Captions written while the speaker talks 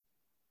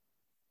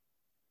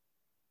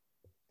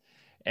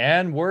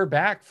And we're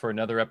back for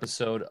another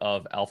episode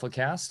of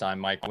AlphaCast. I'm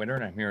Mike Winter,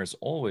 and I'm here as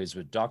always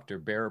with Dr.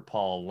 Bear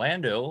Paul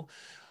Lando.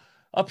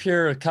 Up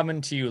here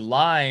coming to you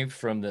live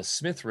from the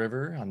Smith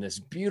River on this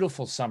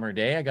beautiful summer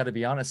day. I got to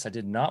be honest, I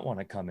did not want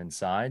to come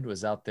inside.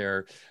 Was out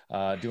there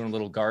doing a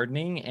little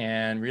gardening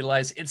and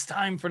realized it's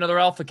time for another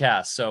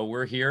AlphaCast. So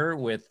we're here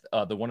with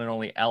the one and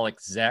only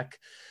Alex Zek.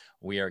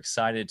 We are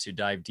excited to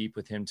dive deep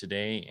with him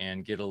today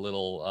and get a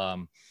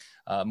little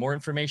more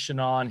information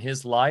on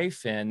his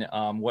life and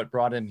what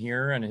brought him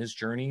here and his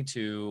journey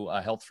to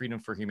Health Freedom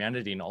for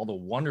Humanity and all the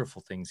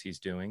wonderful things he's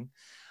doing.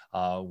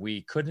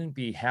 We couldn't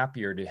be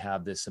happier to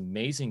have this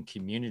amazing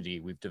community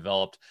we've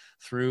developed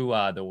through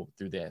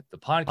the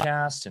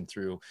podcast and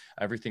through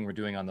everything we're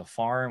doing on the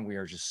farm. We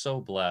are just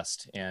so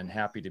blessed and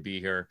happy to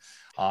be here.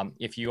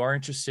 If you are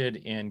interested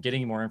in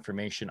getting more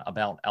information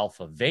about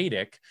Alpha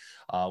Vedic,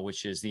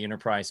 which is the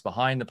enterprise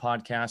behind the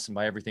podcast and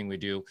by everything we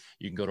do,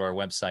 you can go to our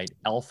website,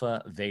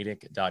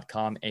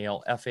 alphavedic.com,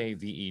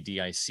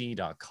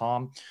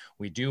 ALFAVEDIC.com.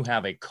 We do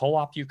have a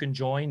co-op you can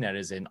join. That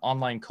is an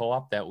online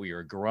co-op that we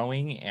are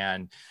growing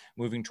and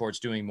moving towards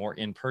doing more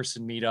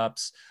in-person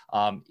meetups.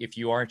 If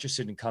you are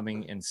interested in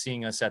coming and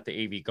seeing us at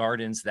the AV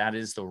Gardens, that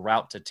is the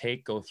route to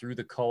take. Go through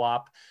the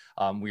co-op.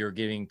 We are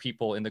giving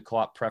people in the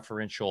co-op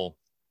preferential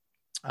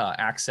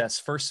access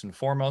first and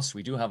foremost.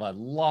 We do have a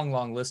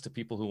long list of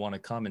people who want to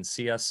come and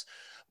see us,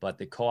 but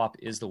the co-op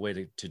is the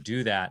way to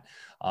do that.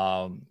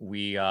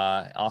 We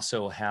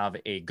also have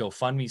a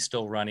GoFundMe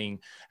still running,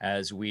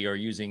 as we are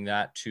using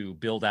that to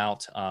build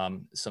out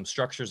some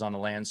structures on the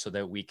land so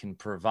that we can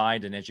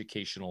provide an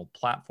educational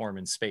platform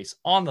and space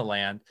on the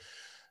land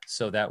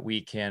so that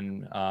we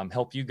can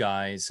help you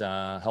guys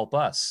help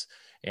us.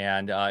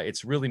 And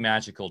it's really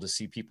magical to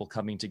see people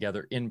coming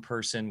together in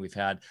person. We've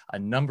had a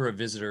number of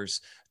visitors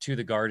to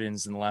the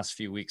gardens in the last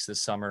few weeks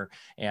this summer,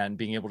 and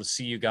being able to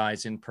see you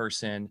guys in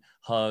person,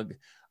 hug,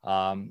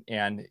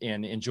 and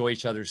enjoy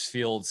each other's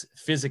fields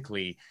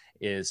physically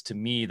is, to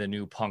me, the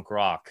new punk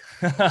rock.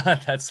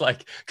 That's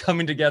like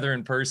coming together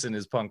in person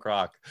is punk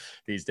rock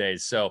these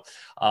days. So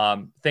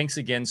thanks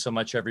again so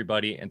much,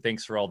 everybody. And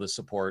thanks for all the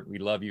support. We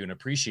love you and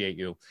appreciate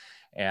you,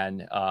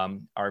 and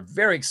are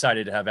very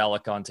excited to have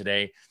Alec on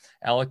today.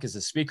 Alec is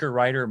a speaker,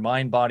 writer,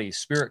 mind, body,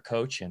 spirit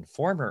coach, and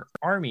former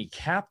Army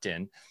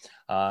captain.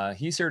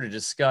 He's here to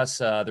discuss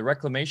the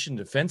reclamation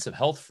and defense of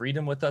health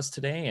freedom with us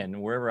today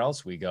and wherever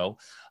else we go.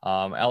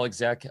 Alex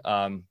Zek,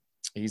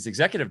 he's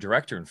executive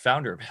director and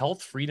founder of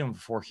Health Freedom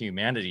for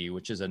Humanity,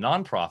 which is a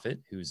nonprofit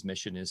whose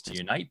mission is to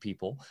unite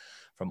people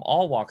from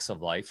all walks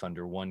of life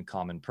under one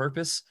common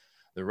purpose: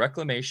 the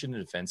reclamation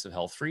and defense of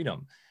health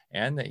freedom.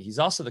 And he's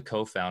also the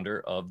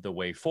co-founder of The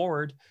Way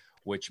Forward,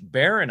 which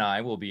Bear and I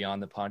will be on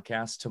the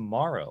podcast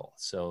tomorrow.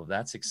 So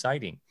that's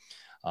exciting.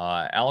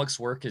 Alex's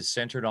work is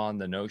centered on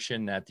the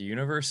notion that the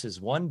universe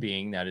is one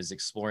being that is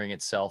exploring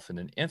itself in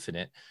an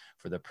infinite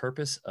for the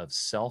purpose of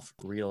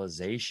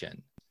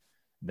self-realization.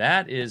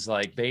 That is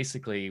like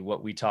basically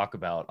what we talk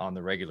about on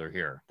the regular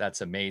here.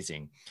 That's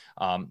amazing.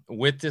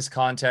 With this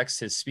context,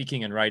 his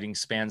speaking and writing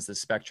spans the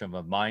spectrum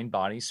of mind,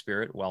 body,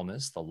 spirit,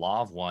 wellness, the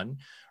law of one,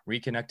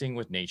 reconnecting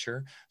with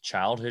nature,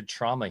 childhood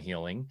trauma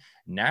healing,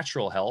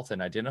 natural health,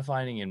 and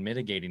identifying and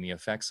mitigating the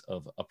effects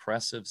of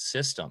oppressive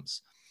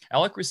systems.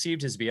 Alec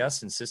received his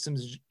BS in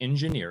systems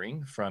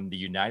engineering from the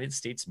United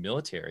States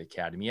Military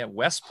Academy at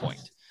West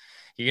Point.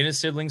 He and his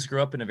siblings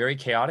grew up in a very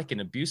chaotic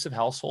and abusive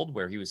household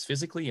where he was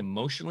physically,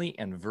 emotionally,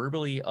 and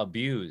verbally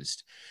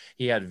abused.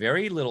 He had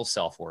very little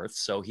self-worth,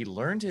 so he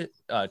learned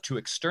to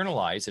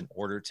externalize in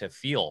order to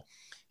feel.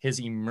 His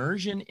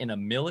immersion in a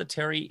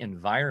military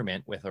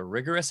environment with a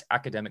rigorous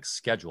academic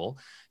schedule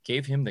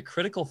gave him the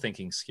critical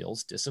thinking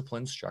skills,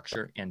 discipline,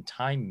 structure, and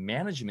time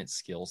management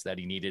skills that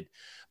he needed.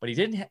 But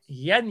he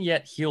hadn't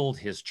yet healed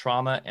his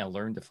trauma and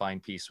learned to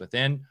find peace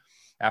within.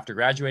 After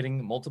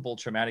graduating, multiple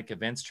traumatic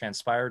events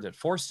transpired that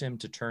forced him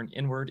to turn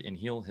inward and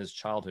heal his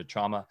childhood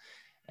trauma.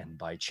 And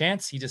by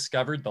chance, he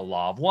discovered the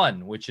law of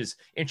one, which is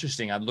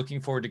interesting. I'm looking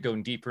forward to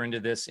going deeper into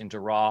this, into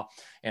Ra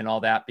and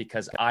all that,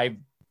 because I've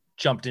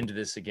jumped into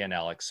this again,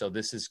 Alex. So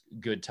this is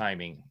good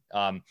timing.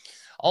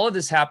 All of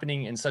this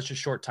happening in such a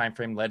short time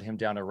frame led him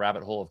down a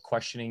rabbit hole of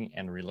questioning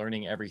and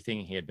relearning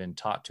everything he had been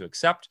taught to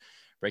accept,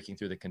 breaking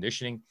through the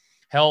conditioning,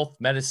 health,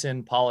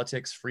 medicine,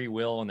 politics, free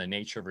will, and the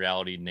nature of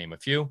reality, to name a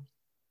few.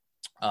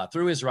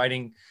 Through his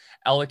writing,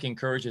 Alec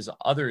encourages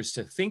others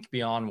to think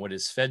beyond what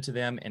is fed to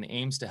them and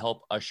aims to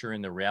help usher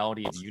in the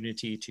reality of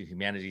unity to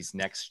humanity's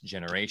next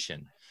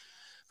generation.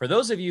 For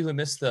those of you who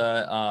missed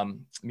the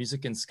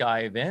Music and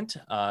Sky event,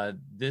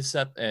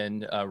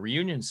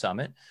 Reunion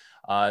Summit,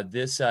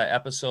 this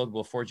episode will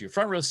afford you a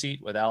front row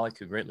seat with Alec,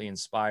 who greatly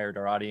inspired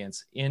our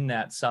audience in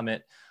that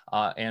summit,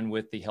 and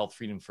with the Health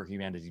Freedom for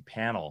Humanity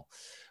panel.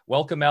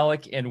 Welcome,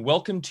 Alec, and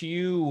welcome to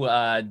you,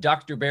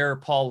 Dr. Bear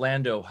Paul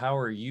Lando. How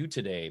are you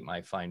today,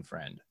 my fine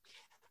friend?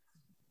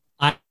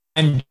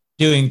 I'm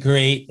doing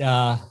great.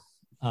 And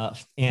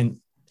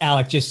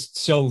Alec, just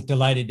so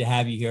delighted to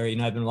have you here.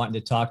 I've been wanting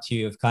to talk to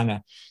you. I've kind of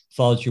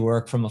followed your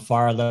work from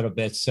afar a little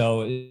bit.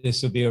 So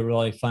this will be a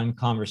really fun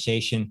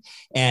conversation.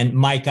 And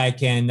Mike, I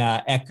can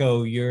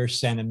echo your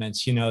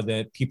sentiments.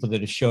 The people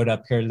that have showed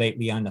up here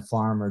lately on the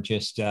farm are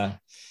just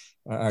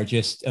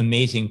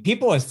amazing.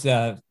 People with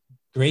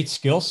great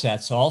skill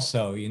sets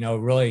also,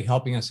 really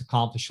helping us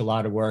accomplish a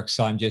lot of work.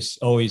 So I'm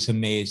just always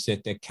amazed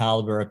at the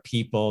caliber of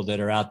people that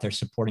are out there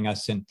supporting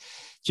us, and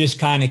just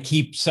kind of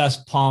keeps us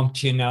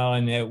pumped, and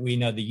that we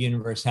know the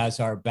universe has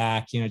our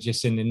back,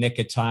 just in the nick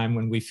of time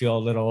when we feel a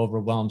little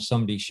overwhelmed,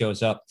 somebody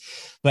shows up.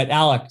 But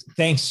Alec,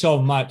 thanks so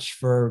much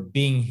for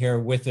being here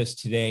with us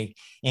today.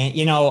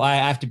 And, I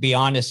have to be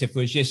honest, if it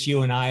was just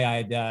you and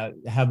I'd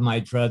have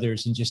my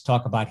druthers and just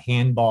talk about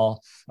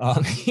handball.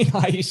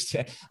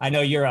 I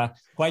know you're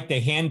quite the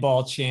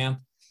handball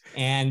champ.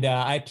 And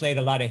I played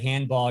a lot of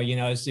handball,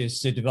 as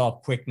to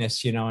develop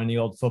quickness, in the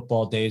old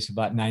football days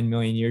about 9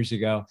 million years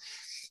ago.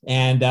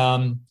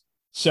 And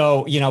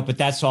so, but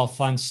that's all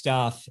fun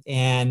stuff.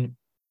 And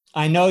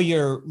I know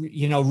you're,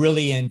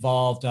 really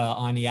involved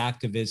on the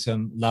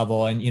activism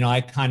level. And,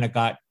 I kind of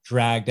got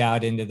dragged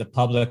out into the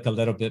public a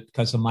little bit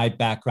because of my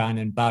background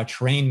in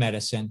bioterrain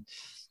medicine.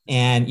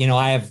 And,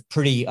 I have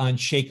pretty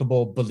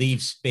unshakable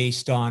beliefs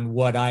based on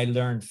what I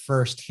learned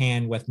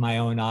firsthand with my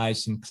own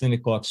eyes and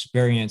clinical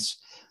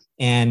experience.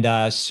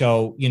 And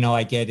so,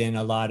 I get in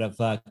a lot of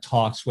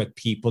talks with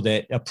people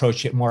that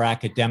approach it more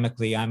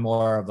academically. I'm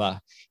more of a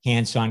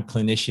hands-on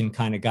clinician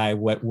kind of guy.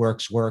 What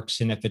works,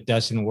 works. And if it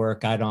doesn't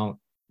work, I don't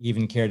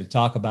even care to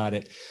talk about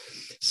it.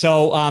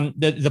 So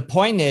the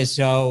point is,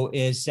 though,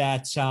 is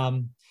that,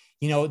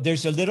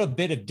 there's a little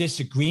bit of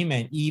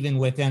disagreement even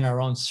within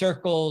our own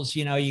circles.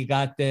 You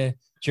got the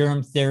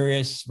germ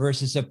theorists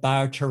versus the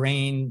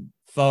bioterrain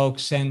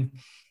folks. And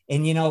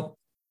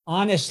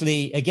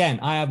honestly, again,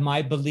 I have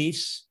my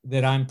beliefs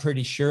that I'm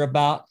pretty sure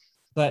about,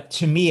 but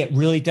to me, it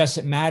really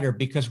doesn't matter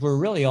because we're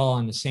really all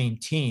on the same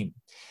team.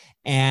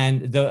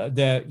 And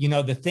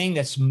the thing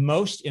that's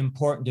most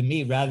important to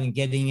me, rather than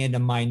getting into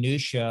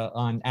minutia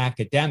on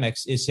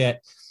academics, is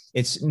that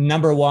it's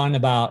number one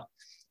about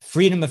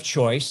freedom of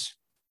choice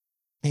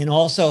and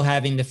also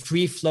having the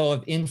free flow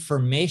of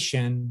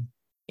information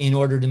in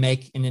order to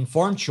make an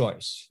informed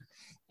choice.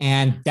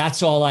 And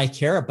that's all I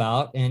care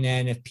about. And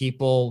then if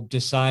people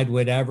decide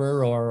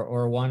whatever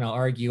or want to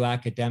argue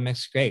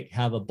academics, great,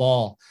 have a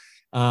ball.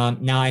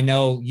 Now, I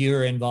know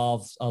you're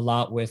involved a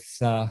lot with,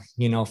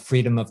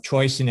 freedom of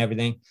choice and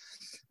everything.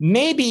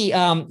 Maybe,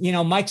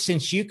 Mike,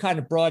 since you kind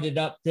of brought it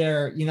up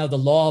there, the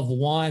law of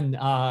one,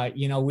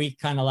 we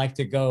kind of like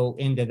to go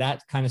into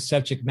that kind of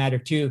subject matter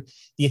too. Do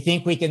you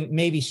think we can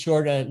maybe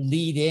sort of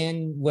lead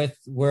in with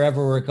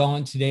wherever we're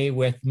going today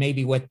with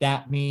maybe what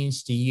that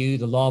means to you,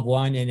 the law of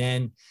one, and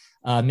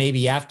then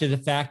maybe after the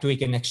fact, we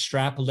can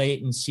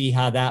extrapolate and see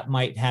how that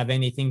might have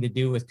anything to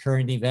do with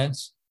current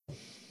events?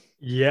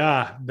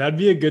 Yeah, that'd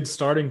be a good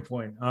starting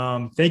point.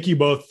 Thank you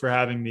both for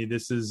having me.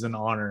 This is an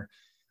honor.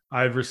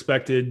 I've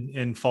respected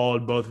and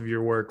followed both of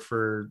your work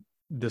for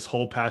this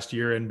whole past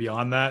year and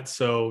beyond that.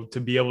 So to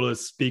be able to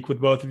speak with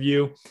both of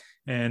you,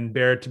 and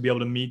Barrett, to be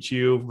able to meet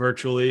you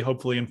virtually,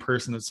 hopefully in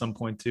person at some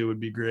point too, would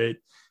be great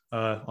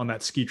on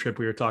that ski trip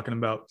we were talking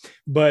about.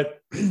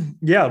 But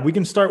yeah, we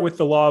can start with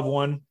the law of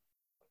one.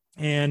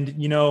 And,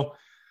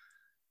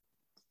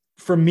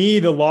 for me,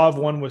 the law of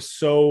one was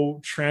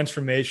so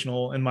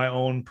transformational in my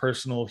own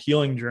personal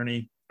healing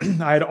journey.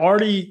 I had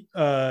already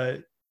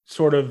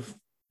sort of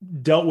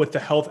dealt with the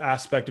health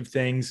aspect of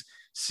things,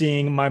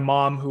 seeing my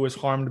mom, who was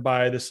harmed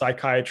by the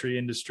psychiatry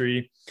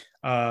industry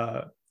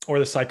or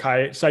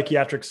the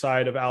psychiatric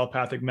side of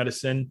allopathic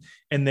medicine,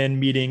 and then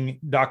meeting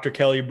Dr.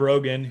 Kelly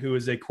Brogan, who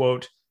is a,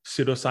 quote,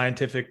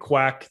 pseudoscientific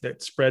quack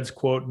that spreads,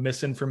 quote,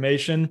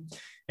 misinformation.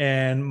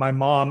 And my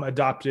mom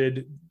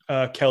adopted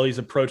Kelly's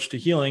approach to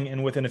healing,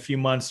 and within a few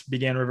months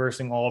began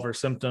reversing all of her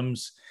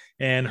symptoms.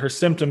 And her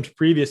symptoms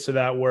previous to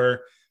that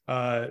were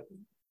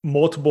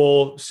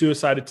multiple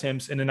suicide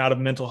attempts in and out of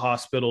mental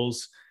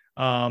hospitals.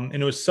 And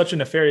it was such a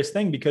nefarious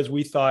thing because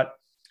we thought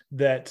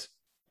that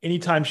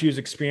anytime she was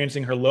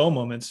experiencing her low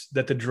moments,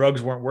 that the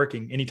drugs weren't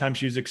working. Anytime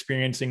she was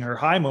experiencing her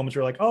high moments,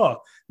 we're like, oh,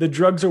 the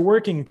drugs are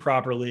working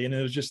properly. And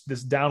it was just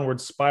this downward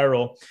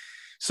spiral.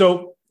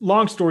 So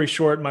long story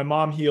short, my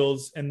mom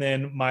heals. And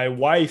then my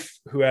wife,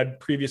 who had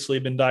previously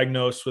been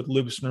diagnosed with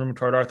lupus and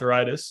rheumatoid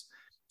arthritis,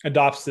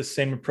 adopts this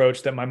same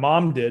approach that my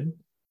mom did,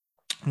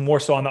 more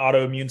so on the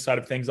autoimmune side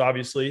of things,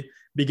 obviously,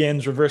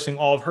 begins reversing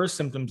all of her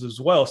symptoms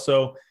as well.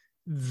 So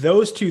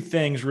those two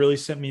things really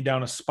sent me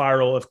down a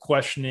spiral of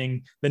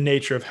questioning the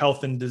nature of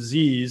health and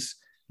disease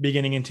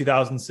beginning in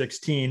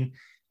 2016,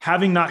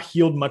 having not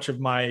healed much of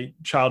my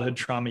childhood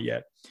trauma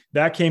yet.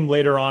 That came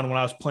later on when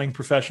I was playing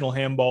professional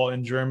handball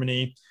in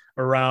Germany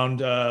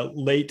around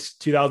late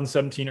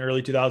 2017,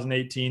 early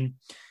 2018.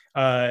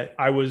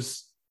 I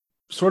was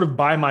sort of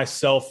by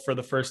myself for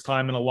the first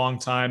time in a long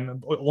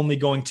time, only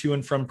going to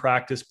and from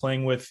practice,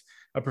 playing with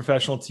a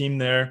professional team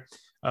there.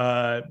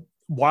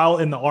 while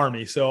in the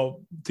Army.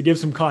 So to give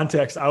some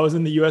context, I was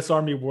in the U.S.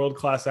 Army World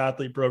Class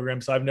Athlete Program.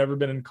 So I've never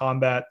been in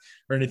combat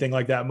or anything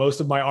like that. Most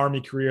of my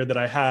Army career that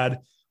I had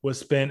was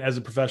spent as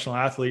a professional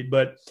athlete.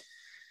 But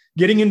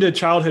getting into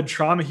childhood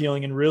trauma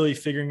healing and really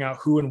figuring out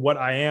who and what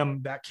I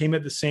am, that came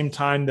at the same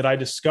time that I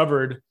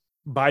discovered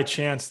by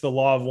chance the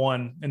Law of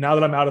One. And now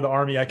that I'm out of the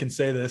Army, I can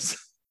say this.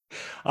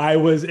 I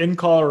was in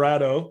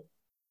Colorado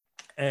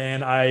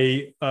and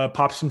I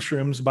popped some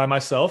shrooms by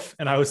myself,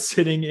 and I was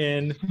sitting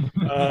in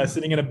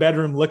a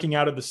bedroom looking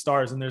out at the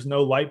stars, and there's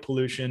no light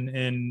pollution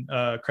in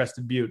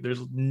Crested Butte. There's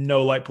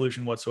no light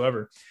pollution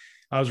whatsoever.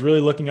 I was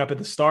really looking up at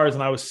the stars,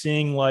 and I was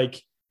seeing like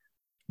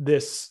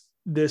this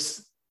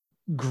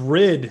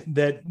grid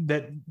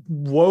that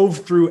wove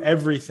through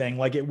everything.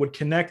 Like it would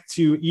connect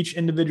to each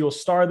individual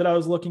star that I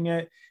was looking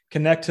at,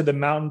 connect to the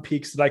mountain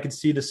peaks that I could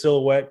see the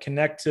silhouette,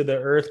 connect to the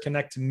earth,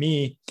 connect to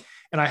me.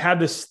 And I had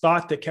this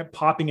thought that kept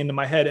popping into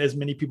my head, as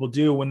many people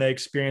do when they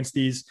experience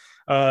these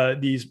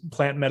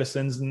plant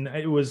medicines. And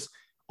it was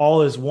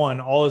all is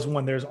one, all is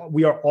one.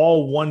 We are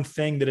all one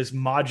thing that is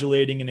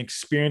modulating and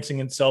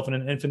experiencing itself in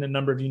an infinite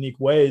number of unique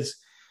ways.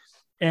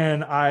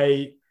 And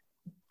I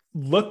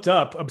looked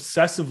up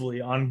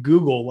obsessively on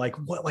Google,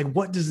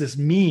 what does this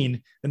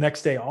mean? The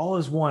next day, all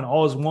is one,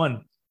 all is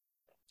one.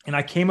 And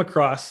I came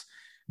across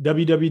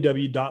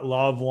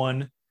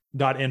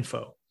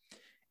www.lawofone.info.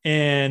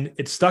 And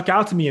it stuck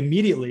out to me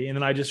immediately. And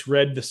then I just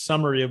read the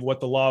summary of what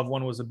the Law of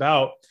One was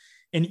about.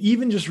 And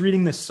even just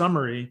reading this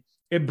summary,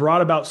 it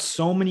brought about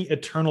so many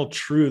eternal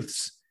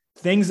truths,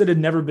 things that had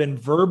never been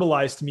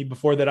verbalized to me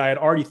before that I had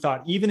already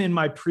thought, even in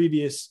my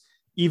previous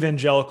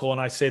evangelical, and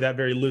I say that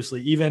very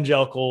loosely,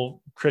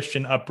 evangelical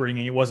Christian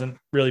upbringing. It wasn't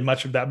really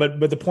much of that.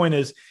 But the point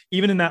is,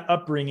 even in that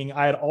upbringing,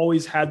 I had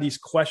always had these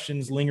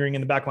questions lingering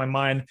in the back of my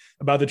mind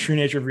about the true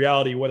nature of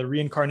reality, whether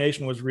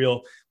reincarnation was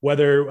real,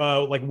 whether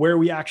where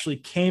we actually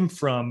came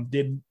from.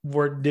 Did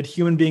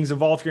human beings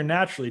evolve here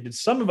naturally? Did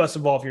some of us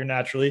evolve here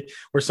naturally?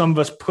 Were some of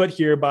us put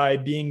here by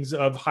beings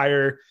of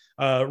higher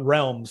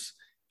realms?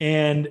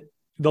 And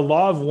the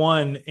Law of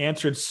One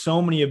answered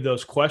so many of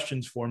those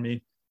questions for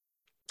me.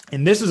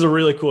 And this is a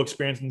really cool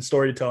experience and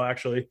story to tell,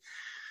 actually.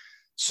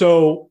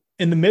 So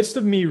in the midst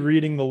of me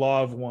reading the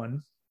Law of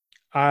One,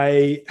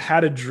 I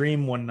had a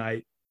dream one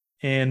night.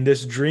 And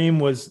this dream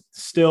was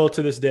still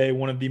to this day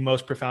one of the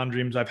most profound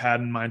dreams I've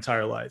had in my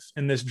entire life.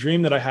 And this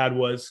dream that I had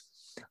was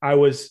I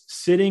was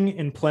sitting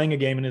and playing a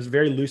game, and it's a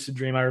very lucid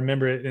dream. I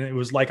remember it, and it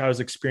was like I was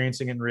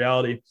experiencing it in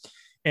reality.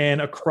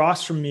 And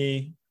across from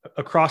me,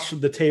 across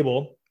the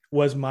table,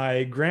 was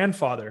my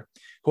grandfather,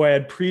 who I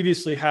had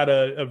previously had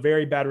a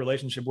very bad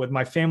relationship with.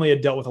 My family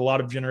had dealt with a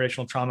lot of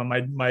generational trauma.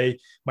 My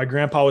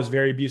grandpa was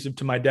very abusive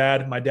to my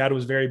dad. My dad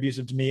was very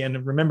abusive to me.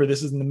 And remember,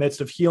 this is in the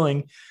midst of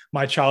healing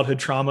my childhood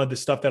trauma, the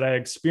stuff that I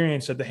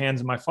experienced at the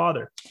hands of my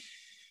father.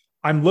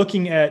 I'm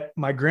looking at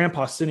my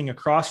grandpa sitting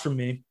across from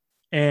me,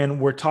 and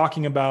we're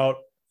talking about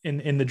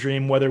in the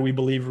dream whether we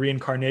believe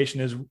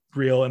reincarnation is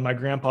real. And my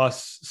grandpa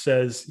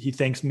says he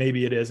thinks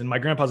maybe it is. And my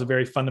grandpa's a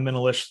very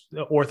fundamentalist,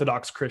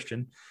 Orthodox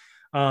Christian.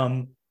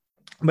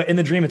 But in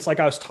the dream, it's like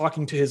I was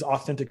talking to his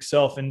authentic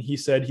self, and he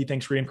said he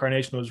thinks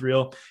reincarnation was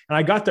real. And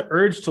I got the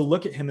urge to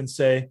look at him and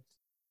say,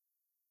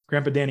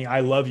 Grandpa Danny,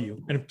 I love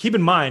you. And keep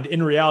in mind,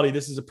 in reality,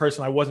 this is a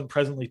person I wasn't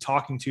presently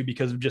talking to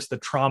because of just the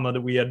trauma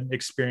that we had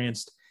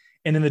experienced.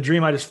 And in the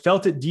dream, I just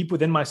felt it deep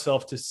within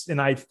myself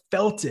and I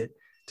felt it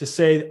to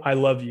say, I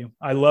love you.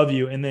 I love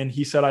you. And then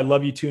he said, I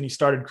love you too. And he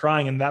started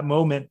crying. And that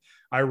moment,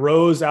 I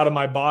rose out of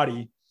my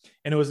body,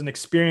 and it was an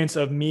experience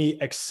of me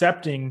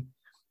accepting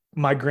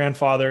my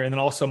grandfather and then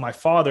also my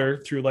father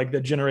through like the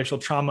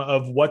generational trauma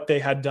of what they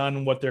had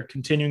done, what they're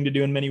continuing to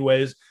do in many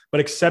ways, but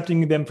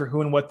accepting them for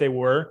who and what they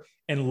were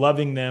and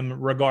loving them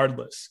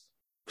regardless.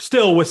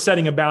 Still with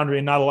setting a boundary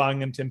and not allowing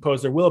them to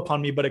impose their will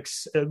upon me, but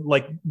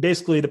like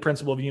basically the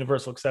principle of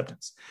universal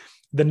acceptance.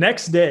 The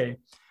next day,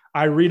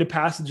 I read a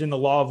passage in the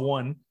Law of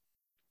One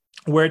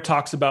where it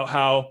talks about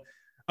how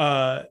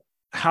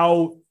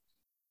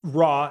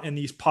Ra and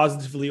these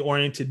positively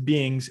oriented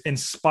beings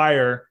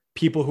inspire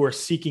people who are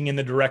seeking in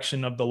the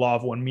direction of the Law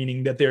of One,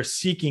 meaning that they're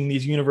seeking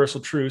these universal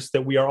truths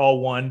that we are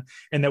all one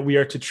and that we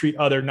are to treat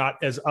other not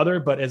as other,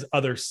 but as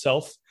other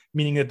self,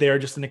 meaning that they are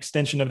just an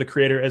extension of the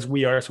Creator as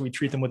we are. So we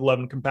treat them with love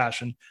and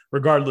compassion,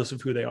 regardless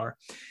of who they are.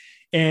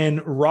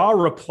 And Ra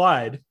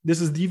replied,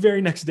 this is the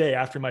very next day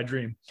after my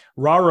dream.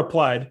 Ra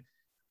replied,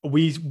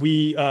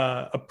 we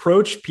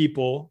approach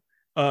people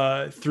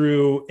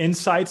through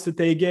insights that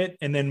they get,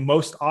 and then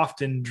most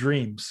often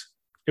dreams.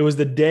 It was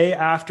the day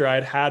after I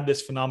had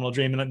this phenomenal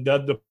dream. And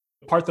the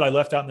part that I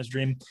left out in this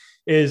dream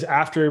is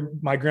after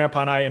my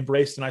grandpa and I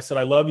embraced and I said,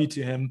 I love you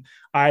to him.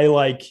 I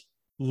like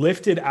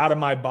lifted out of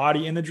my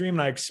body in the dream.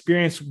 And I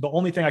experienced, the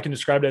only thing I can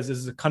describe it as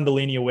is a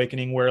Kundalini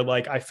awakening, where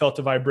like I felt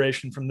a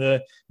vibration from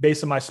the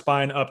base of my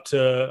spine up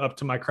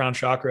to my crown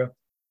chakra.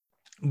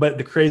 But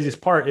the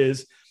craziest part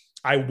is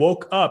I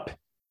woke up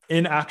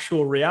in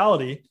actual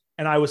reality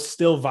and I was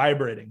still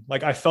vibrating.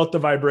 Like I felt the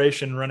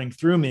vibration running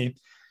through me.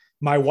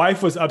 My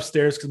wife was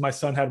upstairs because my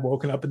son had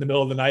woken up in the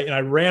middle of the night, and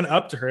I ran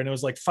up to her, and it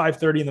was like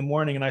 5:30 in the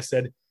morning. And I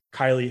said,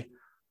 Kylie,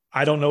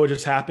 I don't know what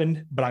just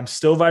happened, but I'm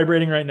still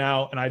vibrating right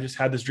now. And I just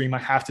had this dream. I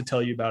have to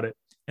tell you about it.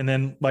 And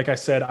then, like I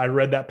said, I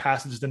read that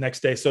passage the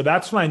next day. So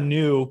that's when I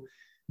knew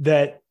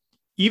that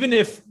even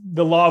if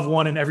the law of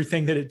one and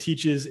everything that it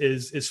teaches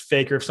is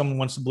fake, or if someone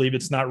wants to believe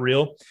it's not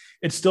real,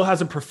 it still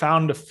has a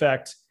profound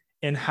effect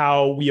in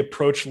how we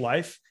approach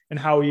life and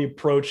how we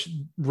approach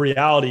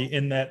reality,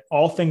 in that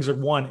all things are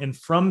one. And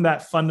from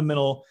that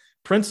fundamental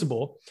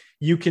principle,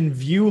 you can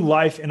view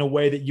life in a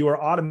way that you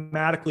are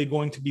automatically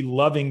going to be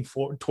loving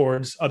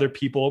towards other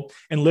people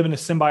and live in a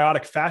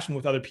symbiotic fashion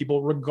with other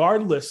people,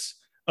 regardless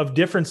of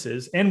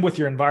differences, and with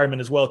your environment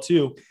as well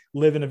too.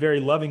 Live in a very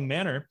loving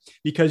manner,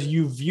 because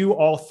you view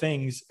all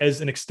things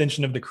as an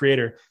extension of the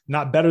creator,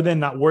 not better than,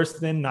 not worse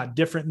than, not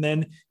different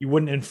than. You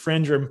wouldn't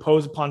infringe or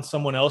impose upon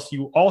someone else.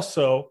 You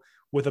also,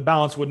 with a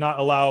balance, would not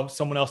allow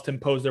someone else to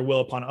impose their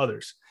will upon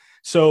others.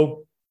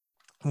 So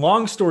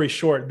long story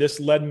short, this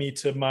led me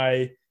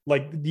to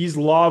these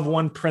law of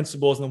one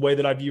principles and the way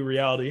that I view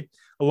reality,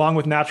 along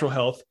with natural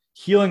health,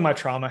 healing my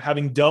trauma,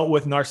 having dealt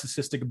with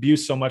narcissistic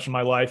abuse so much in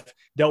my life,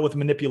 dealt with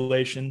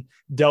manipulation,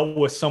 dealt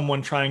with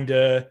someone trying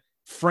to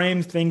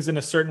frame things in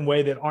a certain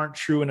way that aren't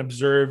true and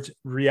observed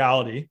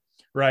reality,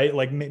 right?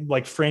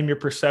 Like frame your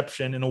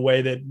perception in a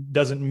way that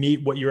doesn't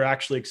meet what you're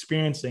actually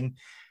experiencing.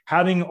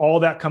 Having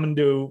all that come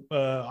into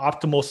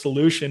optimal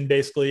solution,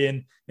 basically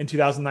in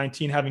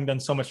 2019, having done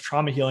so much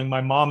trauma healing,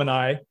 my mom and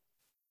I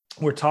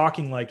were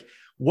talking like,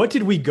 what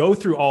did we go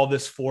through all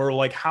this for?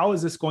 Like, how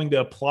is this going to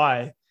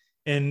apply?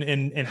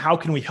 And how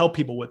can we help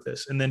people with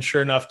this? And then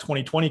sure enough,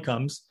 2020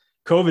 comes,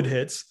 COVID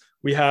hits.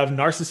 We have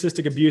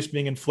narcissistic abuse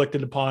being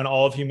inflicted upon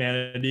all of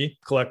humanity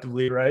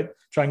collectively, right?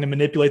 Trying to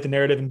manipulate the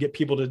narrative and get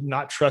people to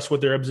not trust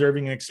what they're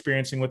observing and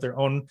experiencing with their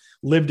own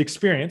lived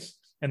experience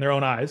and their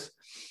own eyes.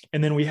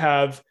 And then we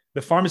have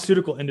the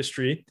pharmaceutical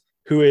industry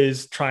who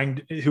is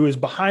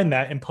behind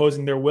that,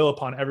 imposing their will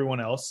upon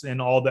everyone else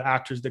and all the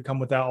actors that come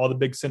with that, all the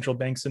big central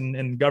banks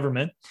and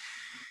government.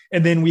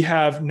 And then we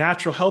have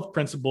natural health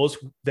principles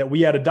that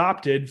we had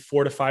adopted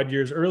 4 to 5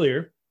 years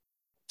earlier.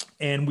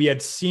 And we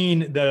had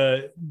seen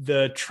the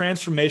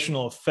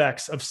transformational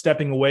effects of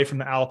stepping away from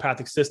the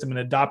allopathic system and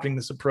adopting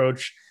this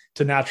approach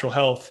to natural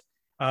health,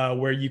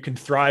 where you can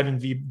thrive and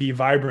be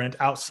vibrant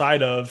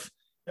outside of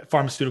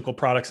pharmaceutical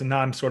products. And now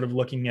I'm sort of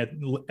looking at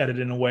it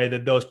in a way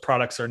that those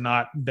products are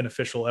not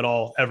beneficial at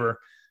all, ever.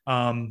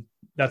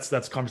 That's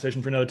a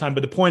conversation for another time.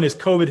 But the point is,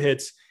 COVID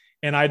hits,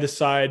 and I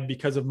decide,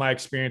 because of my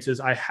experiences,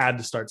 I had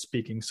to start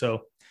speaking.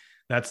 So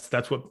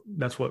that's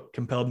what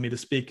compelled me to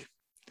speak.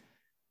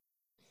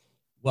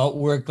 Well,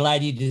 we're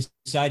glad you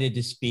decided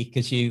to speak,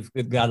 because you've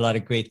got a lot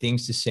of great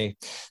things to say.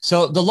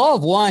 So the law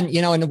of one,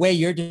 in the way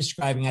you're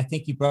describing, I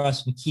think you brought up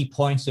some key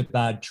points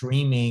about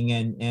dreaming,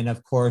 and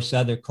of course,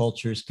 other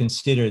cultures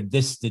consider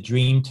this the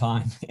dream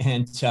time,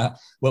 and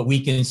what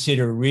we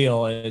consider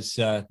real is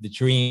the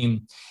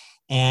dream.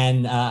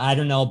 And I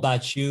don't know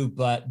about you,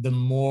 but the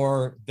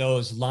more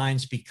those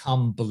lines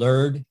become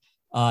blurred,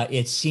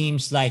 it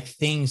seems like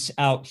things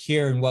out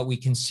here and what we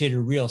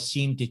consider real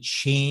seem to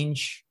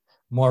change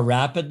more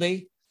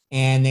rapidly.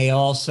 And they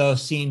also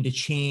seem to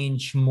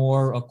change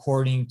more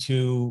according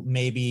to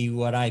maybe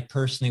what I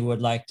personally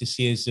would like to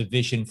see as a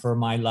vision for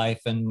my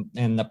life and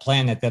the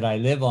planet that I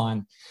live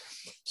on.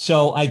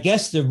 So I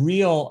guess the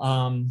real,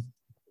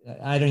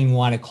 I don't even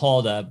want to call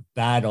it a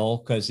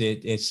battle, because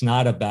it's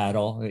not a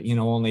battle,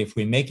 only if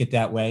we make it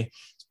that way.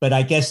 But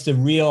I guess the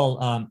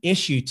real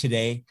issue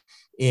today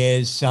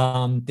is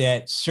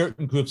that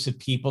certain groups of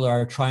people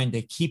are trying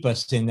to keep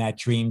us in that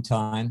dream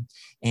time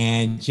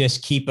and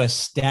just keep us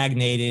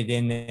stagnated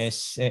in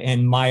this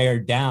and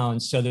mired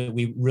down, so that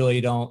we really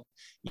don't,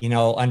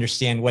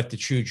 understand what the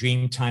true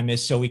dream time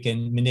is, so we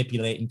can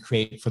manipulate and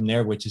create from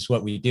there, which is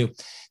what we do.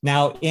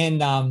 Now,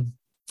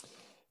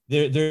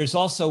 there's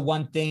also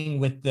one thing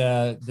with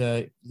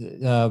the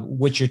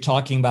what you're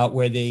talking about,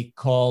 where they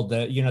call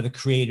the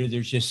creator.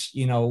 There's just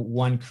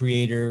one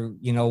creator,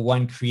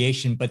 one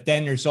creation. But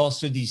then there's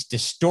also these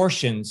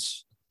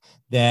distortions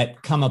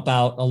that come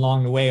about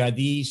along the way. Are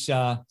these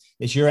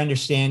is your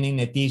understanding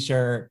that these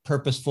are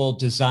purposeful,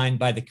 designed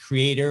by the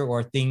creator,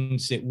 or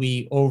things that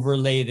we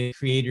overlay the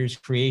creator's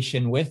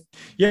creation with?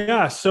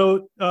 Yeah.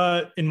 So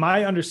in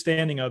my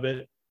understanding of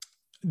it,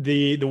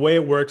 the way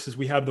it works is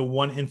we have the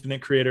one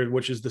infinite creator,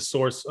 which is the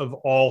source of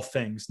all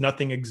things.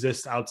 Nothing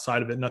exists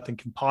outside of it. Nothing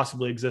can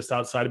possibly exist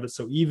outside of it.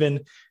 So even,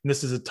 and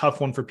this is a tough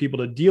one for people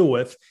to deal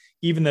with,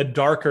 even the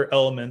darker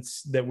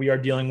elements that we are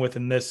dealing with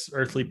in this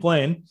earthly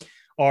plane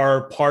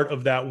are part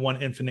of that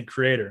one infinite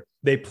creator.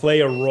 They play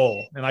a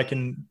role,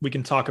 and we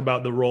can talk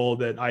about the role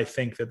that I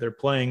think that they're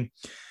playing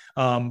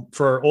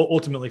for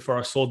ultimately for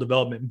our soul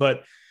development.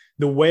 But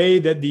the way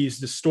that these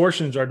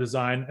distortions are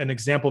designed, an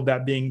example of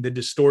that being the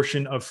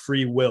distortion of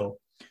free will.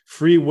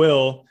 Free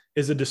will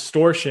is a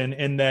distortion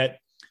in that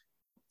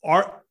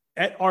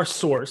at our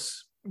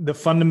source, the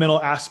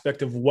fundamental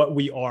aspect of what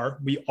we are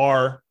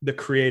the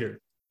creator.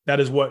 That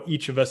is what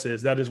each of us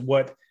is. That is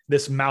what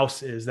this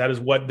mouse is. That is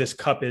what this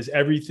cup is.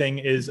 Everything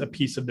is a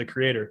piece of the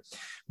creator.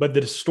 But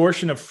the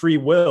distortion of free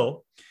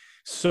will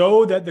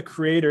so that the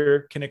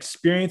creator can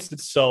experience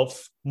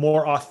itself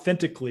more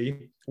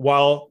authentically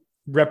while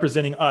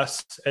representing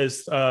us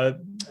as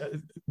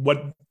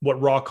what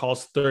Ra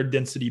calls third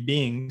density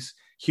beings,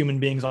 human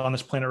beings on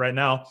this planet right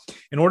now.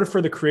 In order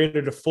for the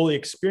creator to fully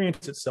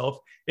experience itself,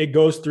 it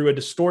goes through a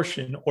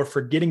distortion or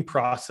forgetting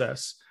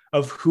process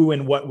of who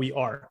and what we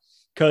are.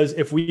 Because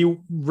if we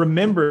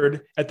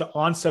remembered at the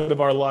onset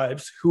of our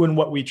lives who and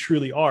what we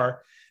truly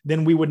are,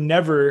 then we would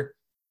never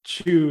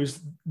choose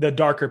the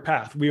darker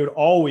path. We would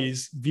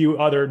always view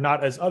other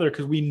not as other,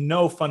 because we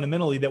know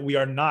fundamentally that we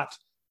are not,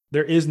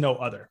 there is no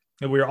other,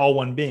 that we are all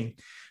one being.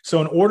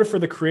 So in order for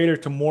the creator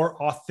to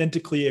more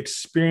authentically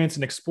experience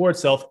and explore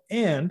itself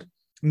and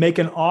make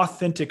an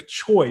authentic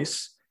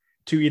choice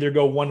to either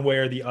go one way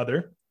or the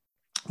other,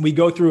 we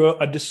go through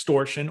a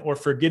distortion or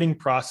forgetting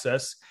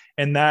process.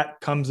 And that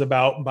comes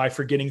about by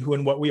forgetting who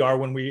and what we are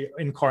when we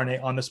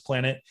incarnate on this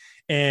planet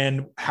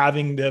and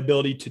having the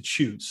ability to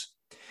choose.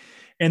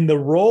 And the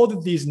role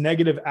that these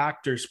negative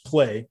actors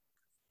play,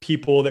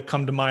 people that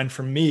come to mind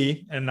for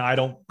me, and I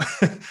don't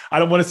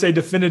want to say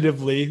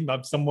definitively,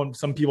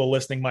 some people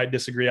listening might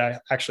disagree. I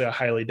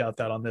highly doubt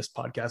that on this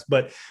podcast,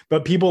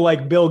 but people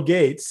like Bill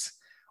Gates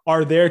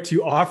are there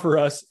to offer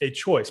us a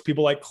choice.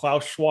 People like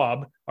Klaus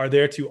Schwab are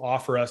there to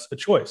offer us a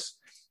choice.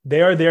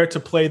 They are there to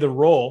play the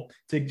role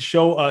to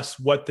show us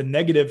what the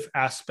negative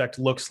aspect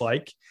looks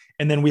like.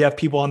 And then we have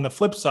people on the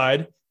flip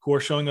side who are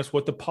showing us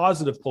what the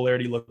positive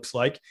polarity looks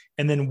like.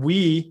 And then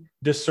we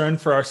discern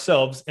for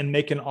ourselves and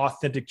make an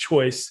authentic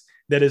choice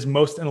that is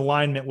most in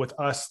alignment with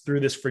us through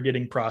this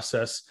forgetting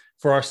process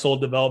for our soul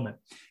development.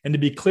 And to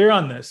be clear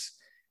on this,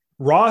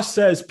 Ra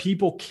says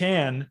people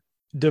can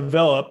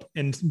develop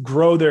and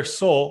grow their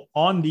soul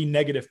on the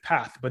negative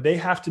path, but they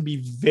have to be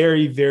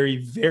very, very,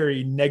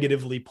 very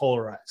negatively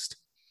polarized.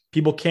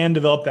 People can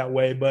develop that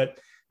way, but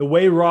the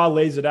way Ra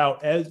lays it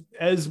out,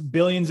 as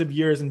billions of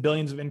years and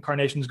billions of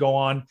incarnations go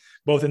on,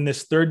 both in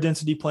this third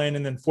density plane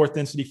and then fourth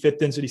density, fifth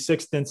density,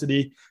 sixth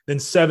density, then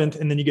seventh,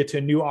 and then you get to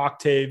a new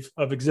octave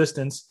of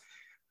existence.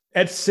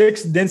 At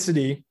sixth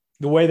density,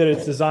 the way that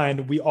it's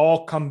designed, we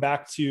all come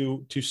back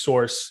to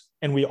source,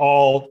 and we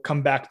all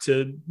come back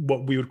to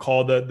what we would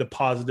call the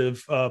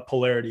positive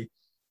polarity.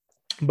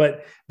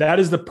 But that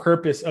is the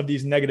purpose of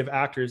these negative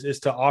actors,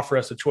 is to offer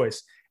us a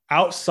choice.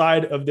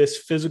 Outside of this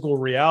physical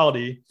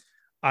reality,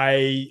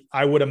 I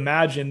would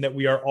imagine that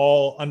we are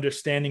all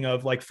understanding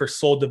of, like, for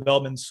soul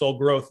development, soul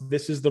growth,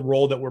 this is the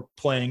role that we're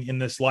playing in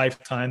this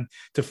lifetime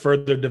to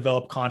further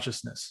develop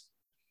consciousness.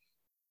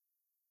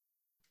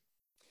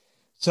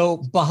 So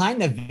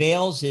behind the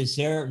veils, is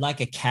there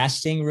like a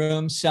casting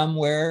room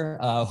somewhere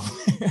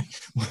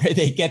where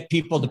they get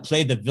people to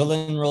play the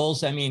villain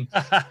roles? I mean,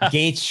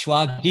 Gates,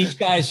 Schwab, these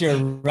guys are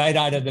right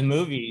out of the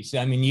movies.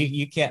 I mean,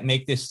 you can't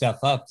make this stuff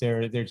up.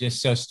 They're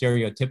just so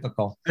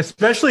stereotypical.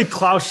 Especially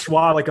Klaus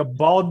Schwab, like a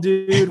bald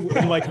dude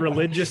with like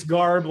religious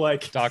garb,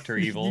 like Dr.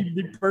 Evil.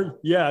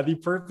 The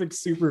perfect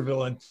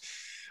supervillain.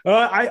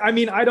 I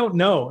mean, I don't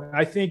know.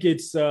 I think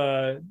it's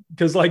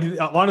because, like,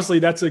 honestly,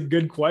 that's a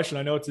good question.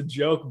 I know it's a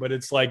joke, but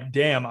it's like,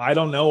 damn, I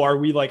don't know. Are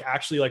we like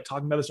actually like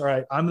talking about this? All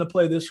right, I'm going to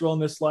play this role in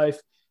this life.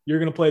 You're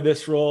going to play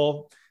this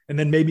role. And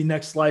then maybe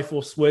next life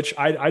we'll switch.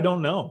 I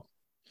don't know.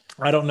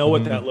 I don't know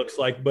what that looks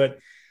like, but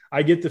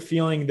I get the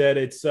feeling that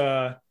it's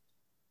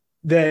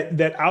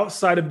that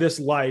outside of this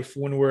life,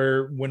 when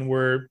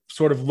we're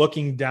sort of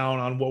looking down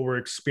on what we're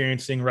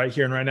experiencing right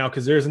here and right now,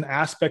 because there's an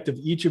aspect of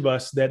each of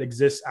us that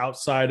exists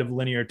outside of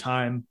linear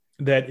time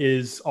that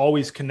is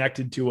always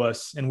connected to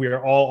us, and we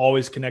are all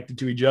always connected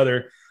to each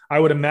other. I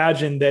would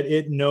imagine that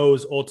it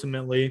knows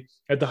ultimately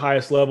at the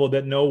highest level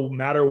that no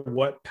matter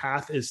what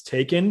path is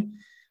taken,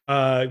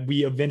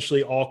 we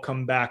eventually all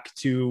come back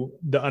to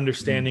the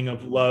understanding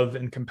of love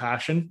and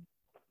compassion.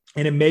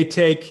 And it may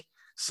take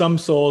some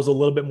souls a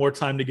little bit more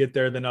time to get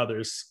there than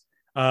others.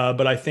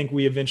 But I think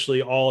we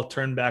eventually all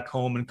turn back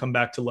home and come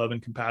back to love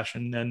and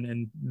compassion.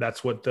 And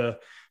that's what the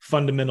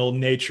fundamental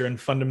nature and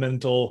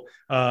fundamental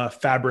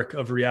fabric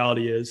of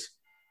reality is.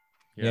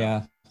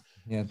 Yeah.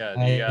 I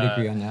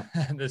agree on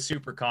that. The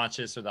super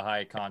conscious or the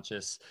high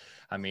conscious.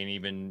 I mean,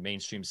 even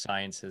mainstream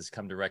science has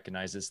come to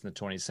recognize this in the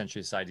 20th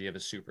century, this idea of a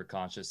super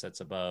conscious that's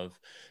above.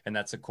 And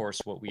that's, of course,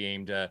 what we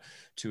aim to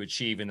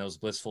achieve in those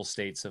blissful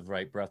states of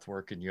breath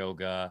work and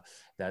yoga,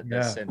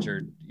 that's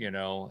centered,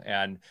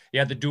 and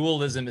the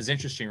dualism is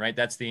interesting, right?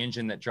 That's the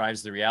engine that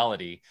drives the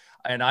reality.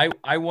 And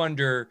I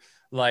wonder,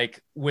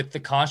 like, with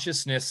the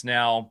consciousness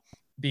now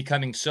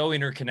becoming so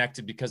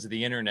interconnected because of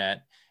the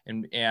internet,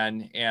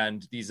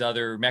 and these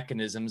other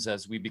mechanisms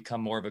as we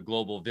become more of a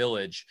global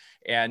village.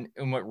 And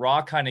what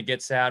Ra kind of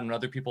gets at, and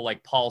other people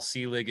like Paul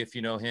Selig, if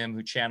you know him,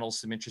 who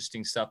channels some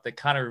interesting stuff that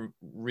kind of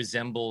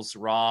resembles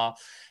Ra,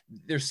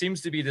 there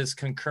seems to be this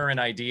concurrent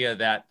idea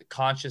that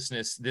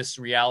consciousness, this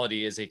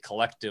reality, is a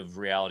collective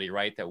reality,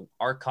 right? That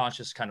our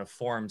conscious kind of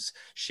forms,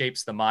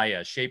 shapes the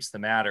Maya, shapes the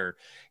matter.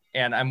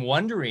 And I'm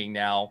wondering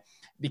now,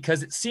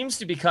 because it seems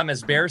to become,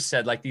 as Bear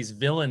said, like these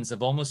villains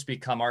have almost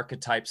become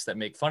archetypes that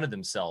make fun of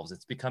themselves.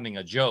 It's becoming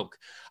a joke.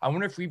 I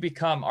wonder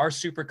if our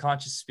super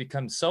consciousness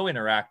becomes so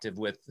interactive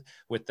with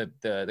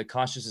the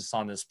consciousness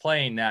on this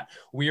plane that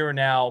we are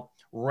now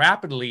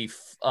rapidly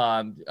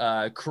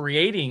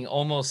creating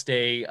almost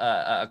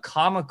a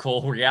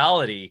comical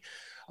reality,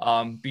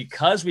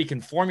 because we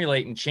can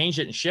formulate and change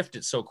it and shift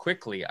it so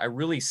quickly. I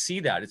really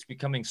see that it's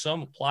becoming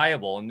so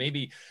pliable, and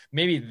maybe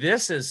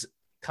this is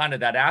kind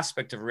of that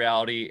aspect of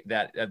reality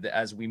that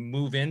as we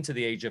move into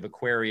the age of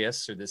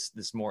Aquarius, or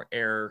this more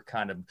air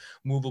kind of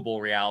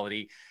movable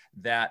reality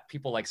that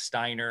people like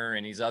Steiner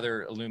and these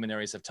other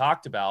luminaries have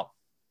talked about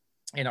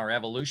in our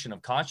evolution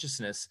of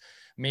consciousness.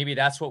 Maybe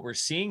that's what we're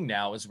seeing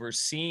now, is we're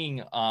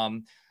seeing,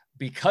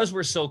 because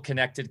we're so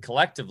connected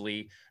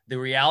collectively, the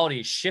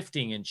reality is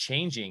shifting and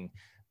changing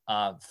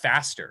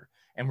faster,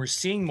 and we're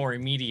seeing more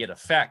immediate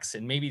effects.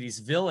 And maybe these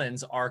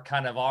villains are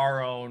kind of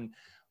our own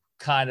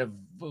kind of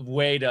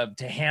way to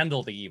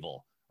handle the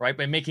evil, right?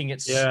 By making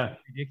it so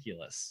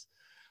ridiculous.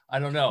 I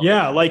don't know.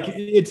 Yeah. Like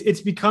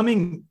it's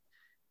becoming,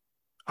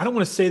 I don't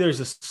want to say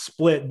there's a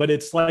split, but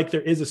it's like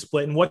there is a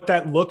split. And what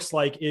that looks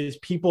like is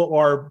people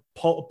are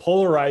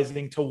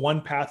polarizing to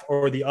one path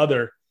or the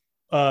other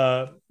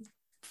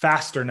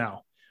faster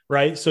now.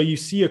 Right. So you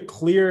see a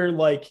clear,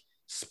 like,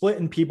 split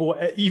in people,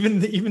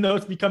 even though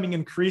it's becoming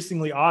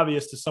increasingly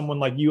obvious to someone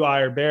like you, I,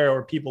 or Bear,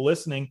 or people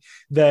listening,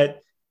 that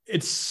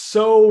it's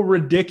so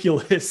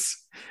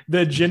ridiculous,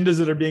 the agendas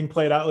that are being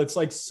played out. It's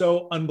like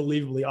so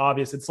unbelievably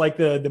obvious. It's like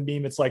the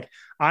meme. It's like,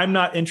 I'm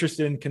not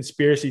interested in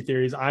conspiracy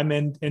theories. I'm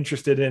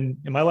interested in,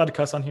 am I allowed to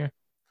cuss on here?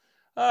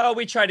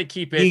 We try to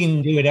keep it. You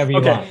can do whatever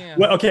you want. Yeah.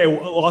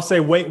 Well, I'll say,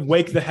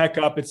 wake the heck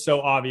up. It's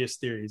so obvious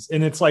theories.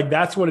 And it's like,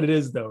 that's what it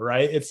is though,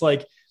 right? It's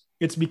like,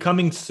 it's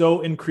becoming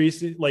so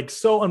increasing, like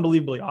so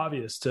unbelievably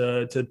obvious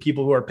to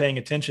people who are paying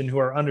attention, who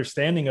are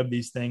understanding of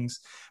these things.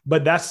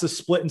 But that's the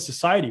split in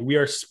society. We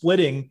are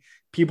splitting.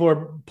 People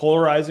are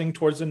polarizing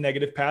towards the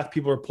negative path.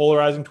 People are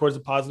polarizing towards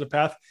the positive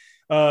path.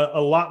 A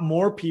lot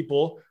more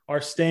people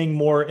are staying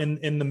more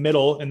in the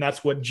middle. And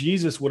that's what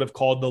Jesus would have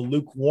called the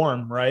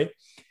lukewarm, right?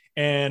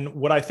 And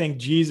what I think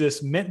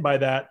Jesus meant by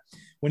that,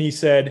 when he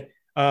said,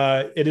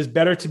 it is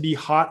better to be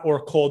hot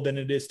or cold than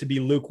it is to be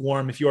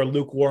lukewarm. If you are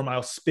lukewarm,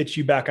 I'll spit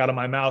you back out of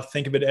my mouth.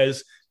 Think of it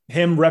as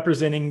him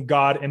representing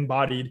God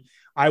embodied.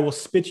 I will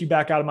spit you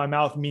back out of my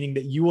mouth, meaning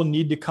that you will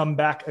need to come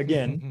back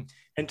again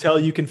until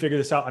you can figure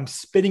this out. I'm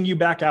spitting you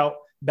back out,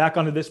 back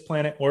onto this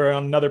planet or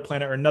on another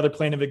planet or another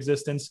plane of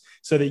existence,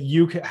 so that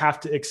you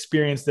have to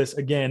experience this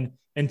again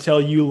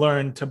until you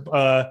learn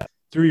to,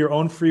 through your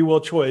own free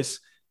will choice,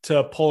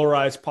 to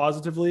polarize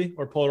positively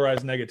or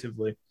polarize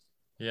negatively.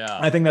 Yeah,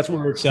 I think that's what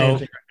we're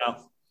experiencing right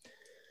now.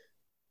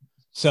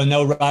 So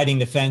no riding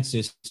the fence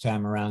this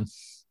time around.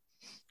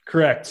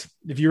 Correct.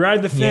 If you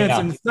ride the fence,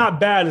 and it's not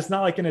bad, it's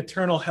not like an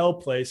eternal hell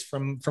place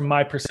from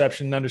my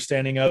perception and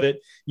understanding of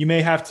it. You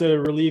may have to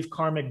relieve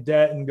karmic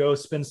debt and go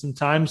spend some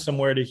time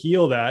somewhere to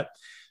heal that.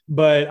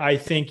 But I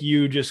think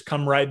you just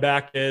come right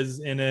back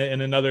as in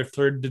another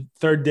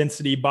third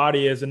density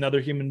body as another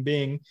human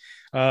being,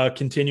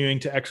 continuing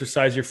to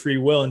exercise your free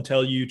will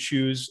until you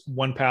choose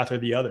one path or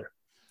the other.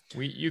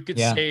 You could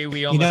say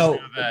we almost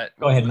have that.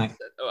 Go ahead, Mike.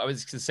 I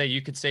was going to say,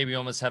 you could say we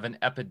almost have an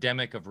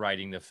epidemic of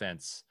riding the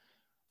fence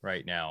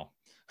right now.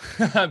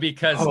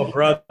 Because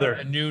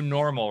a new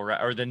normal,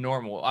 or the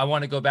normal. I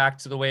want to go back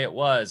to the way it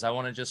was. I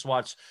want to just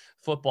watch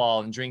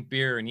football and drink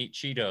beer and eat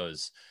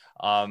Cheetos.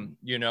 And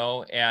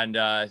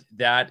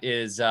that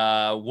is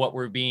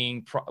what's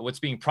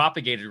being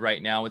propagated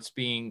right now. It's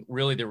being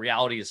really, the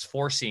reality is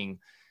forcing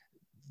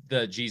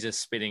the Jesus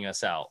spitting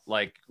us out.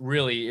 Like,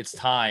 really, it's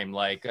time.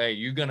 Like, hey,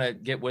 you're going to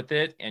get with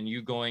it, and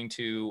you're going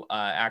to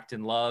act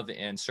in love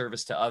and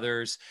service to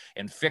others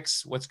and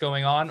fix what's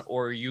going on,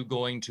 or are you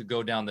going to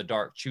go down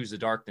choose the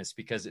darkness?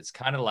 Because it's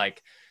kind of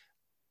like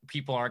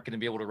people aren't going to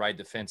be able to ride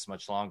the fence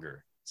much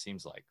longer, it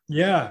seems like.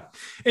 Yeah.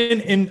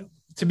 And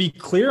to be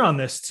clear on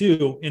this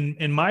too,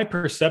 in my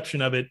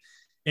perception of it,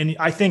 and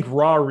I think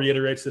Ra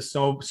reiterates this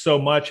so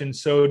much, and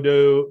so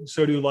do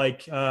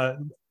like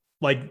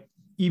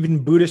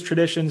even Buddhist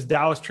traditions,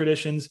 Taoist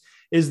traditions,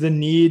 is the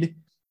need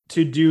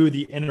to do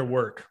the inner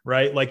work,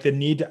 right? Like the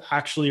need to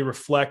actually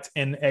reflect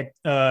and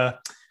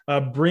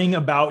bring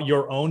about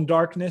your own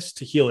darkness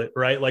to heal it,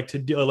 right? Like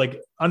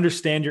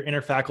understand your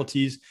inner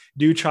faculties,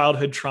 do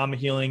childhood trauma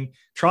healing.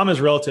 Trauma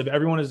is relative.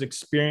 Everyone has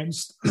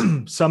experienced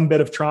some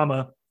bit of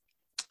trauma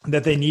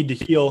that they need to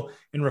heal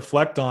and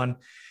reflect on.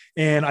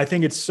 And I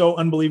think it's so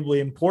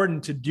unbelievably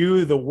important to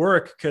do the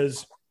work,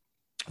 because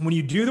when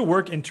you do the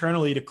work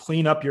internally to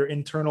clean up your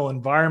internal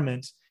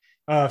environment,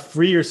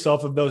 free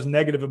yourself of those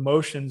negative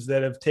emotions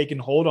that have taken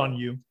hold on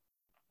you,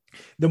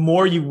 the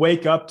more you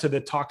wake up to the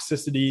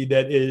toxicity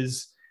that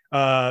is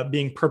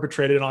being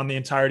perpetrated on the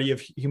entirety of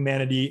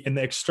humanity in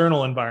the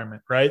external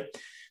environment, right?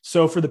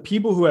 So for the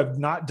people who have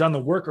not done the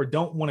work or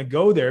don't want to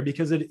go there,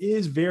 because it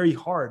is very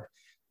hard,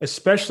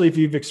 especially if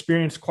you've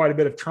experienced quite a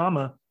bit of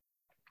trauma,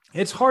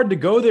 it's hard to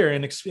go there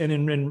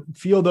and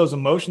feel those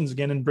emotions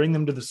again and bring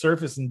them to the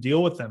surface and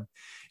deal with them.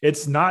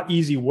 It's not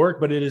easy work,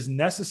 but it is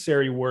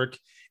necessary work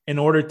in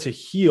order to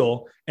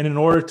heal and in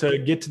order to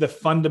get to the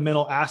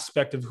fundamental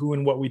aspect of who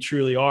and what we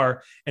truly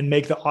are and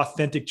make the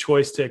authentic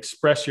choice to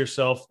express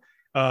yourself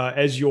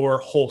as your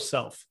whole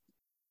self.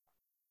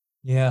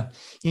 Yeah.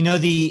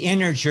 The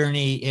inner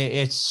journey,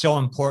 it's so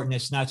important.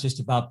 It's not just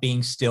about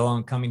being still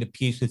and coming to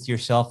peace with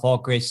yourself, all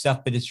great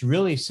stuff, but it's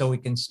really so we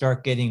can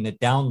start getting the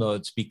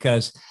downloads,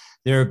 because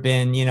there have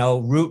been,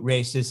 root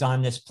races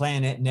on this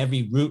planet, and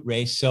every root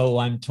race. So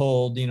I'm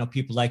told,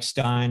 people like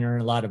Steiner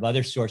and a lot of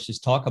other sources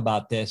talk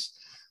about this,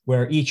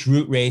 where each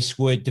root race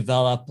would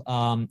develop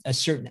a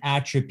certain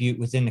attribute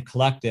within the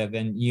collective.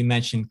 And you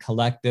mentioned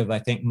collective, I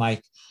think,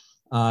 Mike.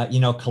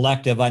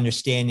 Collective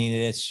understanding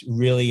that it's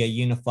really a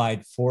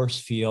unified force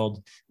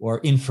field or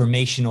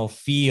informational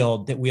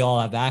field that we all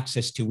have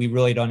access to. We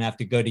really don't have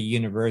to go to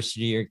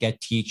university or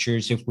get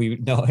teachers. If we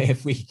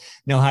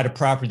know how to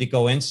properly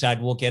go inside,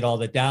 we'll get all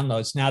the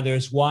downloads. Now,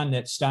 there's one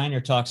that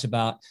Steiner talks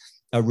about,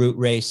 a root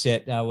race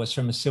that was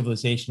from a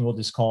civilization we'll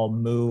just call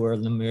Mu or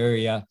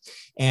Lemuria.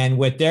 And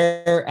what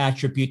their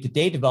attribute that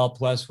they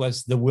developed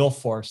was the will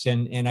force.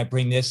 And I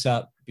bring this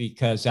up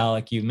because,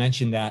 Alec, you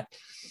mentioned that.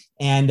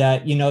 And,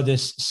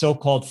 this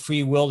so-called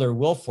free will or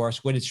will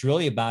force, what it's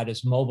really about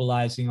is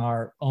mobilizing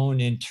our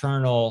own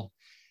internal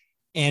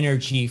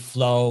energy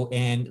flow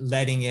and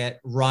letting it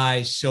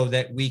rise so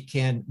that we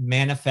can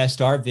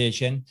manifest our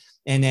vision.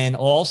 And then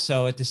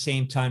also at the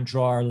same time,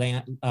 draw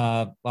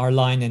our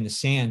line in the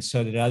sand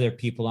so that other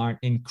people aren't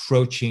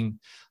encroaching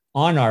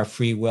on our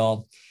free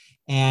will.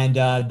 And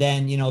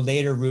then,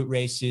 later root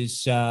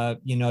races,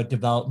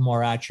 develop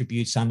more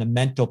attributes on the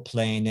mental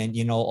plane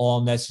and,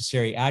 all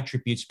necessary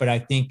attributes. But I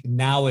think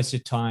now is a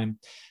time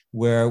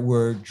where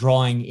we're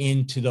drawing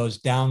into those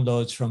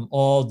downloads from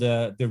all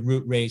the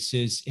root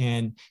races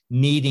and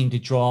needing to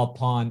draw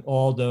upon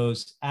all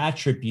those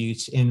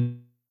attributes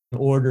in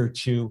order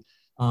to,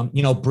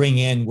 bring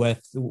in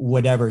with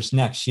whatever's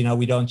next.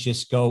 We don't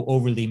just go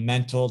overly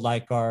mental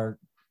like our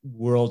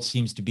world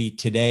seems to be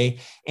today.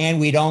 And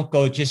we don't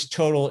go just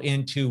total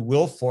into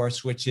will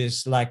force, which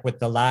is like with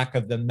the lack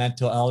of the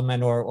mental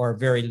element or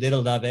very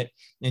little of it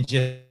and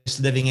just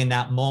living in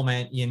that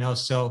moment,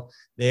 so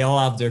they all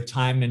have their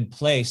time and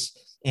place.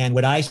 And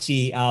what I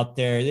see out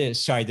there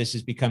is, sorry, this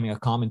is becoming a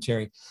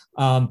commentary,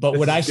 but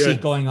what I see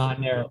going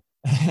on there,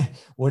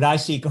 what I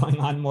see going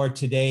on more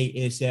today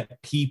is that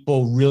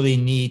people really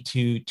need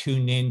to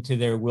tune into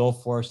their will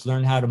force,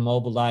 learn how to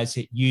mobilize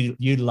it,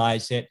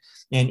 utilize it.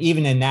 And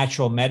even in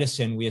natural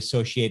medicine, we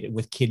associate it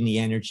with kidney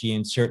energy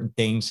and certain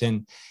things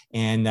and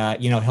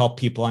help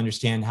people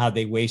understand how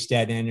they waste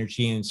that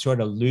energy and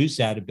sort of lose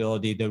that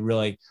ability to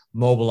really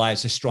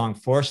mobilize a strong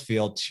force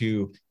field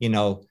to,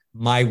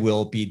 my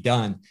will be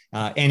done.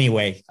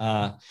 Anyway,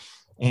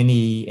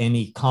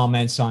 any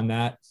comments on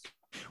that?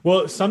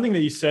 Well, something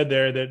that you said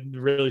there that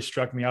really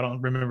struck me, I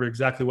don't remember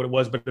exactly what it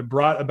was, but it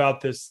brought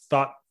about this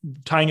thought,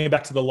 tying it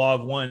back to the law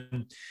of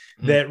one,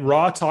 that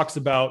Ra talks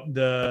about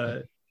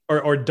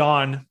or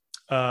Don,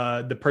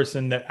 the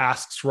person that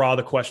asks Ra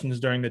the questions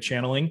during the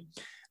channeling,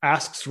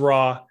 asks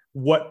Ra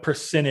what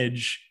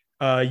percentage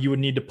you would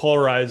need to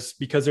polarize,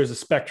 because there's a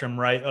spectrum,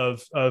 right,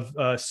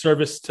 of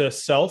service to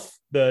self,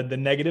 the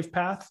negative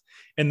path,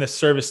 and the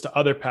service to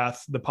other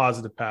path, the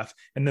positive path.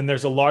 And then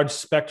there's a large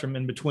spectrum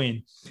in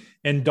between.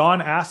 And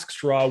Don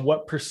asks Ra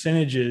what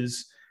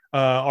percentages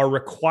are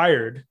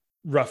required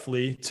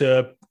roughly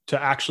to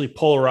actually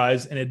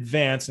polarize and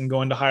advance and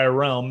go into higher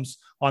realms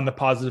on the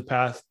positive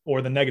path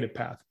or the negative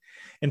path.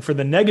 And for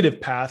the negative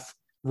path,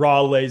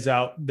 Ra lays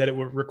out that it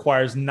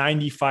requires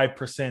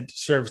 95%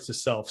 service to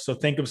self. So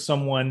think of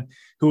someone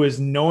who is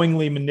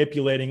knowingly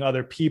manipulating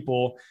other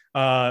people,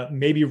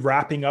 maybe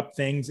wrapping up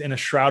things in a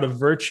shroud of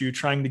virtue,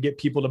 trying to get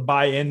people to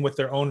buy in with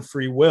their own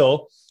free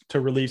will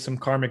to relieve some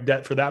karmic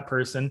debt for that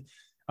person.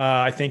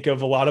 I think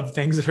of a lot of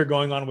things that are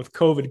going on with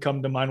COVID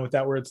come to mind with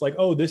that, where it's like,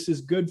 oh, this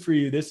is good for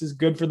you. This is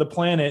good for the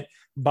planet.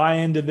 Buy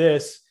into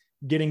this,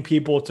 getting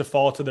people to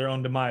fall to their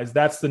own demise.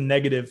 That's the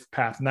negative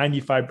path,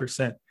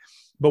 95%.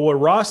 But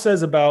what Ra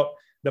says about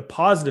the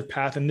positive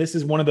path, and this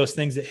is one of those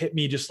things that hit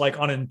me just like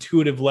on an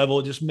intuitive level,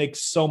 it just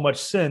makes so much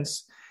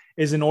sense,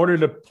 is in order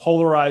to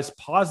polarize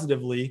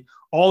positively,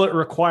 all it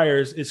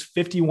requires is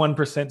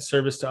 51%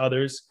 service to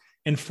others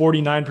and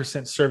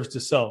 49% service to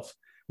self,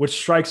 which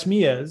strikes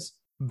me as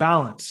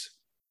balance.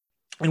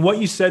 And what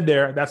you said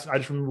there, I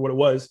just remember what it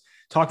was,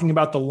 talking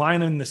about the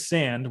line in the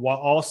sand while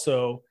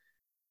also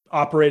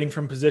operating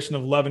from a position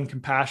of love and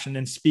compassion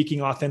and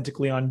speaking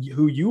authentically on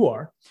who you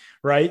are,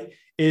 right?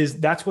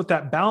 That's what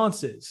that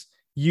balance is.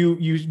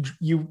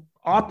 You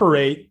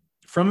operate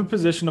from a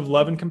position of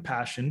love and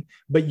compassion,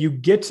 but you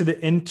get to the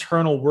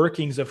internal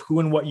workings of who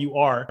and what you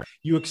are.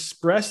 You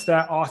express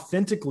that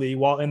authentically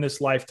while in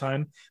this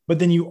lifetime, but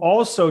then you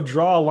also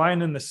draw a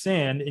line in the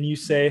sand and you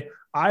say,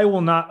 I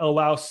will not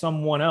allow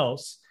someone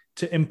else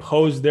to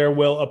impose their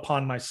will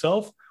upon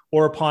myself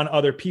or upon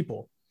other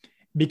people.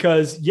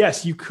 Because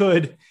yes, you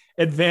could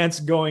advance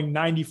going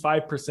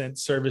 95%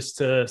 service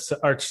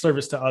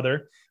to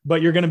other,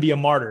 but you're going to be a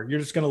martyr. You're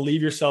just going to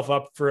leave yourself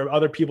up for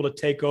other people to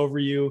take over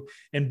you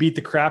and beat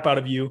the crap out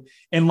of you.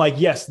 And like,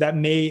 yes, that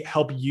may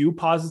help you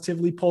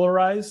positively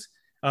polarize.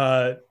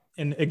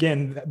 And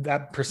again,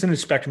 that percentage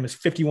spectrum is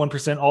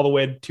 51% all the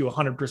way to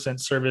 100%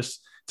 service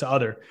to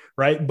other,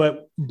 right?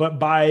 But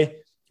by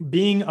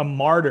being a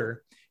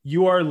martyr,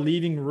 you are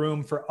leaving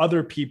room for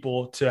other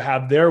people to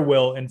have their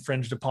will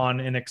infringed upon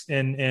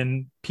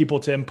and people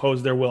to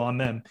impose their will on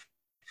them.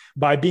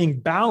 By being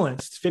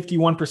balanced,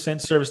 51%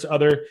 service to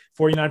other,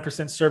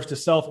 49% service to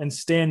self, and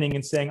standing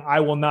and saying, I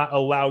will not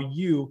allow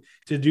you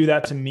to do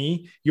that to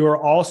me, you are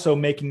also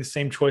making the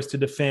same choice to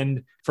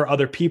defend for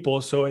other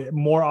people. So it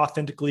more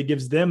authentically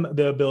gives them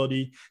the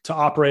ability to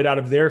operate out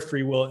of their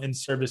free will in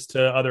service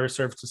to other,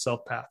 service to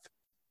self path.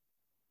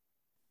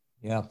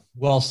 Yeah,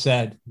 well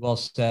said. Well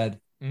said.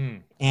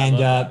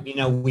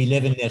 And we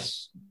live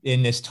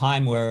in this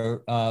time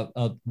where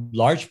a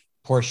large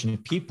portion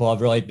of people have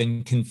really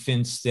been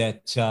convinced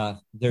that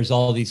there's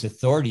all these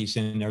authorities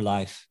in their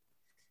life,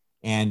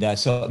 and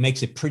so it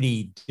makes it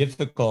pretty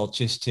difficult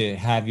just to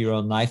have your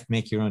own life,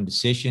 make your own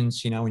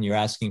decisions. When you're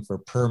asking for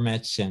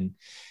permits and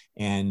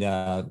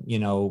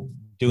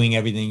doing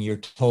everything you're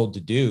told to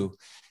do,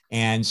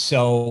 and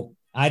so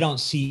I don't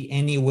see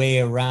any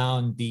way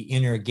around the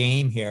inner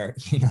game here.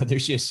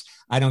 There's just,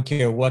 I don't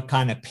care what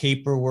kind of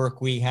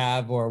paperwork we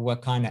have or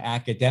what kind of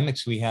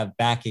academics we have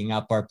backing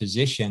up our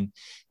position.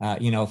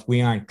 If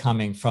we aren't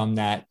coming from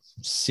that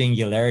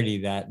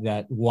singularity,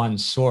 that one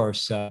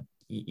source, so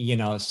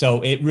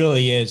it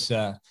really is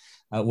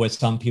what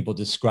some people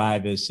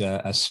describe as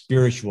a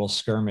spiritual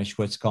skirmish,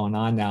 what's going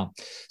on now.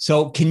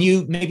 So can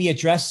you maybe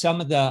address some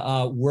of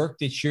the work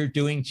that you're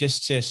doing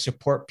just to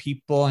support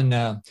people in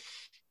the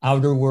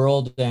outer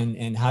world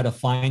and how to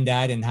find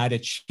that and how to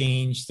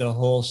change the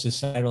whole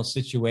societal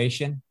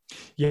situation?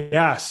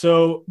 Yeah.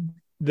 So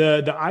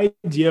the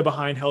idea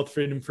behind Health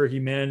Freedom for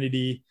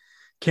Humanity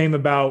came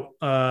about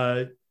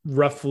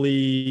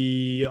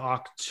roughly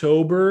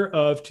October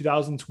of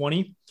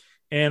 2020.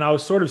 And I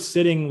was sort of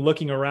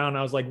looking around.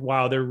 I was like,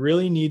 wow, there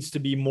really needs to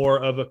be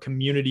more of a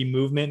community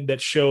movement that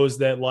shows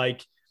that,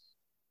 like,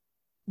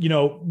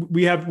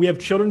 we have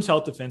Children's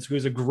Health Defense, who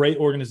is a great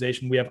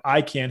organization. We have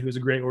ICANN, who is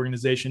a great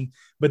organization,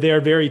 but they are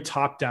very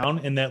top down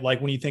in that, like,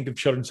 when you think of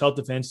Children's Health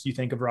Defense, you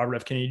think of Robert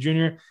F. Kennedy Jr.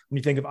 When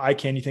you think of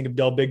ICANN, you think of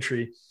Del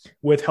Bigtree.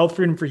 With Health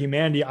Freedom for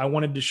Humanity, I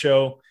wanted to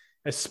show,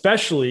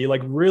 especially,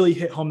 like, really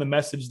hit home the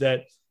message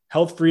that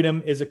health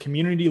freedom is a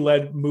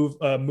community-led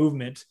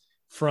movement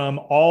from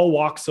all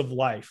walks of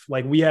life.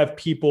 Like, we have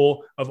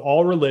people of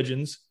all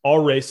religions, all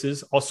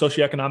races, all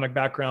socioeconomic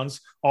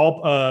backgrounds,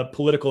 all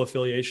political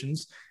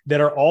affiliations that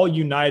are all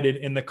united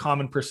in the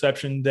common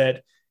perception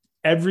that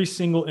every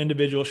single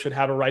individual should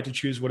have a right to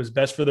choose what is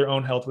best for their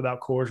own health without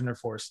coercion or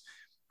force,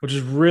 which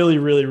is really,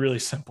 really, really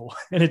simple.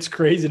 And it's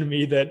crazy to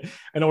me that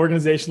an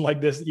organization like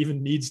this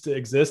even needs to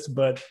exist,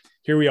 but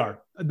here we are.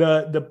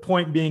 The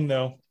point being,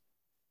 though,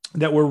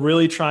 that we're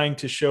really trying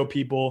to show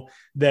people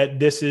that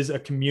this is a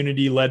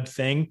community-led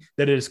thing,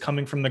 that it is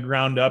coming from the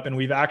ground up. And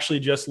we've actually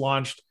just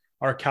launched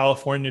our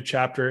California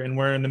chapter, and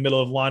we're in the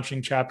middle of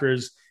launching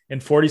chapters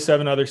in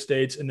 47 other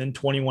states and then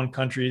 21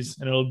 countries.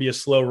 And it'll be a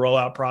slow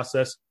rollout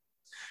process,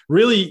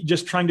 really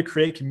just trying to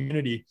create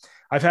community.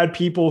 I've had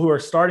people who are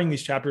starting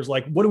these chapters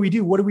like, what do we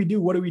do? What do we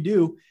do? What do we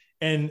do?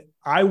 And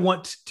I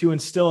want to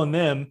instill in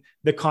them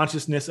the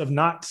consciousness of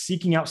not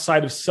seeking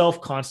outside of self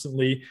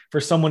constantly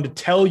for someone to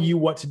tell you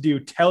what to do,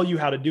 tell you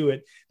how to do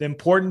it. The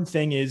important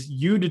thing is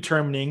you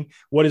determining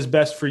what is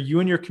best for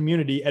you and your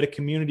community at a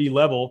community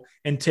level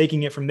and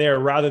taking it from there,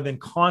 rather than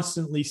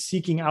constantly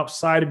seeking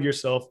outside of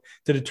yourself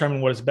to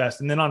determine what is best.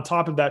 And then on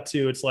top of that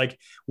too, it's like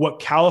what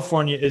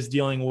California is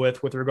dealing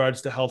with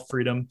regards to health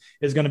freedom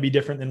is going to be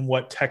different than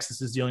what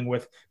Texas is dealing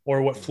with,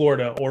 or what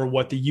Florida, or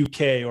what the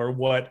UK, or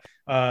what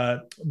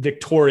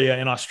Victoria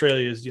in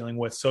Australia is dealing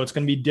with. So it's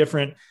going to be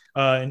different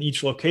in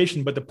each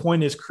location. But the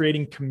point is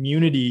creating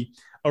community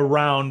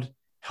around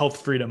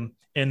health freedom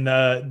and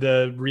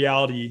the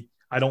reality.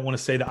 I don't want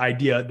to say the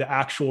idea, the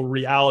actual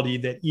reality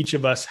that each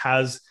of us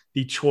has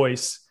the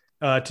choice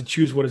to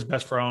choose what is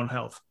best for our own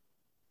health.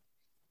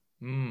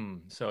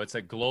 So it's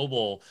a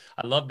global,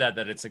 I love that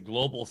it's a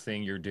global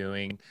thing you're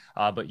doing,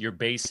 but you're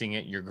basing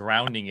it, you're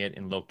grounding it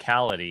in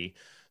locality.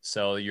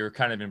 So you're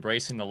kind of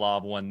embracing the law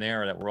of one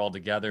there, that we're all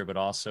together, but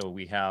also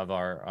we have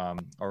our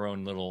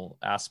own little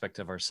aspect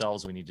of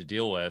ourselves we need to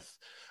deal with.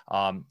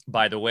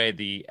 By the way,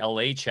 the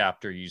LA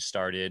chapter you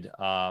started,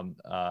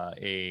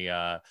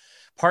 a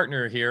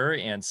partner here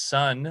and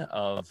son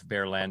of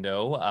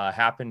Bearlando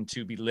happened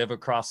to live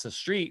across the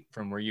street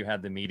from where you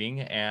had the meeting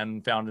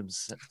and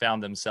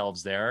found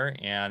themselves there.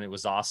 And it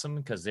was awesome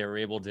because they were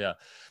able to,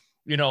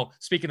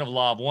 speaking of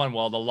law of one,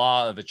 well, the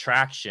law of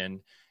attraction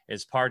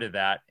is part of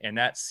that. And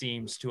that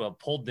seems to have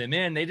pulled them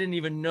in. They didn't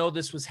even know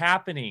this was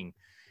happening.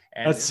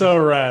 And that's so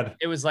rad.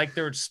 It was like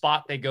their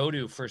spot they go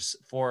to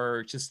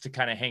for just to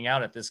kind of hang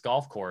out at this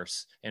golf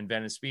course in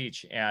Venice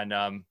Beach.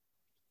 And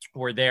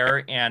were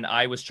there, and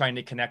I was trying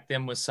to connect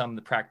them with some of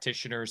the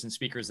practitioners and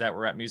speakers that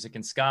were at Music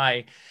in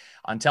Sky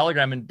on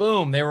Telegram, and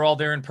boom, they were all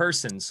there in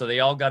person. So they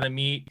all got to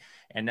meet,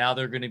 and now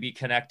they're going to be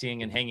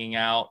connecting and hanging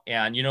out.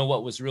 And you know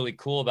what was really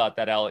cool about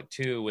that, Alec,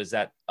 too, was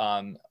that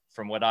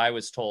from what I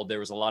was told, there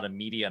was a lot of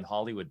media and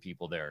Hollywood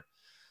people there.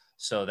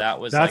 So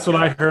that's like what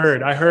I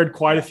heard. I heard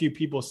quite a few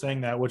people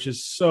saying that, which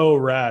is so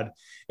rad.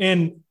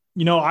 And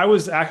you know,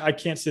 I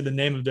can't say the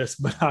name of this,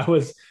 but I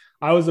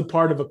was a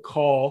part of a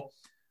call,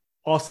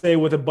 I'll say,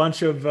 with a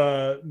bunch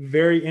of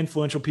very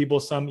influential people,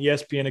 some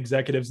ESPN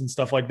executives and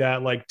stuff like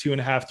that, like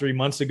 2.5, 3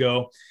 months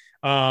ago.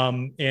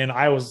 And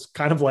I was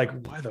kind of like,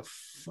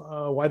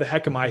 why the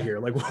heck am I here?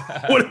 Like,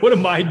 what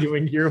am I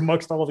doing here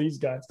amongst all these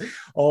guys?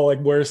 All like,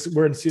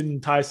 we're in suit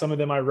and tie. Some of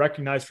them I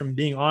recognize from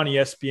being on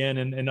ESPN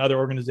and other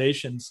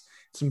organizations,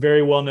 some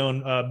very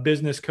well-known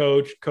business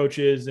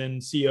coaches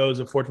and CEOs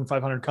of Fortune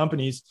 500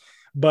 companies.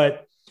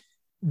 But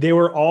they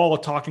were all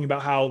talking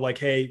about how, like,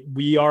 hey,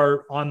 we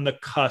are on the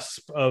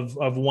cusp of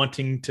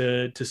wanting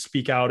to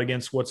speak out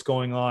against what's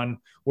going on.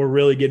 We're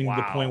really getting to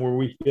the point where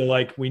we feel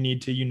like we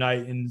need to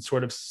unite and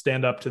sort of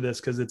stand up to this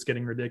because it's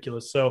getting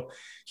ridiculous. So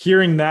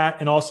hearing that,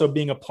 and also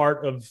being a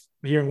part of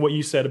hearing what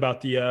you said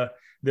about the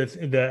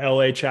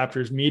LA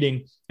chapter's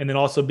meeting, and then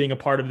also being a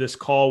part of this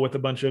call with a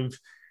bunch of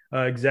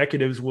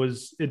executives,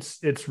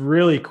 it's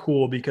really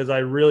cool, because I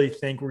really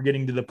think we're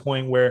getting to the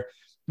point where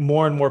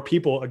more and more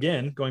people,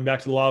 again, going back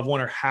to the law of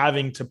one, are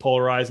having to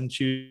polarize and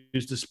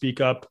choose to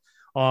speak up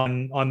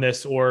on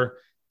this, or,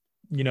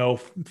 you know,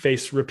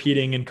 face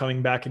repeating and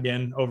coming back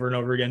again over and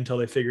over again until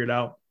they figure it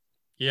out.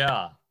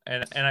 Yeah.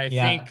 And I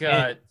think,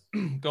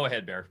 go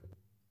ahead, Bear.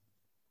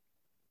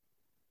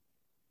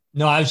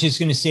 No, I was just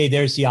going to say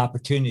there's the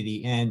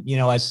opportunity. And, you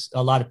know, as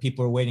a lot of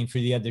people are waiting for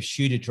the other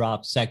shoe to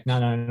drop, it's like,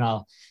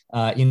 no.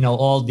 You know,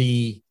 all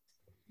the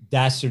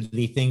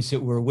dastardly things that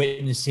we're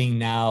witnessing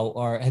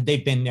now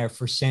they've been there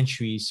for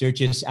centuries. They're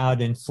just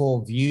out in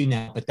full view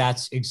now, but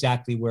that's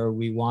exactly where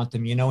we want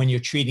them. You know, when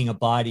you're treating a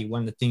body,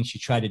 one of the things you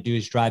try to do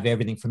is drive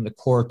everything from the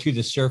core to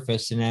the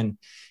surface, and then,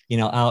 you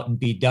know, out and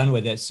be done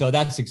with it. So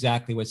that's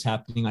exactly what's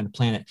happening on the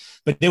planet.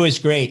 But it was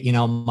great. You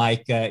know,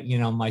 Mike, you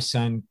know, my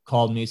son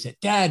called me and said,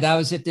 Dad, I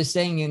was at this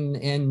thing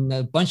and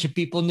a bunch of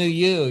people knew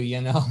you, you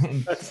know,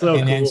 and, that's so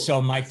cool. Then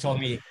so Mike told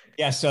me,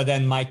 yeah, so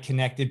then Mike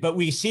connected, but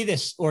we see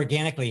this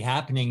organically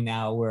happening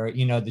now, where,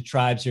 you know, the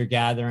tribes are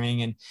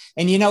gathering,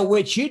 and you know,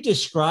 what you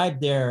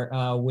described there,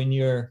 when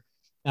you're,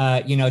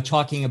 you know,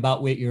 talking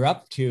about what you're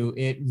up to,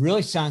 it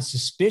really sounds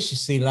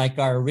suspiciously like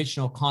our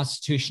original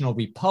constitutional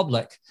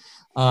republic,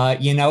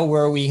 you know,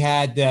 where we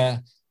had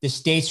the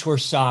states were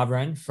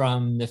sovereign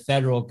from the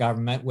federal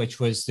government, which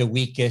was the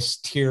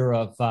weakest tier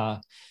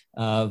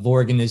of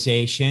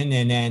organization.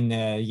 And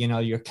then, you know,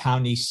 your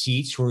county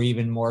seats were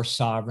even more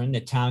sovereign.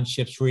 The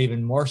townships were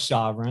even more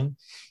sovereign.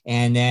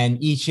 And then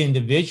each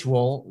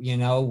individual, you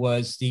know,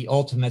 was the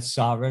ultimate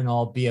sovereign,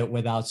 albeit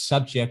without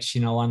subjects,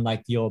 you know,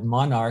 unlike the old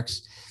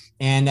monarchs.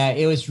 And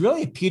it was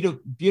really a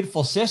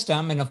beautiful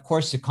system. And of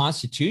course, the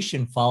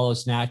Constitution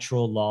follows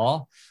natural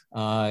law.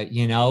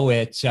 You know,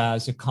 it's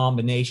a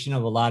combination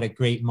of a lot of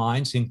great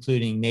minds,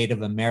 including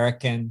Native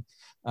American,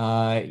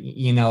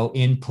 you know,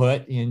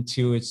 input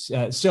into its.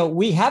 So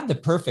we have the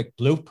perfect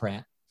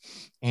blueprint,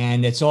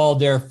 and it's all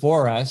there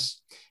for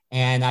us.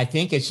 And I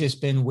think it's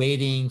just been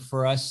waiting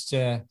for us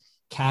to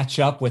catch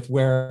up with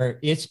where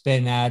it's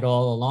been at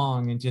all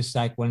along. And just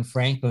like when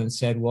Franklin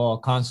said, well, a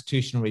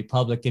constitutional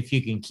republic, if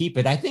you can keep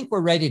it, I think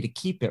we're ready to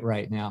keep it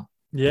right now.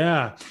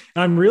 Yeah.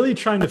 And I'm really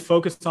trying to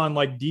focus on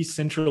like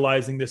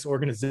decentralizing this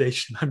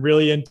organization. I'm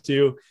really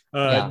into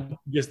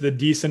just the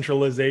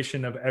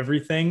decentralization of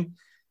everything.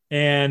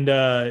 And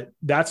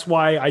that's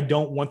why I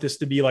don't want this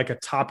to be like a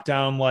top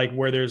down, like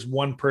where there's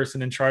one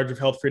person in charge of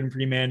health, freedom, for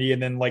humanity,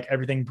 and then like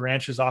everything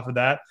branches off of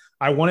that.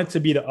 I want it to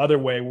be the other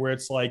way, where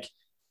it's like,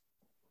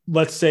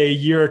 let's say a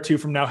year or two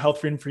from now,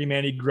 health, freedom, for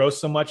humanity grows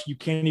so much, you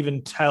can't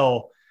even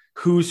tell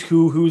who's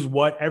who's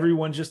what.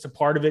 Everyone's just a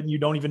part of it. And you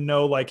don't even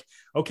know, like,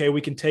 okay, we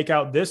can take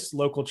out this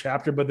local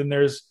chapter, but then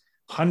there's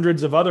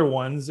hundreds of other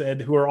ones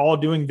and who are all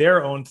doing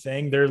their own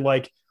thing. They're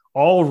like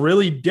all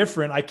really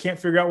different. I can't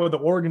figure out what the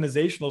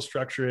organizational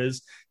structure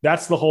is.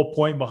 That's the whole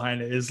point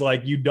behind it, is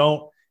like,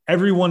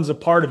 everyone's a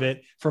part of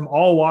it from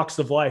all walks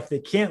of life. They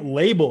can't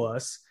label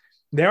us.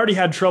 They already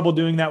had trouble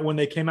doing that when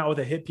they came out with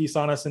a hit piece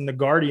on us in The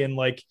Guardian,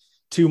 like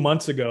 2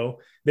 months ago.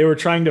 They were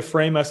trying to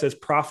frame us as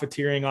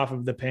profiteering off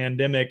of the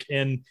pandemic.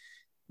 And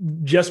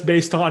just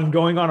based on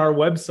going on our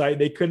website,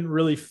 they couldn't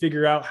really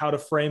figure out how to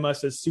frame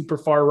us as super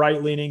far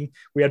right leaning.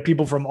 We had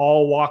people from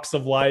all walks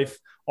of life,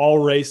 all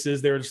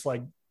races. They were just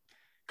like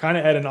kind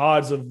of at an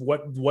odds of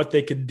what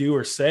they could do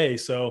or say.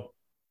 So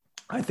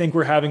I think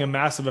we're having a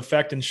massive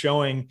effect in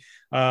showing,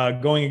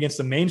 going against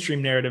the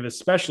mainstream narrative,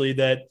 especially,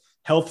 that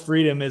health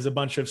freedom is a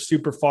bunch of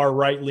super far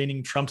right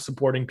leaning Trump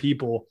supporting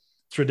people.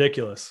 It's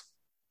ridiculous.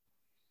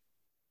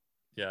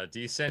 Yeah,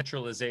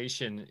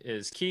 decentralization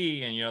is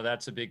key, and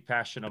that's a big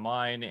passion of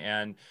mine,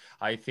 and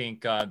I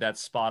think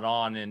that's spot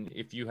on. And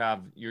if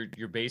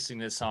you're basing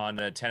this on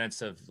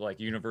tenets of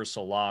like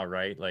universal law,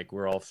 right? Like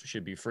we're all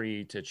should be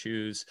free to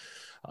choose.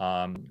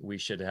 We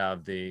should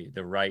have the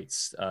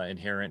rights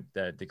inherent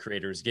that the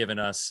Creator has given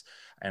us,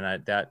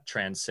 and that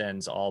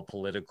transcends all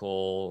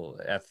political,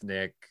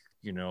 ethnic,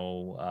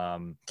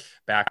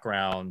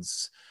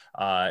 backgrounds.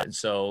 And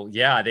so,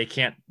 yeah, they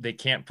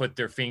can't put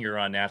their finger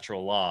on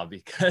natural law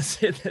because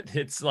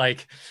it's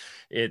like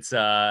it's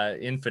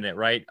infinite,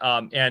 right?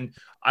 And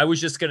I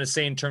was just going to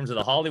say, in terms of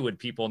the Hollywood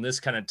people, and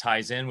this kind of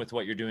ties in with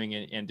what you're doing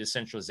in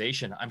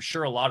decentralization. I'm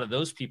sure a lot of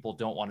those people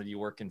don't want to be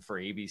working for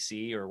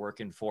ABC or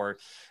working for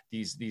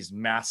these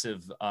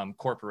massive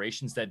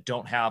corporations that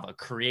don't have a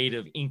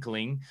creative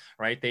inkling,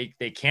 right?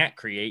 They can't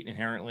create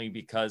inherently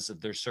because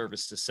of their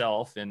service to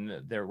self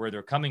and where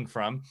they're coming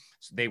from.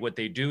 So what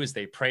they do is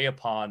they prey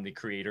upon the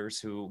creators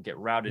who get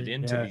routed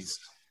into these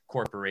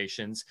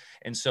corporations.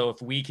 And so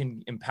if we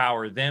can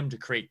empower them to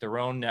create their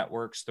own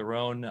networks, their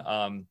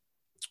own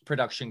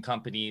production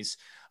companies,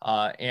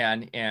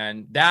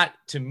 and that,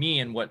 to me,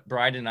 and what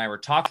Bryan and I were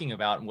talking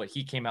about, and what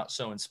he came out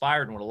so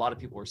inspired, and what a lot of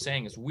people were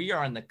saying, is we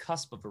are on the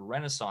cusp of a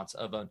renaissance,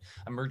 of an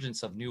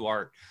emergence of new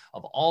art,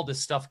 of all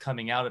this stuff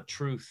coming out of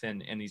truth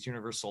and these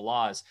universal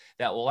laws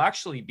that will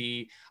actually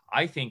be,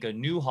 I think, a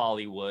new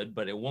Hollywood.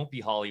 But it won't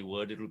be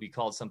Hollywood. It'll be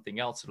called something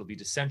else. It'll be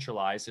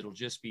decentralized. It'll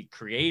just be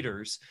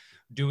creators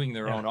doing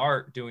their own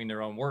art, doing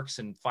their own works,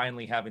 and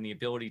finally having the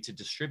ability to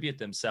distribute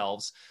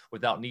themselves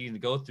without needing to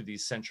go through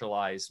these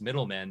centralized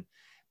middlemen.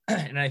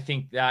 And I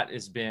think that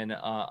has been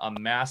a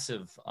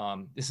massive,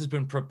 this has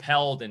been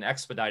propelled and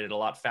expedited a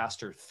lot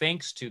faster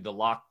thanks to the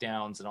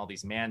lockdowns and all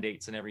these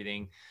mandates and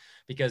everything,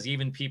 because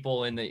even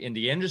people in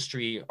the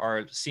industry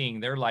are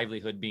seeing their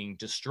livelihood being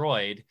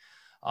destroyed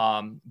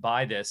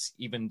by this,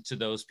 even to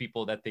those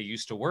people that they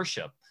used to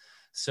worship.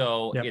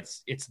 So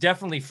it's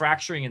definitely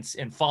fracturing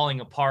and falling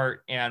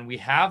apart. And we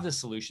have the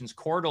solutions.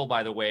 Cordal,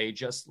 by the way,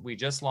 we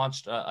just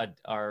launched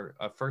our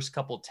first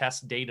couple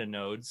test data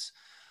nodes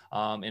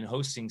and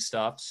hosting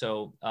stuff.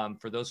 So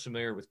for those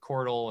familiar with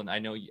Cordal, and I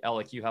know,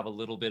 Alec, you have a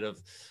little bit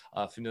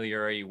of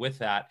familiarity with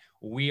that,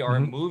 we are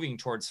moving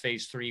towards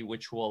phase 3,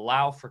 which will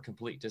allow for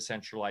complete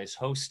decentralized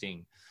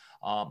hosting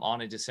on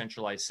a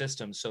decentralized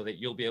system, so that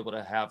you'll be able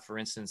to have, for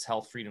instance,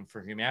 Health Freedom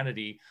for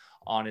Humanity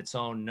on its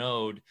own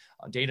node,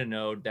 data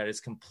node that is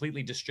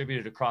completely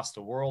distributed across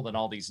the world and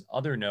all these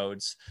other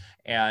nodes.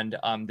 And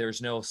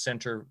there's no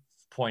center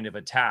point of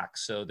attack.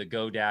 So the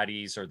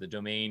GoDaddies or the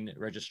domain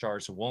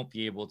registrars won't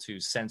be able to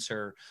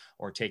censor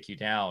or take you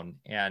down.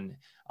 And,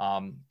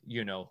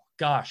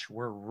 gosh,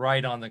 we're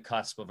right on the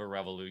cusp of a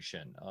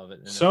revolution of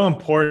it. So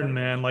important,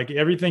 man. Like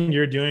everything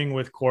you're doing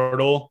with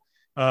Cordal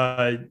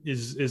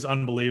is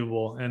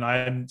unbelievable, and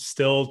I'm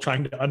still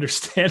trying to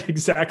understand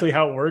exactly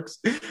how it works.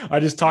 I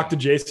just talked to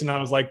Jason. I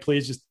was like,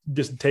 please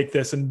just take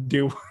this and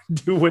do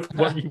with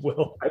what you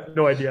will. I have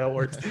no idea how it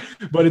works,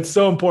 but it's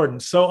so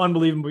important, so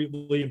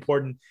unbelievably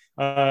important.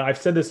 I've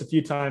said this a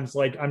few times.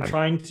 Like, I'm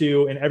trying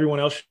to, and everyone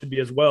else should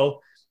be as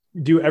well,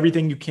 do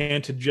everything you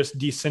can to just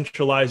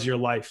decentralize your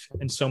life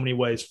in so many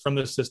ways from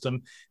the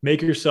system.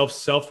 Make yourself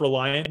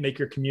self-reliant, make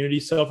your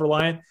community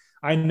self-reliant.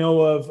 I know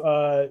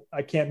of,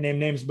 I can't name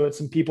names, but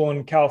some people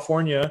in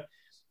California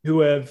who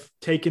have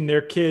taken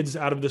their kids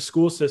out of the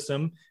school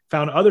system,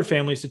 found other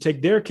families to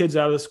take their kids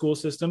out of the school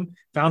system,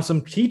 found some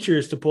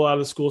teachers to pull out of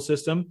the school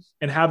system,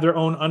 and have their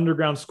own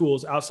underground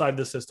schools outside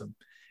the system.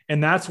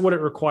 And that's what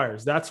it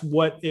requires. That's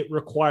what it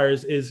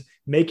requires, is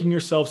making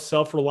yourself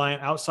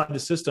self-reliant outside the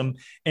system.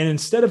 And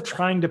instead of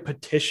trying to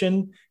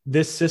petition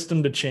this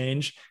system to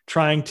change,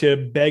 trying to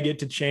beg it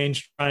to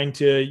change, trying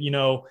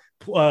to,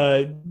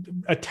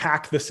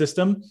 attack the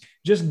system,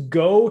 just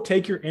go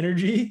take your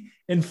energy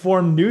and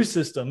form new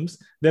systems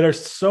that are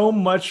so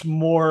much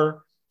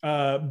more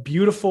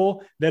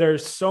beautiful, that are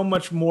so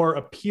much more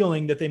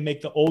appealing, that they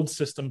make the old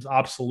systems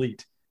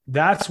obsolete.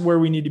 That's where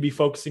we need to be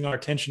focusing our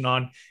attention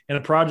on. And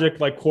a project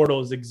like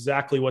Cordal is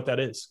exactly what that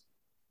is.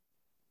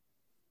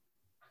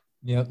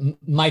 Yeah,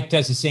 Mike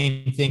does the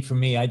same thing for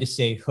me. I just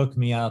say, hook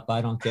me up. I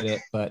don't get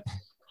it, but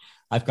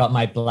I've got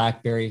my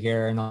BlackBerry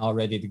here and all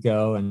ready to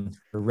go, and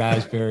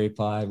Raspberry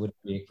Pi, whatever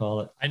you call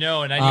it. I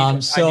know, and I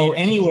need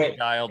anyway,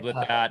 dialed with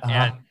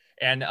that,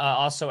 and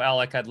also,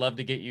 Alec, I'd love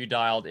to get you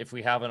dialed, if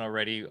we haven't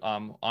already,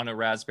 on a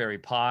Raspberry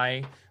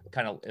Pi.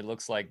 It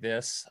looks like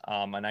this,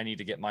 and I need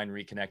to get mine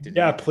reconnected.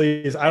 Yeah,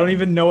 please. I don't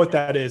even know what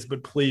that is,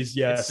 but please,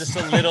 yes. It's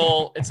just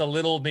it's a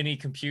little mini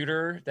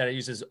computer that it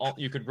uses.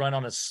 You could run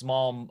on a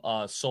small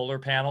solar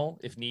panel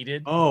if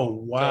needed. Oh,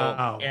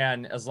 wow. So,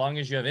 and as long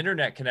as you have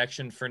internet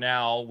connection for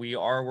now, we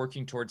are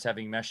working towards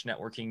having mesh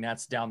networking.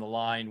 That's down the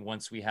line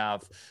once we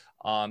have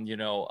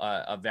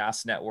a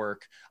vast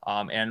network.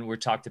 And we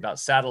talked about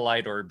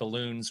satellite or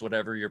balloons,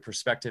 whatever your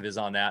perspective is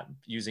on that,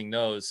 using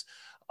those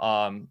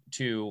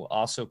to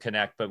also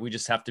connect, but we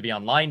just have to be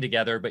online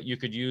together. But you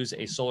could use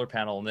a solar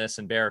panel in this.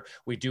 And Bear,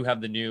 we do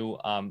have the new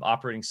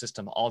operating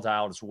system all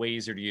dialed. It's way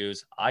easier to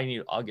use.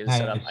 I'll get it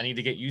set up. I need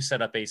to get you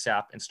set up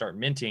ASAP and start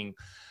minting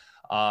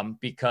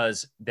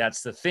because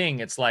that's the thing.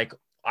 It's like,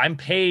 I'm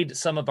paid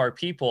some of our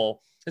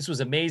people. This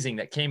was amazing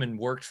that came and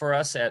worked for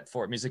us at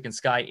Fort Music and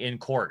Sky in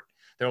court.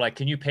 They're like,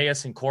 can you pay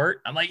us in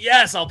court? I'm like,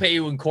 yes, I'll pay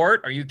you in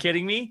court. Are you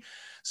kidding me?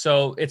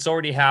 So it's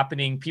already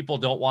happening. People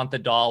don't want the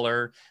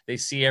dollar. They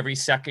see every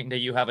second that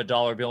you have a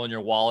dollar bill in your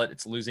wallet,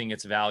 it's losing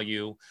its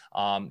value.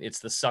 It's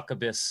the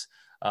succubus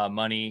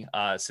money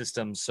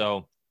system.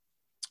 So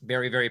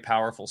very, very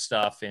powerful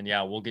stuff. And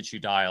yeah, we'll get you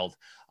dialed.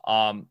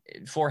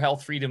 For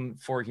Health Freedom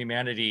for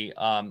Humanity,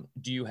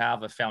 do you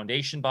have a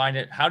foundation behind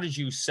it? How did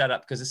you set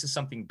up? Because this is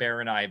something Bear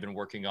and I have been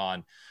working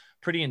on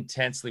pretty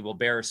intensely. Well,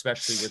 Bear,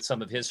 especially with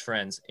some of his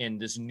friends, in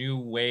this new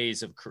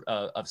ways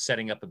of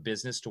setting up a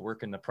business to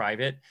work in the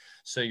private.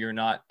 So you're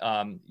not,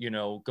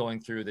 going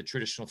through the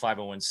traditional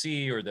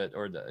 501c or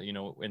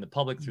the in the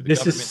public through the this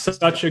government. This is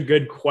such a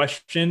good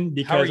question,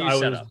 because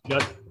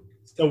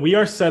so we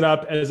are set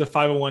up as a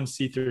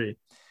 501c3,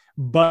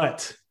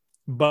 but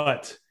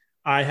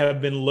I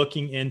have been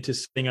looking into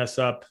setting us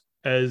up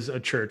as a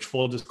church,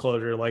 full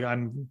disclosure. Like,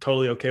 I'm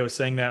totally okay with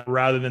saying that,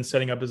 rather than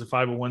setting up as a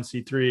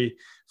 501c3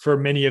 for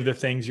many of the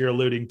things you're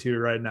alluding to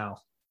right now.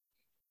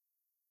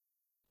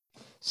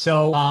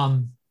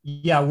 So,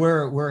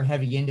 we're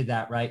heavy into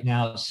that right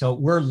now. So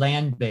we're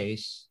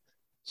land-based.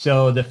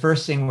 So the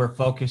first thing we're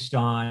focused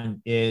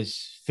on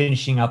is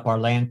finishing up our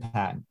land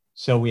patent.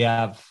 So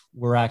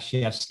we're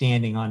actually have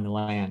standing on the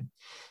land.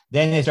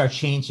 Then is our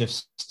change of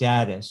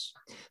status.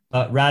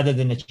 But rather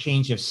than a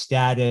change of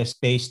status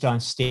based on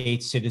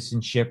state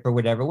citizenship or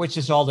whatever, which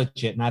is all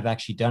legit, and I've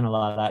actually done a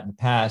lot of that in the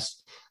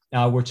past,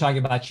 we're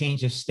talking about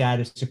change of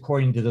status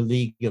according to the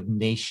League of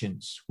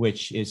Nations,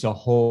 which is a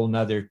whole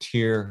nother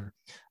tier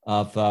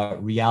of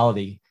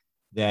reality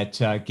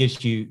that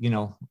gives you,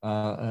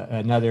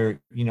 another,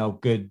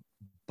 good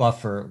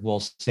buffer,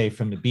 we'll say,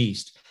 from the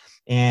beast.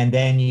 And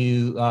then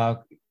you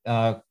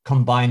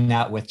combine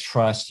that with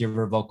trust,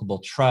 irrevocable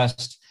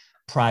trust,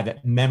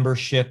 private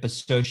membership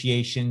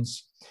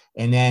associations,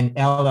 and then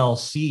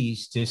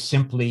LLCs to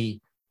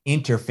simply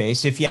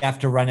interface. If you have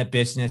to run a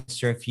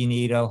business, or if you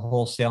need a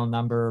wholesale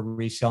number, a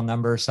resale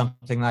number, or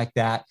something like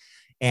that,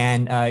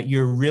 and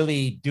you're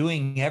really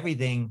doing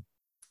everything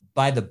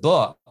by the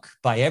book,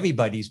 by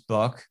everybody's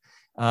book,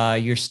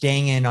 you're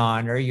staying in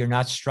honor, you're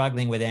not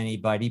struggling with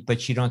anybody,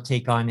 but you don't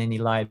take on any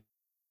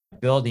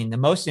liability. And the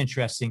most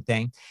interesting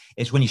thing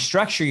is when you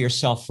structure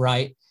yourself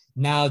right,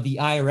 now the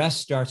IRS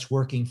starts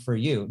working for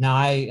you. Now,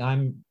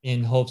 I'm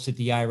in hopes that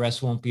the IRS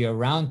won't be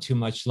around too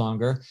much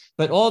longer,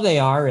 but all they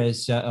are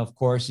is, of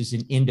course, is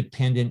an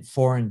independent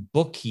foreign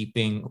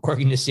bookkeeping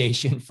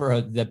organization for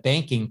the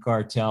banking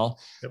cartel.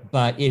 Yep.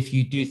 But if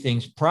you do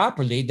things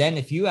properly, then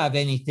if you have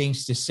any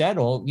things to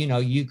settle,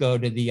 you go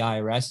to the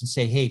IRS and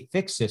say, hey,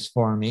 fix this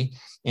for me,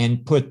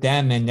 and put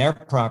them in their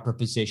proper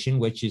position,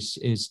 which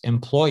is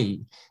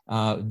employee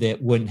that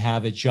wouldn't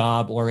have a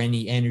job or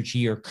any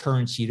energy or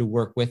currency to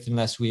work with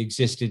unless we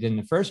existed in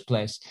the first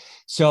place.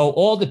 So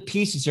all the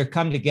pieces are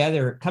coming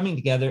together,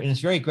 and it's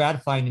very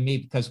gratifying to me,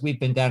 because we've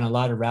been down a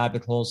lot of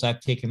rabbit holes.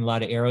 I've taken a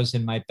lot of arrows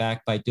in my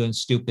back by doing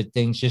stupid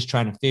things, just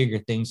trying to figure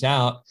things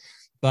out.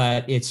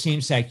 But it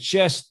seems like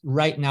just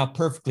right now,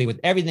 perfectly, with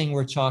everything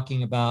we're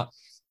talking about,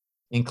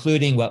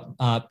 including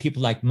what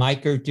people like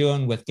Mike are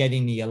doing with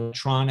getting the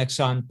electronics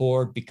on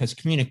board, because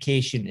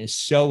communication is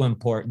so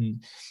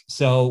important.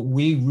 So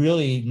we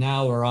really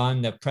now are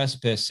on the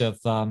precipice of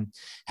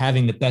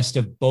having the best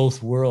of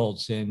both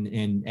worlds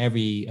in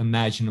every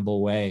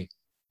imaginable way.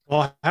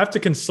 Well, I have to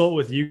consult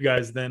with you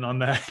guys then on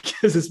that,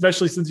 because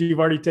especially since you've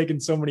already taken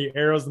so many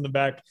arrows in the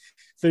back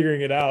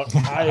figuring it out.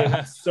 I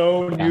am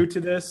so new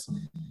to this.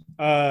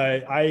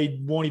 I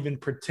won't even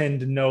pretend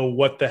to know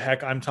what the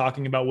heck I'm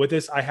talking about with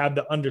this. I have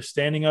the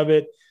understanding of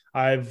it.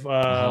 I've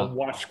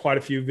watched quite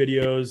a few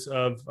videos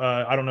of,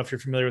 I don't know if you're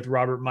familiar with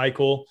Robert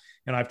Michael,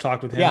 and I've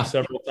talked with him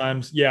several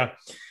times. Yeah.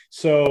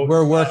 So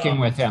we're working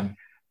with him.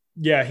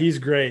 Yeah, he's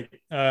great.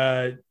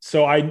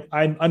 So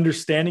I'm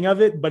understanding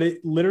of it, but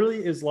it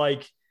literally is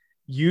like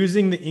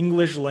using the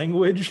English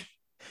language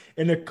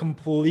in a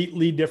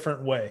completely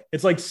different way.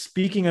 It's like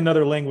speaking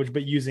another language,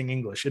 but using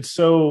English. It's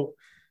so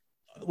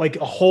like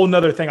a whole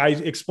nother thing. I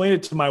explained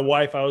it to my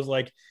wife. I was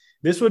like,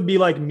 this would be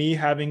like me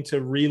having to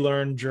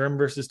relearn germ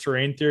versus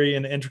terrain theory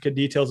and the intricate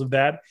details of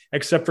that,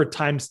 except for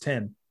times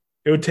 10.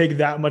 It would take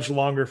that much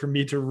longer for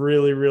me to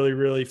really, really,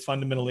 really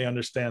fundamentally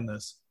understand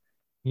this.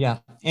 Yeah.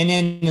 And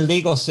in the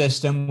legal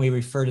system, we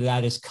refer to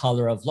that as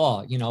color of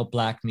law.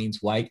 Black means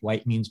white,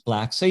 white means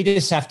black. So you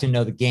just have to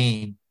know the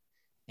game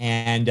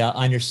and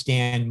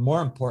understand,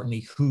 more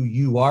importantly, who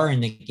you are in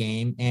the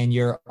game and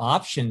your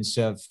options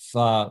of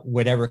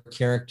whatever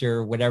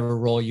character, whatever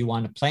role you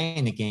want to play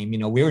in the game.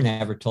 We were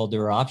never told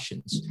there were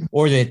options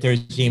or that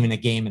there's even a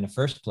game in the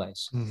first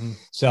place. Mm-hmm.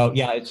 So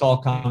yeah, it's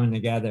all coming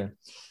together.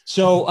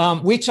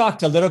 So we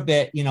talked a little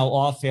bit,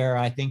 off air.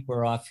 I think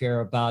we're off air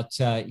about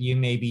you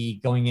maybe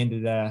going into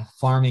the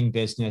farming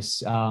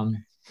business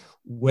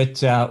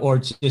with or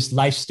just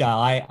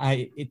lifestyle.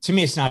 To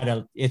me,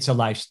 it's a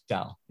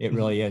lifestyle. It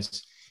really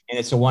is. And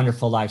it's a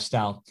wonderful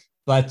lifestyle.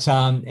 But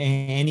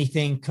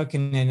anything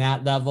cooking in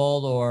that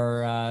level,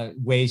 or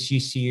ways you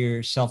see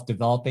yourself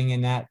developing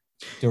in that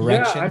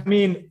direction? Yeah, I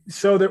mean,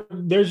 so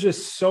there's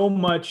just so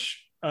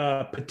much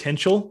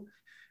potential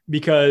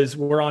because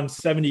we're on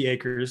 70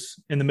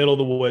 acres in the middle of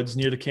the woods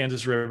near the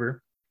Kansas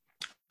River.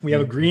 We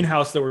have a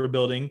greenhouse that we're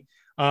building.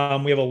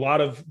 We have a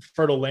lot of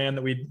fertile land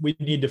that we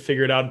need to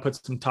figure it out and put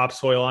some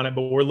topsoil on it,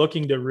 but we're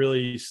looking to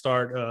really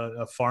start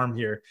a farm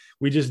here.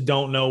 We just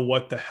don't know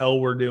what the hell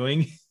we're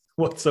doing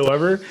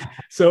whatsoever.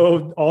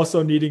 So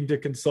also needing to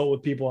consult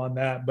with people on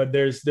that, but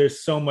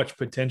there's so much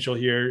potential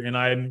here. And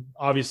I'm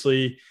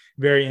obviously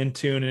very in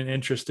tune and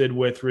interested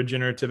with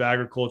regenerative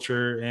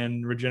agriculture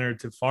and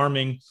regenerative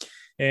farming.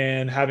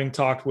 And having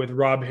talked with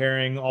Rob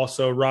Herring,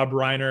 also Rob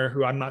Reiner,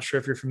 who I'm not sure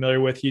if you're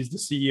familiar with, he's the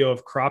CEO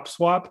of Crop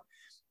Swap,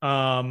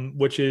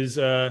 which is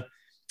an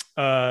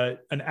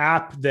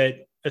app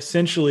that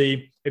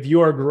essentially, if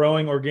you are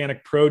growing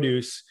organic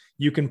produce,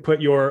 you can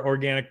put your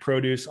organic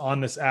produce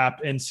on this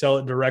app and sell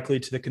it directly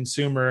to the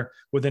consumer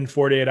within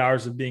 48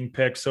 hours of being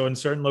picked. So in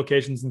certain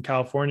locations in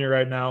California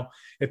right now,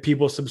 if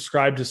people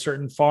subscribe to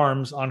certain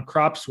farms on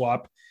Crop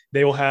Swap,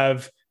 they will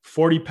have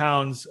 40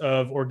 pounds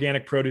of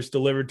organic produce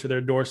delivered to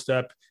their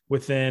doorstep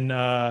within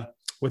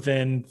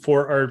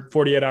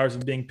 48 hours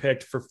of being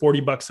picked for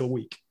 $40 a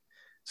week.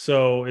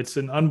 So it's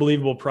an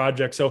unbelievable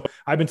project. So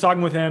I've been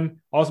talking with him,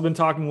 also been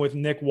talking with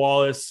Nick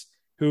Wallace,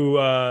 who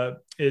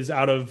is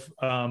out of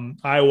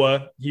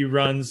Iowa. He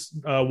runs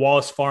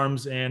Wallace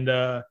Farms. And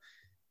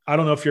I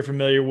don't know if you're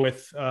familiar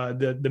with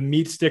the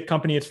meat stick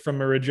company. It's from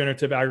a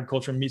regenerative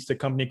agriculture meat stick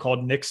company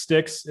called Nick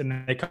Sticks,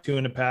 and they come 2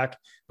 in a pack,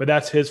 but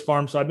that's his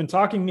farm. So I've been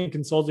talking and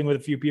consulting with a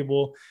few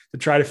people to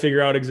try to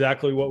figure out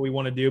exactly what we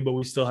want to do, but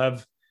we still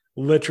have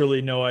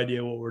literally no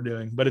idea what we're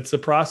doing, but it's a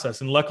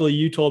process. And luckily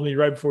you told me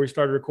right before we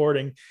started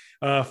recording,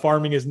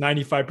 farming is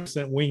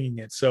 95% winging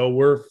it. So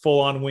we're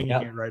full on winging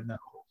it right now.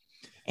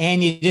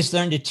 And you just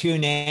learn to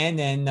tune in,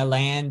 and the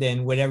land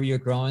and whatever you're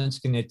growing is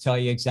going to tell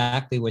you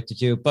exactly what to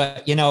do.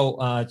 But,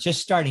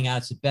 just starting out,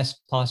 it's the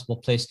best possible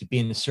place to be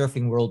in the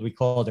surfing world. We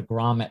call it a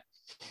grommet.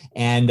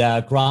 And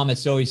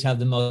grommets always have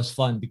the most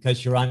fun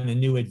because you're on a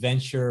new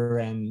adventure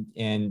and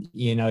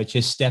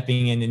just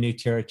stepping into new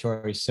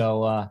territory.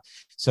 So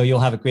you'll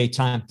have a great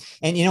time.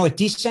 And, with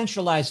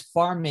decentralized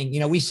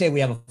farming, we say we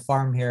have a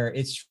farm here.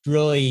 It's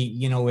really,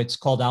 it's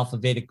called Alpha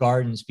Vedic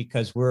Gardens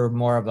because we're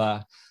more of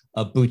a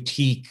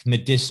boutique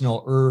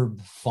medicinal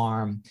herb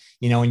farm.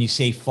 When you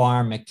say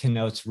farm, it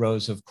connotes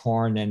rows of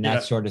corn and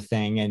that sort of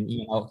thing. And,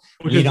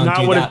 which is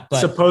not what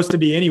it's supposed to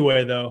be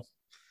anyway, though.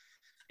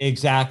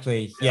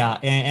 Exactly. Yeah.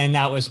 And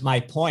that was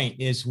my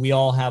point, is we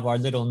all have our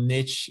little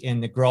niche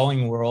in the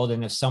growing world.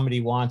 And if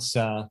somebody wants,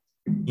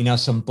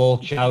 some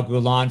bulk chow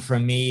gulan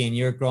from me and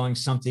you're growing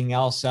something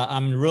else,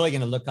 I'm really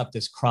going to look up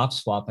this Crop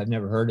Swap. I've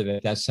never heard of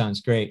it. That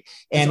sounds great.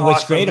 And it's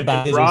what's awesome. Great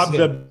about it Rob,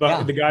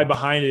 the guy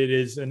behind it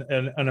is an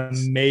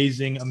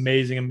amazing,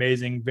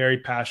 very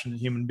passionate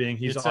human being.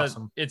 He's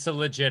awesome. It's a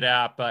legit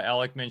app.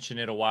 Alec mentioned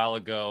it a while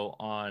ago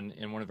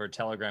in one of our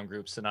Telegram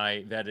groups, and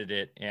I vetted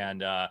it.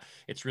 And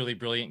it's really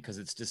brilliant because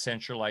it's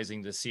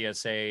decentralizing the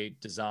CSA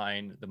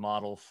design, the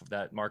model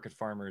that market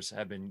farmers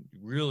have been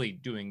really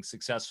doing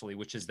successfully,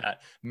 which is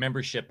that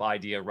membership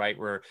idea, right?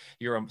 Where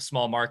you're a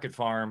small market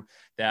farm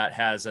that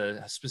has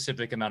a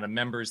specific amount of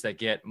members that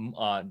get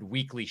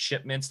weekly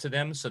shipments to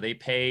them. So they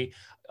pay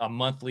a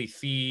monthly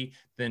fee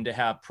then to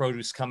have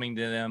produce coming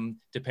to them,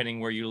 depending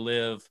where you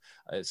live.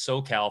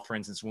 SoCal, for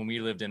instance, when we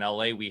lived in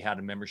LA, we had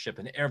a membership,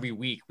 and every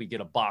week we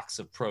get a box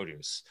of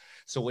produce.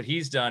 So what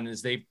he's done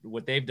is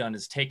they've done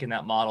is taken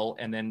that model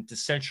and then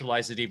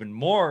decentralized it even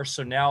more.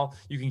 So now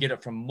you can get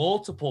it from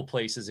multiple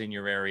places in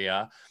your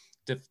area,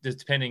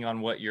 depending on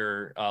what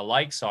your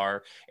likes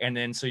are. And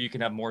then so you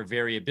can have more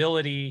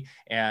variability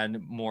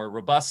and more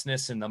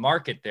robustness in the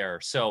market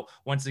there. So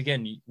once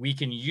again, we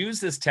can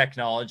use this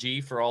technology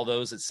for all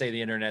those that say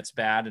the internet's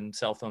bad and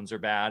cell phones are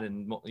bad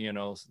and,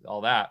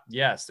 all that.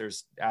 Yes,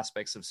 there's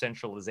aspects of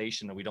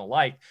centralization that we don't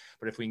like,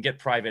 but if we can get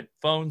private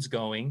phones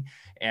going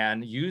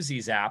and use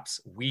these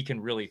apps, we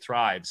can really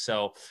thrive.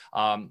 So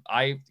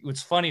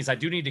what's funny is I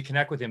do need to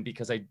connect with him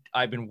because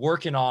I've been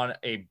working on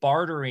a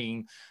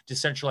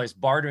decentralized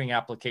bartering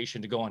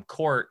application to go on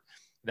court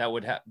that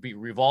would be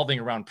revolving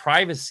around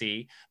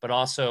privacy, but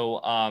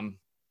also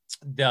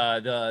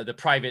the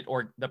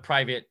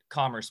private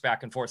commerce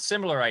back and forth.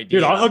 Similar idea.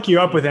 Dude, I'll hook you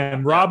up with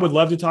him. Rob would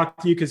love to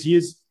talk to you because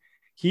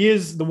he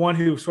is the one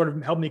who sort of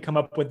helped me come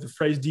up with the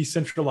phrase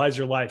 "decentralize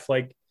your life."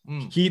 Like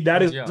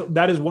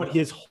that is what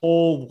his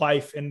whole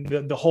life and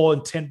the whole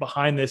intent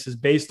behind this is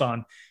based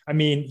on. I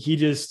mean, he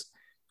just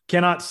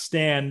cannot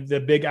stand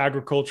the big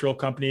agricultural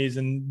companies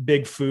and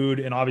big food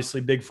and obviously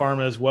big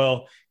pharma as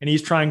well. And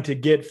he's trying to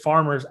get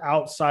farmers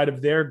outside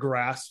of their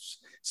grasps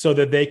so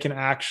that they can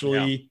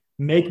actually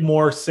make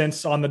more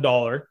sense on the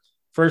dollar.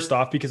 First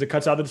off, because it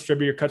cuts out the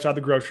distributor, cuts out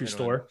the grocery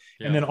store.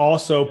 Yeah. And then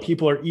also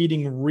people are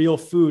eating real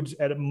foods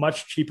at a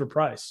much cheaper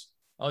price.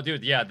 Oh,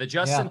 dude, yeah. The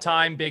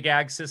just-in-time big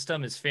ag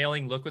system is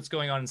failing. Look what's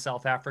going on in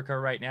South Africa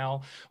right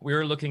now.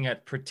 We're looking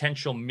at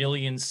potential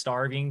millions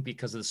starving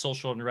because of the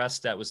social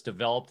unrest that was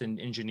developed and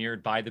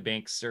engineered by the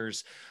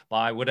banksters,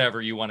 by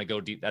whatever you want to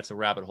go deep. That's a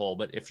rabbit hole.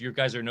 But if you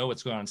guys know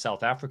what's going on in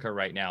South Africa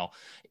right now,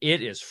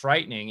 it is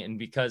frightening. And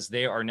because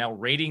they are now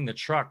raiding the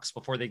trucks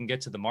before they can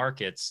get to the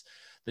markets,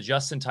 the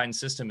just-in-time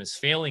system is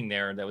failing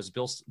there. That was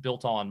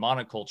built on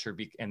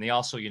monoculture. And they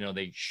also,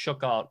 they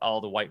shook out all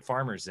the white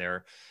farmers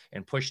there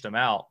and pushed them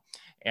out.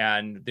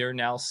 And they're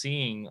now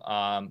seeing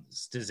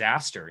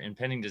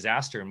impending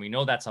disaster. And we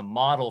know that's a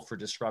model for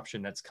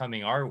disruption that's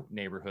coming our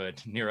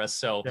neighborhood near us.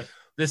 So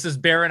This is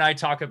Bear and I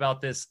talk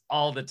about this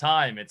all the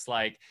time. It's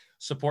like,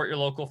 support your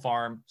local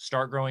farm,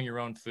 start growing your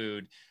own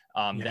food.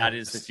 That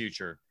is the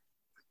future.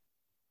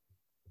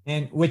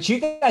 And what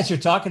you guys are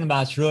talking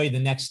about is really the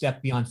next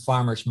step beyond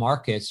farmers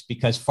markets,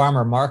 because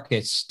farmer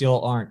markets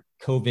still aren't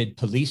COVID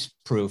police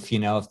proof,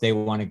 if they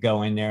want to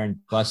go in there and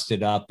bust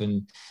it up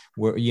and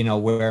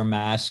wear a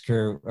mask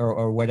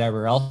or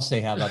whatever else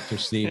they have up their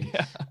sleeve.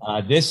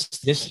 This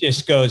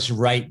just goes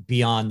right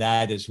beyond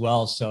that as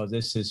well. So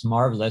this is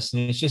marvelous.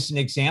 And it's just an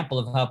example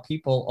of how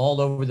people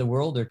all over the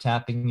world are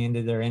tapping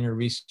into their inner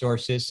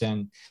resources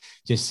and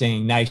just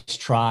saying, nice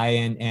try.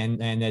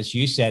 And as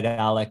you said,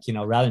 Alec,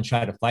 rather than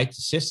try to fight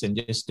the system,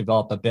 just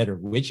develop a better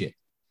widget.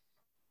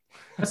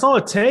 That's all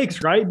it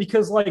takes, right?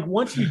 Because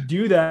once you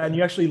do that and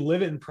you actually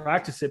live it and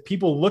practice it,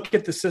 people look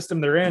at the system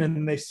they're in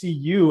and they see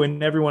you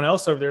and everyone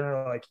else over there and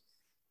they're like,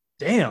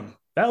 damn,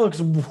 that looks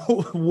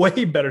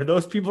way better.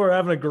 Those people are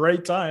having a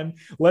great time.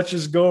 Let's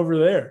just go over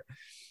there.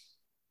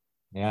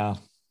 Yeah.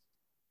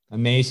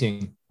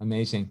 Amazing.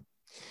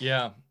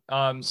 Yeah.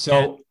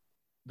 So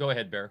go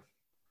ahead, Bear.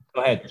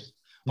 Go ahead.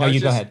 No, you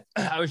go ahead.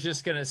 I was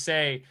just going to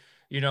say,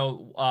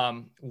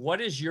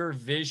 what is your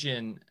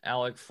vision,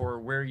 Alec, for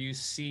where you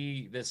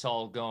see this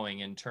all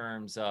going in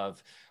terms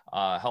of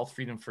Health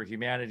Freedom for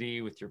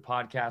Humanity with your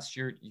podcast?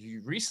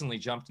 You recently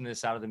jumped in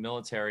this out of the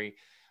military.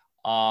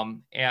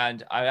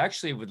 And I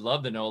actually would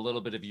love to know a little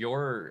bit of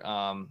your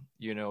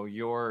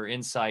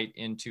insight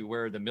into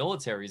where the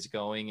military is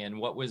going and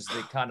what was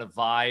the kind of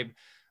vibe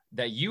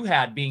that you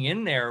had being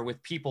in there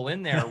with people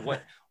in there.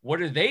 What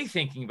are they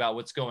thinking about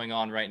what's going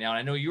on right now? And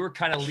I know you were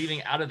kind of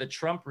leaving out of the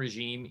Trump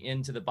regime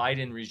into the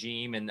Biden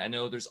regime. And I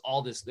know there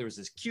was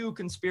this Q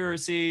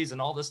conspiracies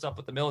and all this stuff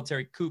with the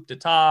military coup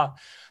d'etat.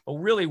 But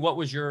really, what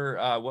was your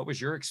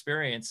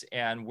experience,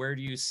 and where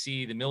do you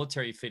see the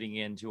military fitting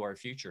into our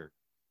future?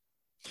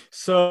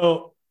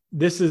 So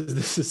this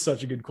is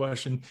such a good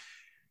question.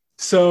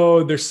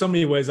 So there's so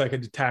many ways I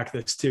could attack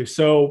this too.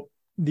 So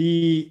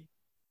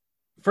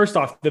first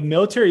off, the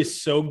military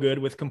is so good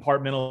with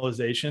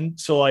compartmentalization.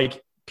 So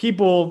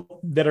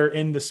people that are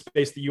in the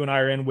space that you and I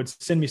are in would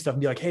send me stuff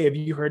and be like, hey, have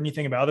you heard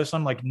anything about this?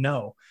 I'm like,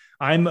 no,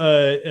 I'm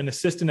an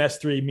assistant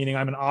S3, meaning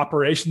I'm an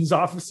operations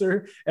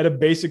officer at a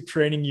basic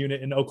training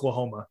unit in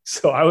Oklahoma.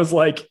 So I was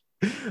like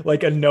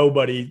a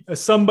nobody, a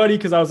somebody,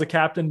 because I was a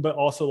captain, but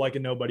also like a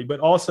nobody. But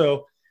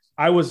also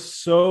I was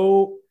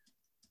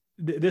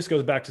this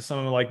goes back to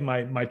some of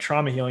my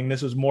trauma healing.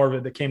 This was more of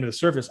it that came to the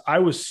surface. I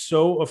was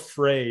so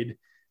afraid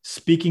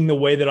speaking the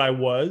way that I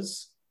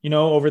was,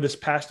 over this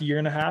past year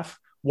and a half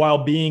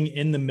while being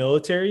in the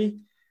military,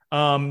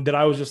 that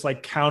I was just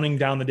counting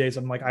down the days.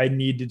 I'm like, I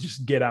need to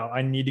just get out.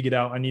 I need to get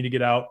out. I need to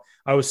get out.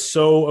 I was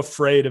so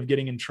afraid of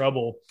getting in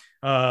trouble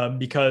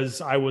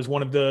because I was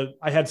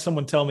I had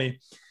someone tell me,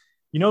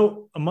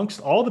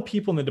 amongst all the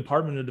people in the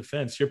Department of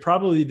Defense, you're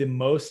probably the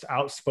most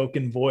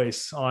outspoken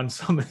voice on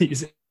some of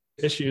these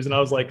issues. And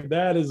I was like,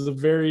 that is a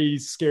very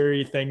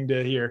scary thing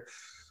to hear.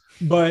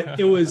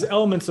 But it was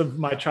elements of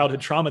my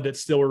childhood trauma that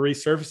still were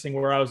resurfacing,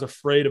 where I was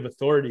afraid of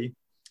authority,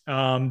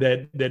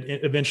 that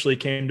eventually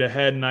came to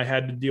head. And I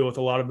had to deal with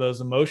a lot of those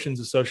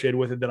emotions associated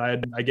with it that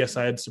I guess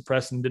I had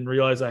suppressed and didn't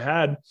realize I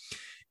had.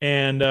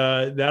 And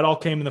that all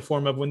came in the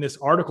form of when this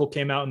article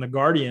came out in The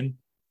Guardian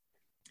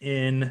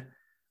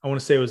I want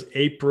to say it was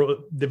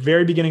April, the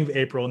very beginning of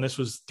April. And this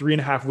was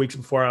 3.5 weeks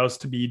before I was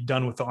to be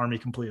done with the Army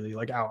completely.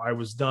 I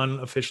was done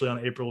officially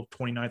on April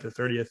 29th or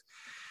 30th.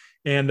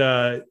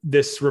 And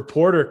this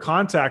reporter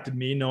contacted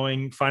me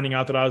finding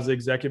out that I was the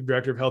executive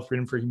director of Health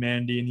Freedom for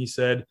Humanity. And he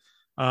said,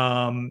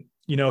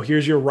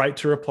 here's your right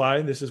to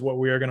reply. This is what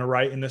we are going to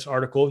write in this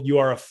article. You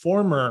are a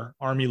former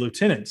Army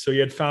lieutenant. So he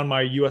had found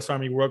my U.S.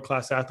 Army World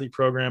Class Athlete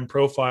Program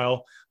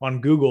profile on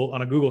Google,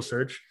 on a Google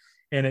search.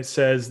 And it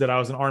says that I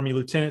was an Army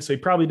lieutenant. So he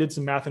probably did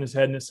some math in his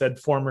head and it said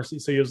former.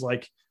 So he was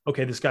like,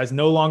 okay, this guy's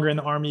no longer in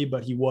the Army,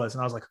 but he was.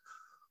 And I was like,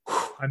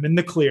 I'm in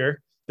the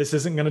clear. This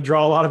isn't going to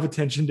draw a lot of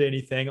attention to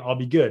anything. I'll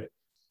be good.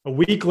 A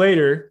week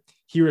later,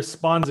 he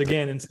responds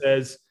again and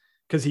says,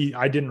 because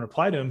I didn't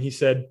reply to him, he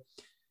said,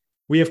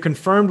 we have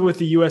confirmed with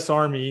the U.S.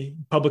 Army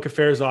Public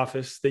Affairs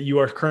Office that you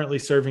are currently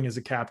serving as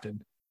a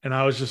captain. And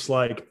I was just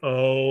like,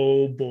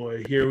 oh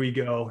boy, here we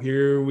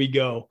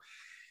go.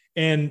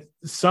 And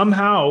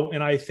somehow,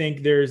 and I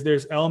think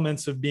there's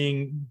elements of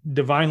being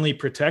divinely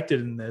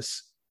protected in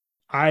this,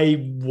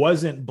 I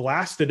wasn't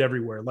blasted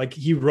everywhere.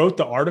 He wrote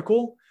the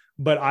article,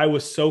 but I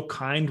was so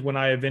kind when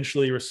I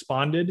eventually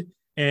responded.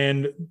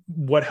 And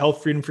what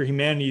Health Freedom for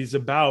Humanity is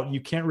about, you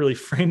can't really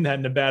frame that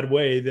in a bad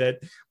way, that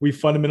we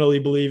fundamentally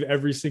believe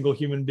every single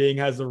human being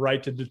has the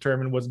right to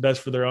determine what's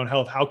best for their own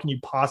health. How can you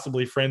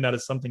possibly frame that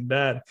as something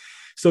bad?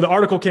 So the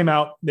article came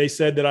out. They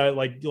said that I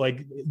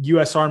like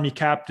U.S. Army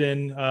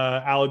Captain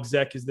Alex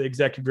Zek is the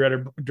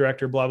executive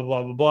director, blah, blah,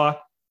 blah, blah,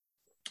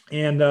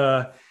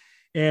 blah.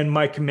 And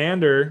my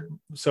commander,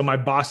 so my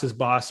boss's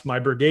boss, my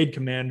brigade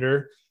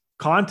commander,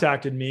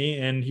 contacted me,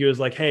 and he was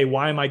like, hey,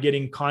 why am I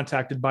getting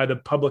contacted by the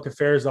public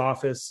affairs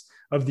office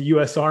of the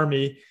U.S.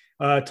 Army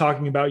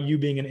talking about you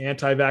being an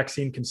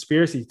anti-vaccine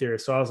conspiracy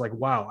theorist? So I was like,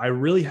 wow, I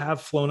really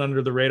have flown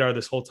under the radar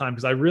this whole time,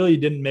 because I really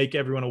didn't make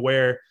everyone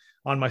aware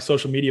on my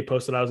social media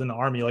post that I was in the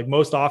Army. Like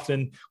most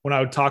often when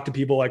I would talk to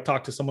people, like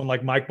talk to someone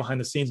like Mike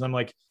behind the scenes, I'm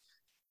like,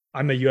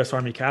 I'm a U.S.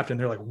 Army captain.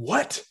 They're like,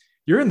 what?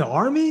 You're in the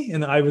Army?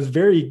 And I was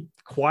very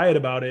quiet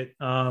about it.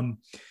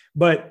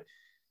 But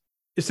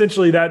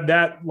essentially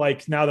that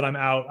like, now that I'm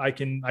out, I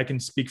can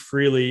speak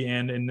freely.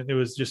 And it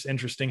was just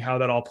interesting how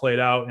that all played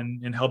out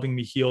and helping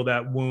me heal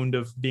that wound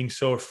of being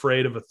so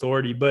afraid of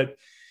authority. But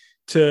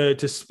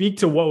to speak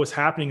to what was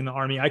happening in the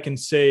Army, I can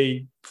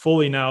say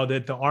fully now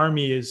that the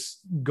Army is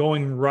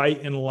going right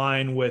in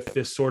line with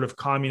this sort of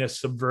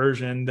communist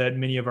subversion that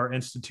many of our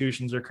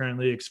institutions are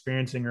currently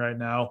experiencing right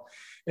now.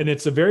 And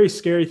it's a very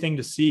scary thing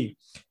to see.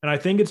 And I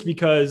think it's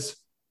because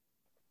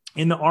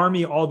in the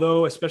Army,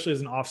 although, especially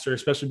as an officer,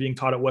 especially being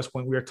taught at West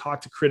Point, we are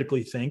taught to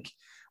critically think.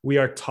 We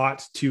are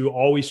taught to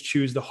always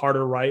choose the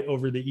harder right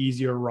over the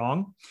easier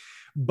wrong.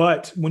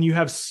 But when you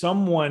have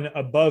someone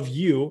above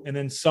you and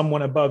then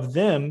someone above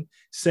them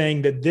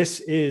saying that this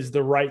is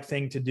the right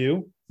thing to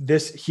do,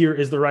 this here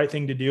is the right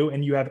thing to do,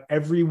 and you have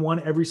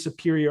every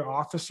superior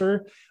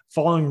officer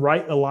following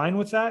right align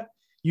with that,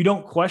 you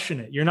don't question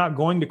it. You're not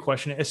going to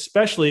question it,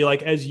 especially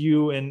like as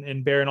you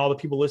and Bear and all the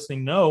people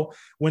listening know,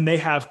 when they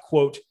have,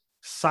 quote,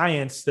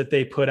 science that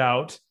they put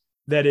out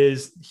that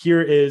is,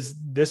 here is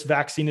this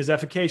vaccine is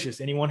efficacious.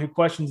 Anyone who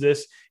questions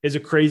this is a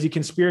crazy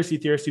conspiracy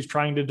theorist who's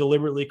trying to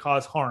deliberately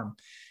cause harm.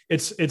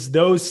 It's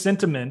those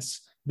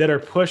sentiments that are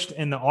pushed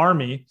in the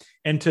Army.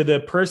 And to the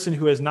person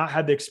who has not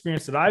had the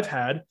experience that I've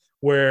had,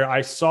 where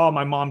I saw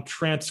my mom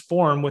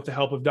transform with the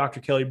help of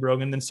Dr. Kelly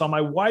Brogan, then saw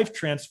my wife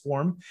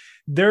transform,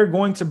 they're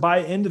going to buy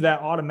into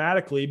that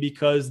automatically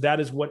because that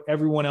is what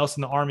everyone else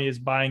in the Army is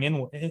buying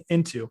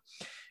into.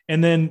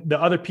 And then the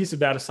other piece of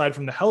that, aside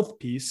from the health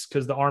piece,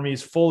 because the Army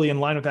is fully in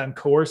line with that and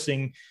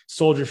coercing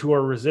soldiers who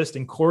are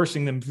resisting,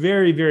 coercing them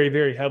very, very,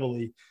 very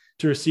heavily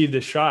to receive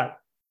this shot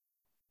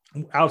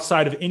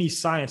outside of any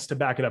science to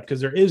back it up, because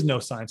there is no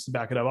science to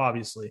back it up,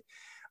 obviously.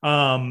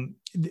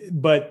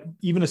 But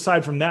even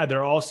aside from that,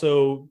 they're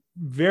also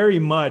very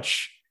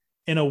much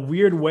in a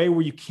weird way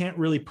where you can't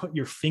really put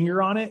your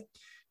finger on it.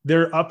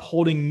 They're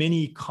upholding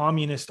many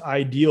communist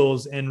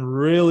ideals and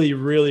really,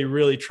 really,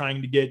 really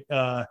trying to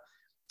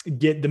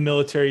get the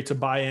military to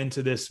buy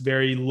into this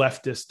very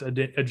leftist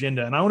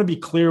agenda. And I want to be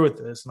clear with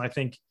this. And I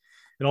think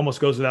it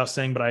almost goes without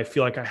saying, but I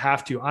feel like I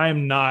have to. I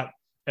am not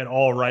at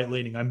all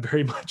right-leaning. I'm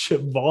very much a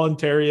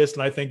voluntarist.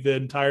 And I think the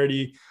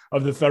entirety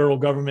of the federal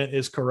government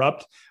is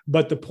corrupt.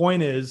 But the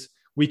point is,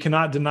 we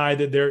cannot deny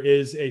that there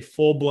is a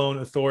full-blown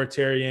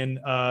authoritarian,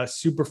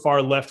 super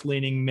far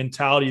left-leaning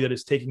mentality that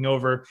is taking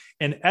over.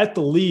 And at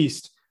the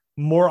least,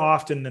 more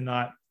often than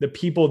not, the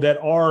people that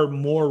are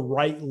more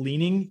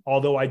right-leaning,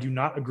 although I do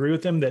not agree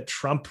with them that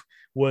Trump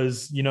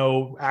was,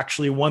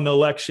 actually won the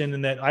election,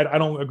 and that I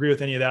don't agree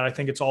with any of that. I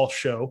think it's all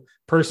show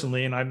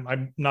personally. And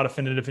I'm not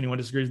offended if anyone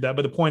disagrees with that.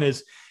 But the point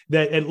is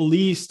that at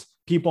least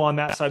people on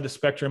that side of the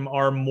spectrum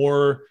are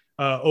more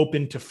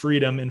open to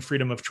freedom and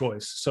freedom of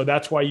choice. So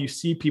that's why you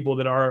see people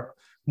that are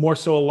more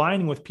so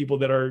aligning with people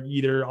that are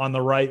either on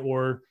the right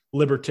or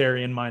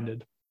libertarian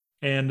minded.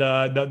 And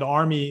the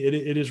Army,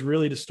 it is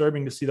really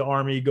disturbing to see the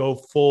Army go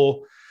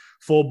full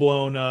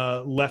blown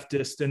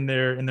leftist in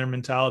their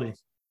mentality.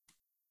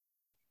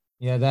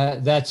 Yeah,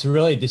 that's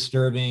really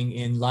disturbing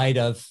in light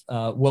of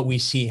what we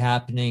see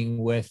happening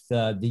with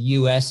the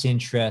U.S.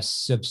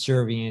 interests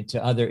subservient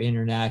to other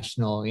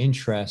international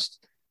interests.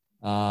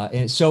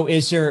 And so,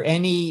 is there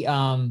any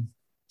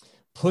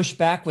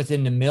pushback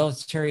within the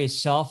military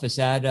itself? Is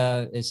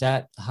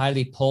that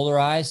highly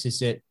polarized?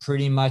 Is it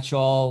pretty much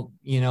all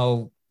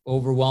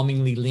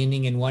overwhelmingly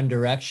leaning in one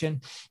direction?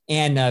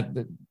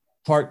 And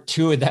part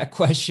two of that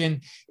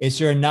question, is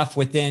there enough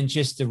within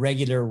just the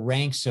regular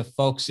ranks of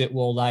folks that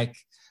will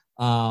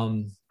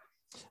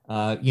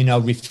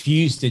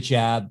refuse the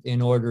jab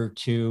in order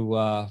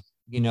to,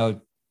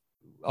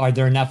 are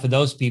there enough of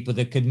those people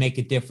that could make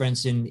a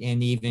difference and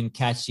even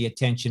catch the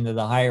attention of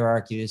the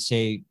hierarchy to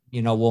say,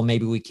 well,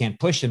 maybe we can't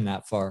push them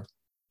that far?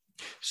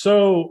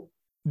 So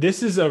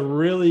this is a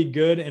really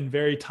good and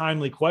very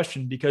timely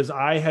question, because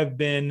I have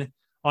been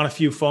on a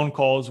few phone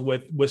calls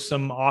with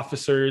some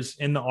officers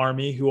in the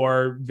Army who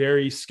are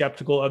very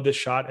skeptical of this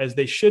shot, as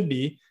they should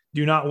be,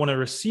 do not want to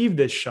receive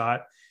this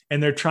shot.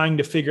 And they're trying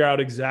to figure out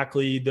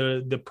exactly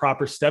the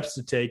proper steps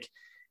to take.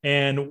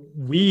 And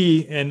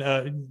we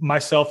and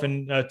myself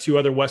and two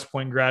other West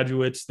Point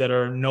graduates that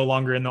are no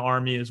longer in the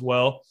Army as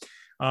well,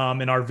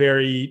 and are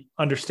very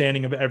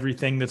understanding of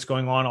everything that's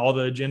going on, all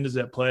the agendas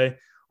at play,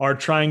 are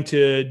trying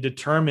to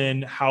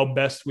determine how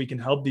best we can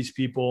help these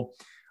people.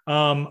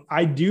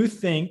 I do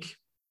think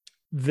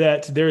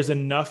that there's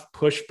enough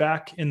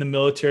pushback in the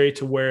military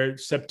to where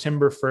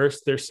September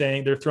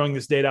 1st, they're throwing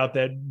this date out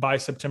that by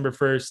September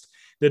 1st,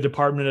 the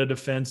Department of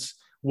Defense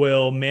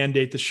will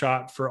mandate the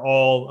shot for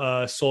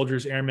all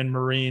soldiers, airmen,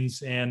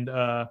 Marines, and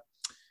I'm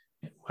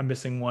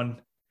missing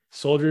one: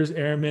 soldiers,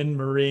 airmen,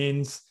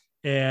 Marines,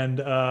 and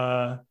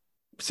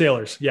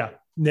sailors. Yeah,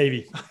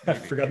 Navy. I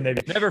forgot the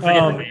Navy. Never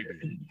forget the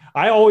Navy.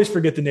 I always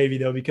forget the Navy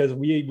though, because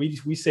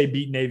we say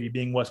beat Navy,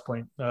 being West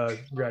Point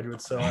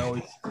graduates. So I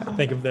always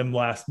think of them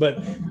last.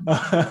 But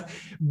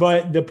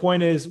the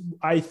point is,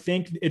 I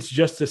think it's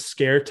just a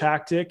scare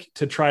tactic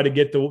to try to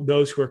get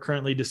those who are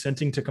currently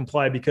dissenting to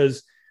comply,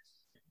 because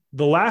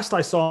the last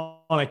I saw,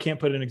 and I can't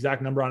put an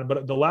exact number on it,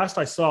 but the last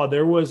I saw,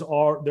 there was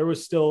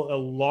still a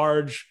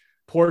large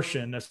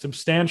portion, a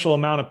substantial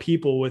amount of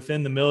people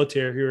within the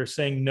military who are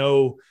saying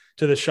no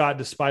to the shot,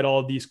 despite all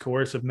of these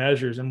coercive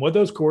measures. And what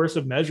those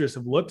coercive measures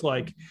have looked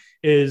like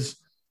is,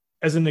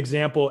 as an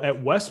example,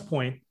 at West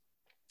Point,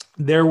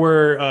 there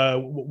were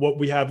what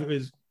we have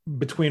is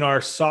between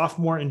our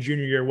sophomore and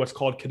junior year, what's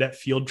called cadet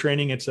field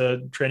training. It's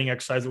a training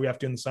exercise that we have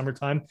to do in the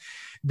summertime.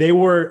 They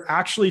were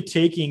actually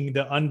taking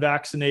the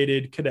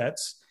unvaccinated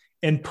cadets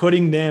and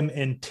putting them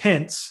in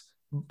tents,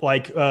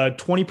 like a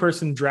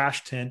 20-person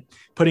drash tent,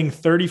 putting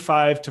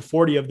 35 to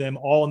 40 of them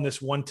all in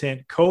this one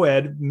tent,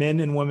 co-ed, men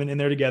and women in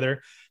there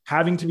together,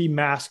 having to be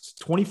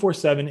masked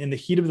 24/7 in the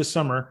heat of the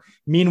summer.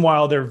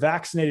 Meanwhile, their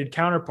vaccinated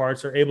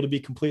counterparts are able to be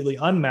completely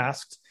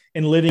unmasked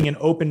and living in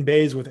open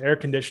bays with air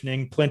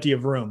conditioning, plenty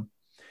of room.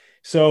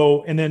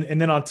 So, and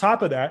then on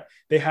top of that,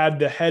 they had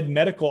the head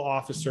medical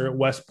officer at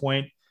West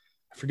Point.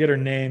 I forget her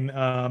name.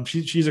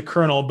 She's a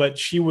colonel, but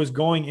she was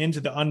going into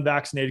the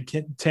unvaccinated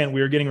tent.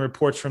 We were getting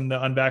reports from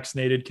the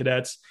unvaccinated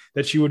cadets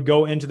that she would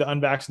go into the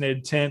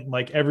unvaccinated tent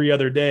like every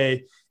other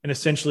day and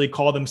essentially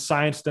call them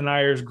science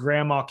deniers,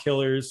 grandma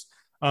killers,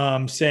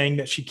 saying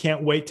that she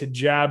can't wait to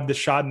jab the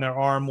shot in their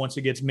arm once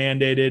it gets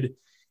mandated.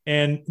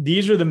 And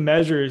these are the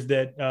measures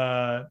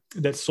that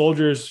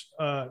soldiers,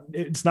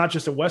 it's not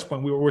just at West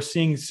Point. We're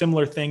seeing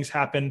similar things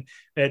happen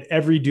at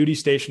every duty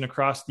station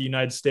across the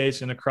United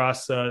States and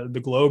across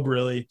the globe,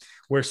 really,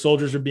 where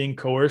soldiers are being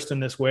coerced in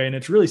this way. And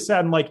it's really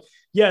sad. And like,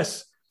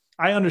 yes,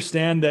 I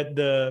understand that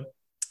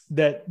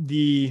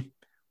the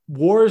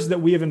wars that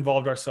we have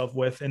involved ourselves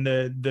with and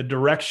the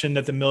direction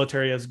that the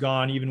military has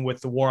gone, even with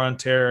the war on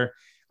terror,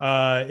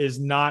 is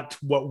not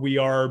what we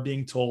are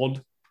being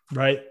told,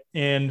 right?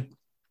 And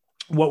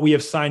what we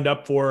have signed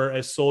up for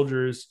as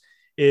soldiers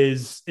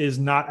is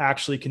not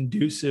actually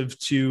conducive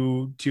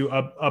to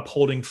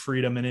upholding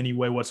freedom in any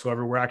way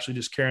whatsoever. We're actually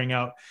just carrying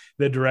out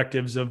the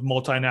directives of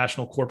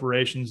multinational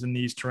corporations and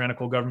these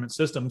tyrannical government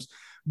systems.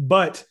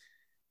 But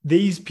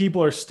these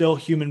people are still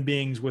human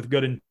beings with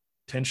good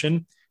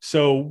intention.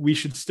 So we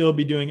should still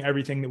be doing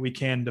everything that we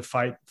can to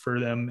fight for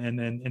them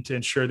and to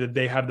ensure that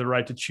they have the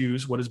right to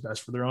choose what is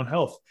best for their own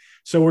health.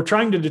 So we're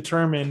trying to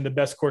determine the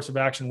best course of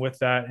action with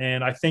that.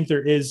 And I think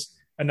there is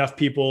enough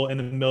people in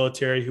the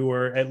military who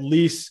are at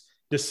least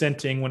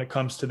dissenting when it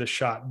comes to the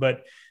shot.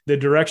 But the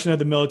direction of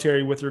the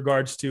military with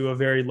regards to a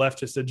very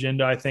leftist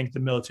agenda, I think the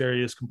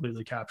military is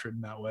completely captured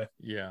in that way.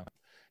 Yeah.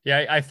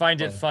 Yeah, I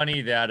find it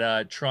funny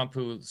that Trump,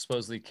 who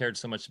supposedly cared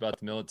so much about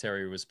the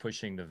military, was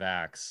pushing the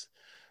vax.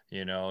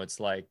 You know,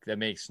 it's like that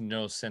makes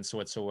no sense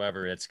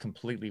whatsoever. It's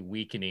completely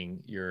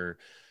weakening your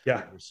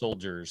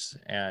soldiers.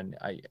 And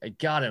I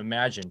got to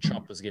imagine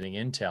Trump was getting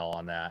intel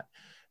on that.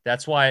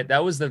 That's why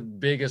that was the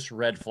biggest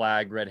red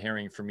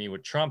herring for me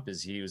with Trump,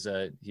 is he was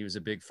a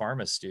big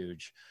pharma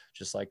stooge,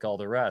 just like all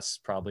the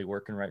rest, probably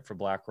working right for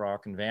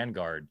BlackRock and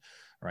Vanguard,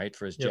 right,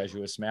 for his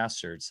Jesuit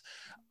masters.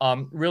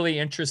 Really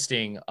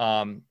interesting,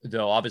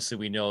 though. Obviously,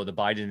 we know the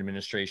Biden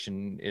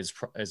administration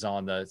is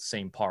on the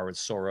same par with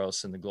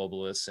Soros and the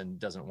globalists and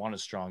doesn't want a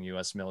strong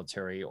U.S.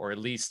 military, or at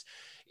least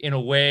in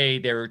a way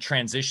they're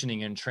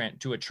transitioning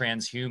to a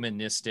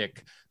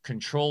transhumanistic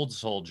controlled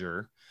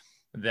soldier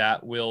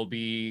that will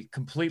be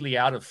completely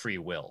out of free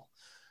will.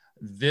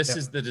 This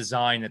is the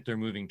design that they're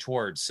moving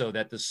towards, so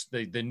that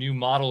the new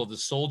model of the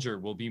soldier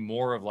will be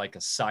more of like a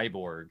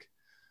cyborg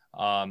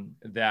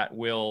that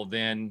will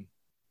then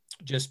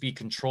just be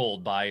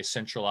controlled by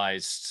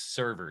centralized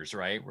servers,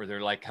 right? Where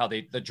they're like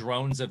the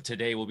drones of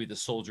today will be the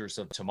soldiers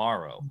of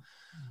tomorrow.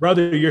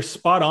 Brother, you're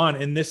spot on.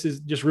 And this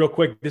is just real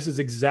quick. This is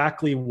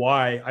exactly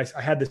why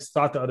I had this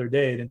thought the other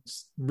day, and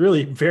it's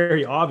really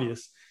very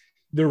obvious.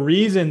 The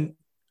reason,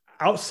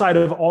 outside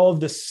of all of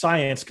the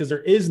science, because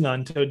there is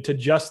none to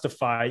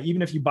justify,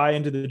 even if you buy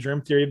into the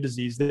germ theory of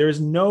disease, there is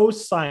no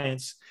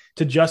science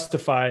to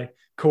justify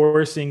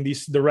coercing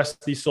the rest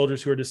of these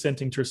soldiers who are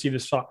dissenting to receive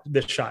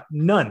this shot.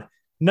 None.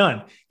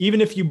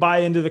 Even if you buy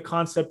into the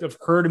concept of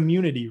herd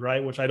immunity,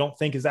 right, which I don't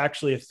think is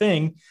actually a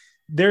thing,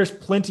 there's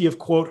plenty of,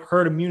 quote,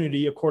 herd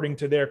immunity, according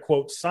to their,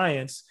 quote,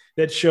 science,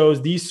 that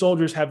shows these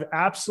soldiers have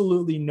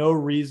absolutely no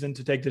reason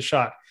to take the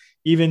shot.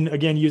 Even,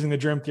 again, using the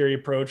germ theory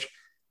approach,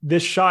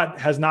 this shot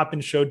has not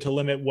been showed to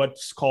limit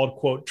what's called,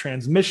 quote,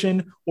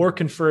 transmission or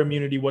confer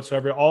immunity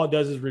whatsoever. All it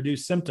does is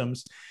reduce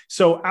symptoms.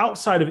 So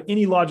outside of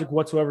any logic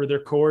whatsoever, they're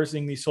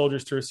coercing these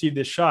soldiers to receive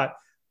this shot.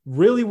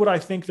 Really what I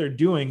think they're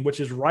doing, which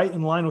is right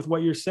in line with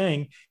what you're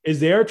saying, is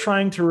they're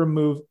trying to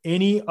remove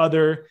any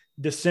other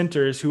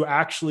dissenters who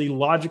actually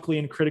logically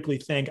and critically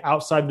think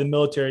outside of the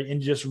military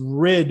and just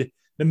rid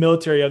the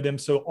military of them.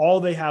 So all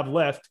they have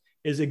left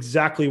is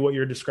exactly what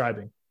you're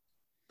describing.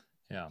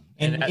 Yeah.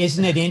 And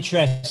isn't it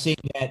interesting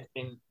that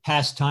in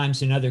past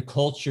times in other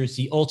cultures,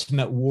 the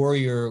ultimate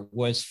warrior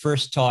was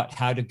first taught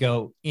how to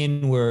go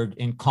inward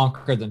and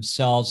conquer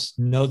themselves,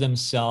 know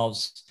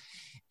themselves,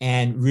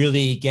 and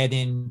really get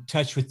in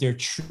touch with their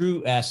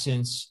true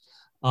essence,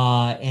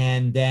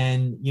 and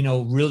then,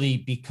 really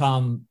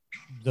become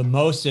the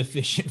most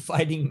efficient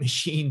fighting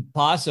machine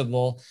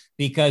possible,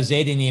 because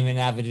they didn't even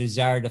have a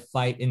desire to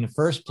fight in the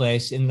first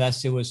place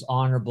unless it was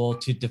honorable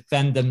to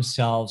defend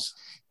themselves,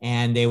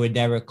 and they would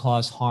never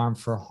cause harm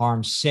for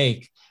harm's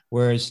sake.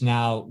 Whereas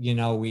now,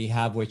 we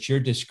have what you're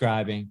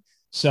describing.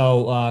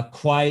 So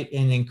quite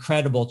an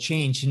incredible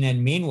change. And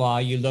then meanwhile,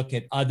 you look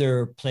at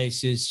other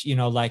places,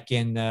 like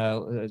in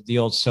the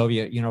old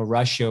Soviet,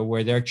 Russia,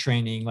 where they're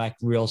training like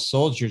real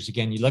soldiers.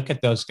 Again, you look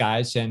at those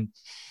guys and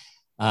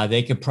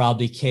they could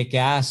probably kick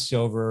ass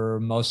over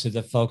most of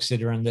the folks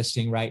that are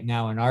enlisting right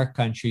now in our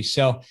country.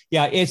 So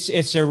yeah,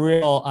 it's a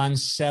real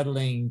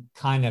unsettling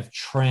kind of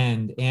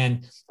trend.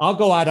 And I'll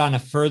go out on a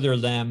further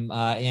limb,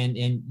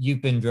 and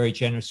you've been very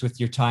generous with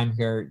your time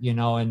here,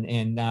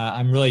 and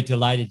I'm really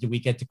delighted that we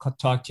get to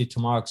talk to you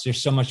tomorrow, because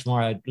there's so much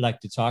more I'd like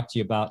to talk to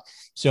you about.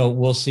 So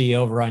we'll see you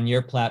over on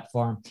your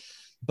platform.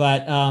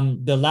 But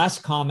the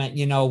last comment,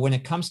 when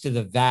it comes to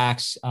the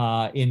vax,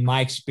 in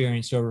my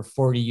experience over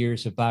 40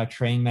 years of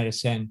bioterrain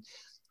medicine,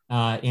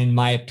 in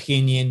my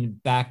opinion,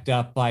 backed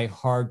up by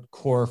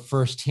hardcore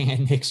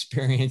firsthand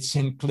experience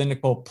and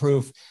clinical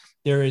proof,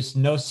 there is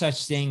no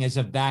such thing as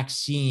a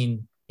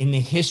vaccine in the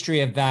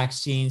history of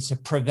vaccines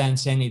that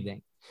prevents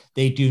anything.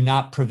 They do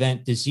not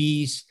prevent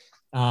disease.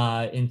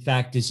 In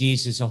fact,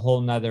 disease is a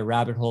whole nother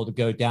rabbit hole to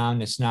go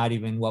down. It's not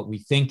even what we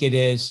think it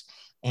is.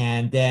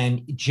 And then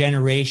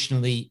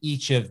generationally,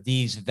 each of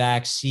these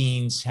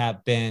vaccines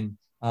have been,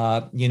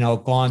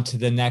 gone to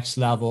the next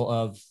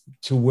level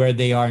to where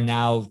they are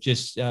now,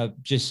 just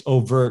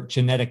overt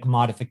genetic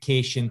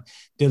modification,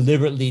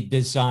 deliberately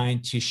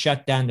designed to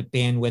shut down the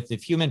bandwidth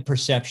of human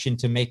perception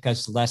to make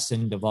us less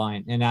than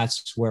divine. And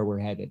that's where we're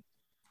headed.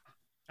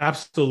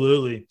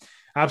 Absolutely.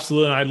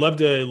 Absolutely. And I'd love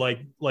to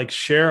like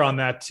share on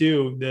that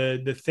too.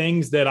 The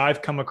things that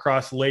I've come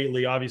across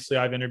lately, obviously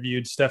I've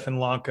interviewed Stefan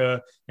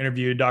Lanka,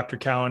 interviewed Dr.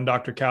 Cowan,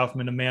 Dr.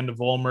 Kaufman, Amanda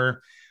Vollmer.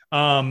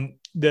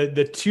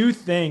 The two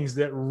things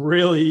that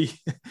really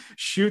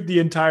shoot the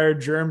entire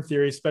germ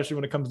theory, especially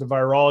when it comes to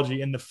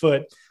virology, in the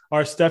foot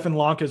are Stefan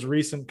Lanka's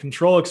recent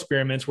control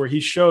experiments, where he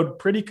showed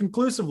pretty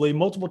conclusively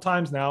multiple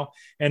times now,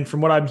 and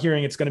from what I'm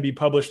hearing, it's going to be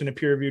published in a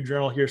peer-reviewed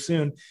journal here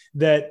soon,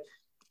 that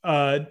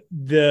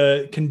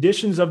the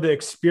conditions of the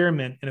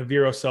experiment in a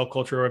vero cell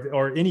culture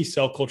or any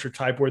cell culture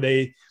type where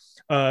they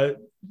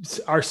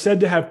are said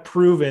to have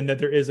proven that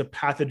there is a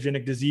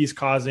pathogenic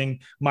disease-causing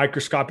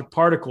microscopic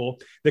particle,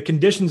 the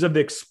conditions of the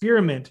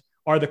experiment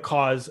are the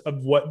cause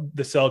of what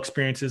the cell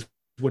experiences,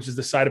 which is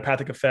the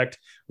cytopathic effect,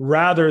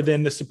 rather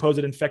than the supposed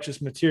infectious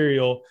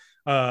material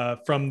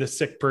from the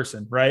sick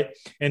person, right?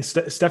 And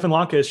Stefan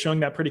Lanka is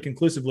showing that pretty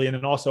conclusively. And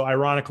then also,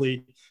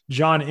 ironically,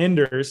 John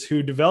Enders,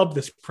 who developed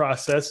this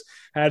process,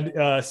 had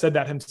said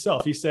that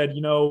himself. He said,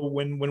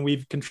 when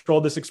we've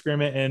controlled this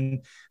experiment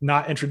and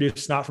not introduced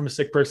snot from a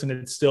sick person,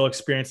 it still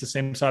experienced the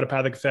same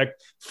cytopathic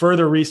effect.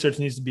 Further research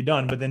needs to be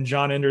done. But then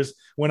John Enders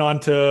went on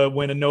to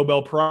win a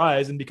Nobel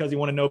Prize. And because he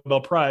won a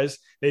Nobel Prize,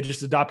 they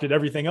just adopted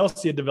everything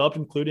else he had developed,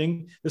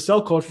 including the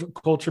cell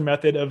culture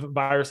method of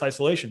virus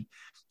isolation.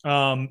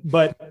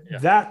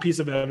 That piece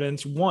of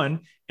evidence, one,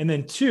 and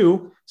then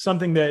two,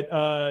 something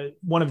that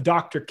one of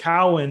Dr.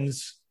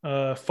 Cowan's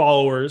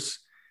followers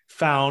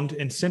found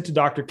and sent to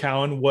Dr.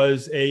 Cowan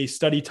was a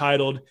study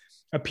titled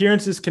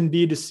 "Appearances Can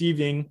Be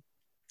Deceiving,"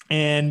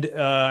 and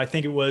I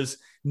think it was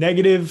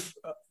negative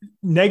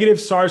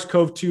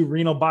SARS-CoV-2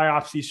 renal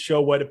biopsies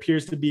show what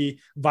appears to be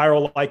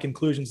viral-like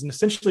inclusions. And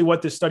essentially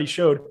what this study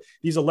showed,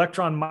 these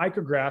electron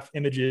micrograph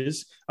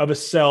images of a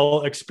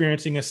cell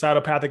experiencing a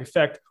cytopathic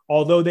effect,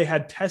 although they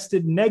had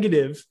tested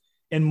negative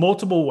in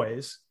multiple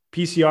ways,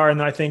 PCR, and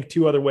then I think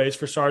two other ways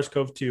for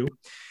SARS-CoV-2,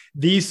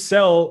 these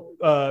cell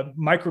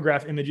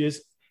micrograph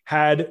images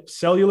had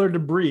cellular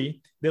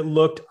debris that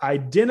looked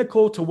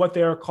identical to what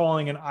they are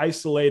calling an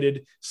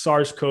isolated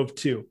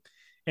SARS-CoV-2.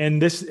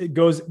 And this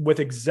goes with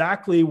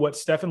exactly what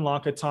Stefan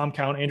Lanka, Tom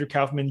Cowan, Andrew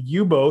Kaufman,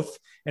 you both,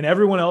 and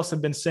everyone else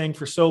have been saying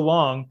for so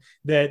long,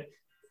 that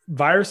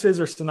viruses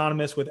are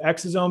synonymous with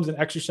exosomes and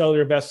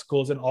extracellular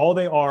vesicles, and all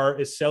they are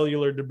is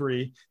cellular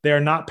debris. They are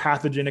not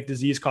pathogenic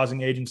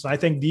disease-causing agents. And I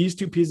think these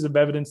two pieces of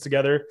evidence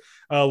together,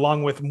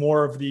 along with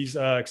more of these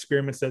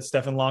experiments that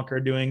Stefan Lanka are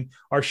doing,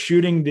 are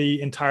shooting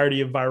the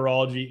entirety of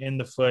virology in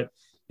the foot.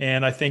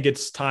 And I think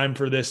it's time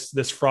for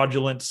this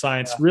fraudulent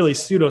science, really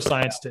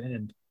pseudoscience, to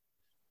end.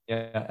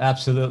 Yeah,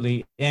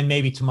 absolutely. And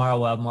maybe tomorrow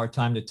we'll have more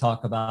time to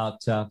talk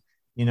about,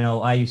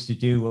 I used to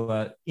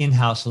do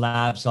in-house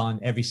labs on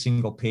every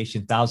single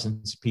patient,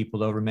 thousands of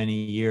people over many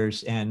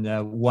years.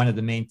 And one of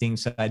the main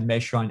things that I'd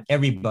measure on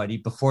everybody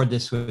before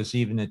this was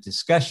even a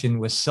discussion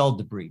was cell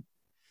debris.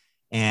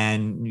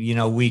 And,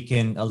 we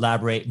can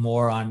elaborate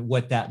more on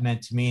what that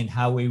meant to me and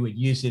how we would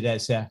use it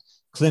as a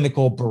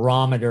clinical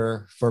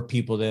barometer for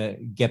people to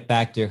get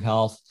back their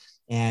health.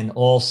 And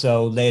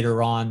also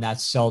later on,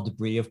 that cell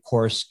debris, of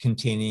course,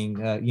 containing,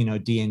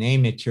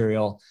 DNA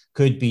material,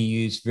 could be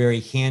used very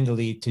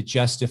handily to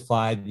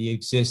justify the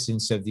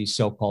existence of these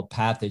so-called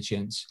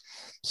pathogens.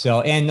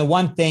 So, and the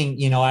one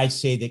thing, I'd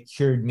say that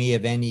cured me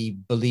of any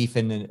belief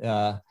in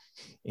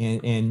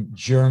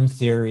germ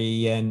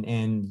theory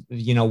and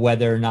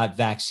whether or not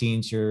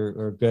vaccines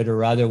are good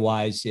or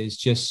otherwise is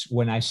just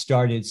when I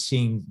started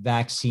seeing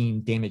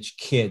vaccine damaged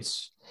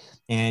kids.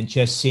 And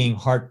just seeing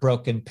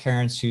heartbroken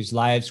parents whose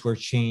lives were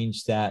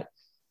changed, that,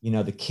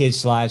 the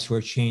kids' lives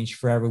were changed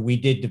forever. We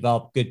did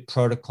develop good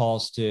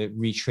protocols to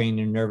retrain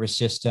their nervous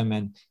system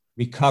and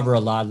recover a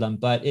lot of them,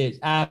 but it's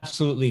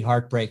absolutely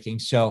heartbreaking.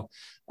 So,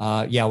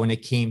 when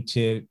it came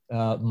to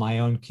my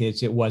own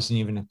kids, it wasn't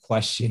even a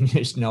question.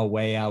 There's no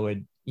way I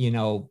would,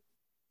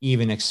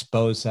 even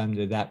expose them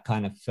to that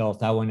kind of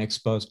filth. I wouldn't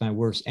expose my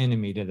worst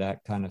enemy to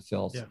that kind of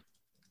filth. Yeah.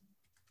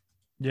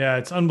 Yeah,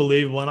 it's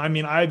unbelievable. And I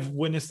mean, I've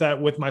witnessed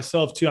that with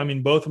myself too. I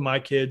mean, both of my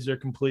kids are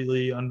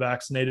completely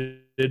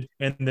unvaccinated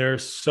and they're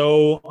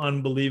so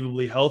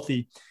unbelievably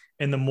healthy.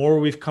 And the more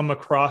we've come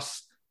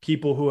across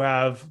people who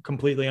have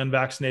completely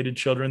unvaccinated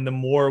children, the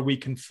more we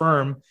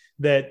confirm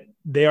that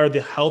they are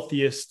the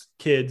healthiest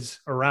kids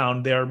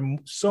around. They are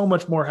so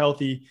much more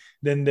healthy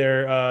than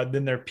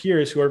their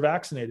peers who are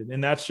vaccinated.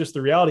 And that's just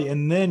the reality.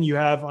 And then you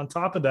have on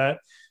top of that,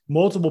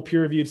 multiple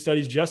peer-reviewed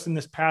studies just in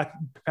this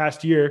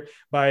past year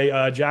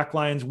by Jack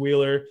Lyons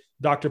Wheeler,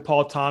 Dr.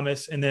 Paul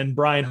Thomas, and then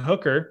Brian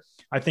Hooker.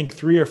 I think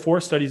 3 or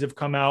 4 studies have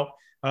come out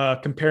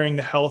comparing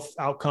the health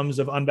outcomes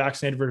of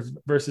unvaccinated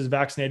versus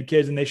vaccinated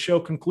kids. And they show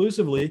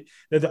conclusively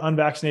that the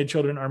unvaccinated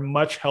children are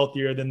much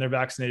healthier than their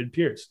vaccinated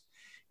peers.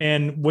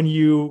 And when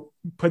you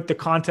put the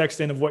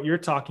context in of what you're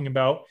talking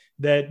about,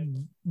 that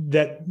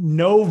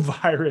no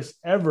virus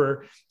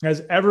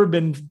has ever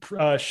been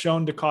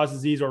shown to cause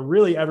disease or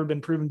really ever been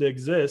proven to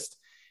exist,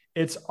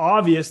 it's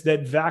obvious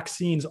that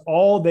vaccines,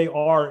 all they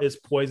are is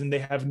poison. They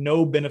have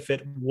no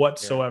benefit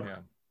whatsoever. Yeah.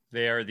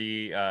 They are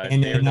the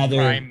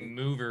prime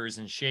movers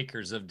and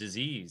shakers of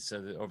disease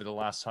over the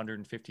last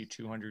 150,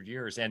 200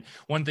 years. And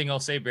one thing I'll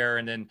say, Bear,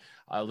 and then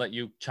I'll let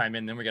you chime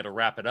in, then we got to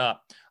wrap it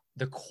up.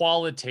 The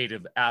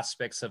qualitative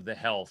aspects of the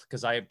health,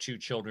 because I have 2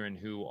 children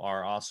who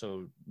are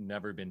also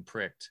never been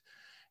pricked,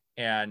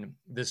 and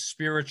the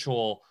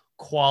spiritual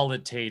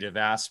qualitative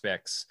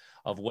aspects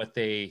of what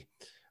they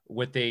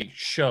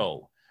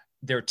show,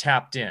 they're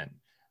tapped in.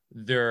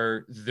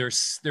 They're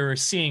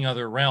seeing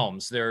other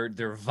realms.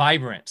 They're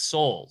vibrant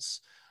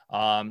souls.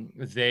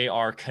 They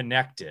are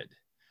connected.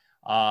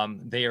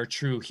 They are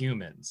true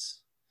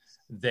humans.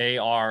 They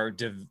are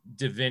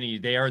divinity.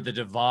 They are the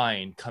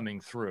divine coming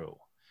through.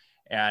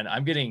 And I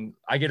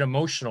get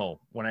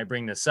emotional when I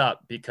bring this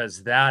up,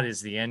 because that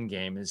is the end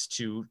game, is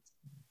to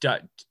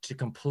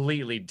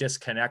completely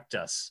disconnect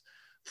us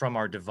from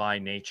our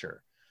divine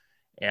nature.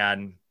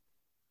 And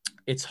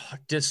it's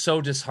just so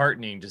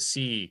disheartening to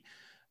see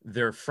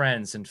their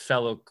friends and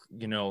fellow,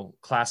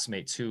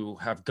 classmates who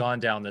have gone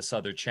down this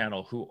other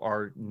channel, who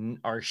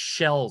are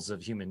shells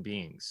of human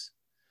beings.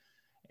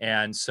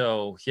 And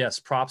so, yes,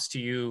 props to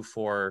you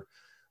for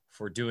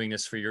doing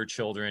this for your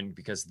children,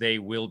 because they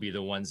will be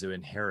the ones who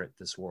inherit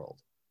this world.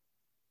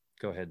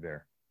 Go ahead,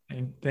 Bear.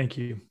 Thank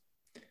you.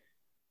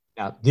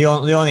 Yeah, the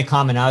only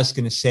comment I was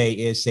going to say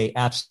is they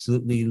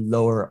absolutely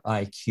lower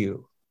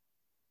IQ.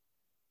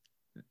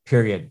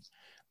 Period.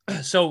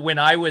 So when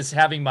I was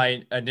having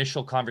my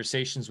initial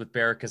conversations with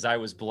Bear, because I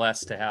was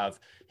blessed to have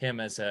him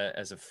as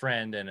a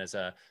friend and as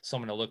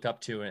someone to look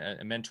up to, and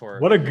a mentor.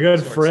 What a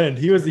good friend.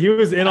 He was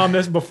in on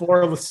this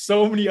before with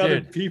so many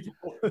other people.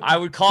 I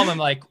would call him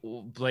like,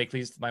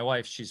 Blakely's my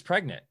wife, she's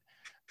pregnant,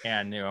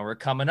 and we're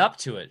coming up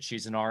to it.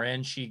 She's an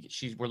RN.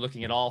 We're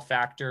looking at all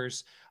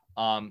factors,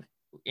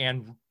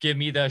 and give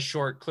me the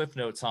short cliff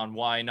notes on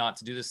why not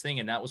to do this thing.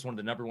 And that was one of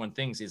the number one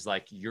things, is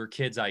like, your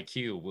kid's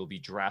IQ will be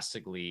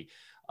drastically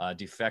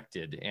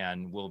defected,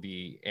 and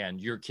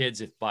your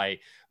kids, if by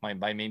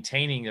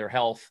maintaining their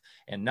health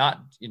and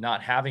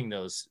not having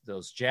those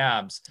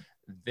jabs,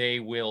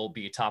 they will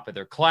be top of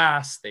their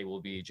class. They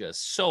will be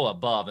just so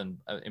above and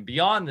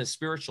beyond the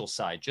spiritual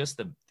side. Just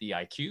the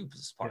IQ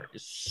part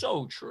is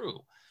so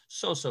true.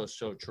 So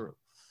true.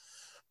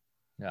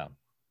 Yeah.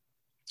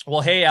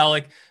 Well, hey,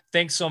 Alec,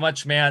 thanks so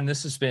much, man.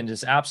 This has been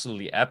just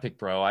absolutely epic,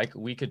 bro.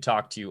 We could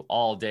talk to you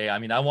all day. I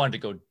mean, I wanted to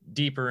go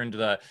deeper into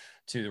the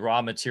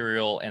raw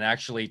material, and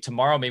actually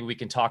tomorrow maybe we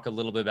can talk a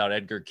little bit about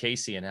Edgar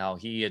Casey and how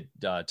he had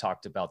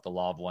talked about the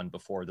Law of One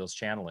before those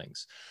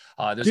channelings.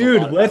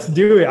 Dude, let's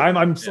do it.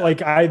 I'm Yeah. like,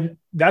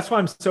 that's why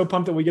I'm so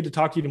pumped that we get to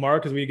talk to you tomorrow,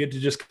 because we get to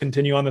just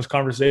continue on this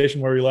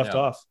conversation where we left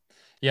off.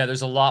 Yeah,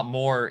 there's a lot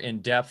more in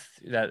depth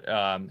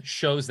that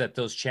shows that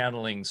those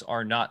channelings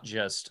are not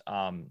just,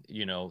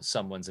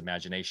 someone's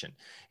imagination.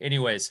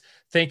 Anyways,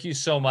 thank you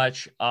so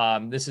much.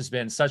 This has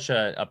been such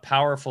a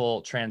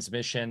powerful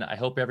transmission. I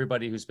hope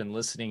everybody who's been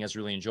listening has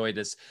really enjoyed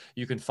this.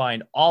 You can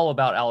find all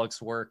about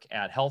Alec's work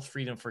at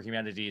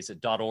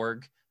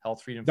healthfreedomforhumanities.org,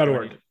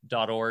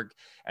 healthfreedomforhumanities.org,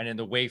 and in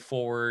the way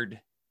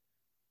forward.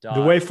 The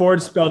way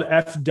forward spelled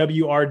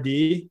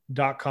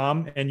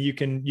FWRD.com. And you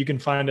can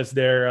find us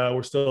there.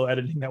 We're still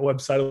editing that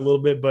website a little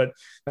bit, but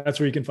that's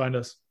where you can find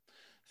us.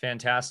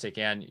 Fantastic.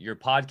 And your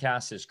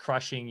podcast is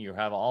crushing. You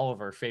have all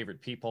of our favorite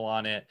people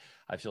on it.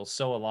 I feel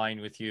so aligned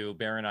with you.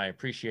 Baron, I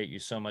appreciate you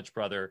so much,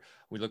 brother.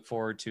 We look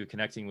forward to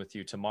connecting with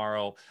you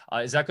tomorrow.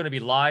 Is that going to be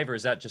live, or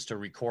is that just a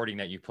recording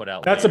that you put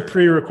out? That's later? A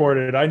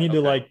pre-recorded. I need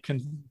to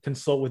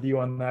consult with you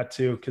on that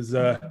too, because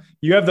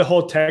you have the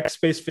whole tech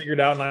space figured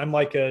out, and I'm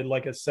like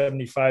a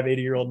 75,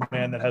 80-year-old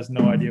man that has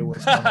no idea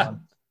what's going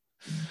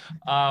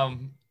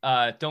on.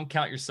 Don't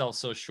count yourself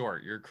so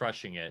short. You're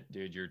crushing it,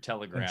 dude. Your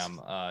Telegram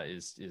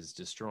is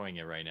destroying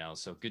it right now.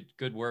 So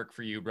good work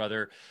for you,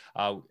 brother.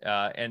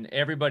 And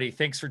everybody,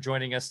 thanks for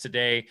joining us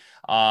today.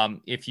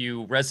 If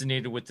you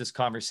resonated with this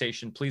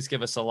conversation, please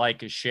give us a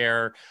like, a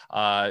share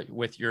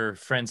with your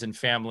friends and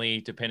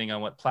family, depending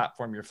on what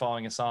platform you're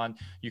following us on.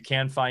 You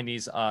can find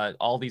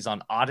all these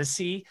on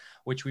Odyssey,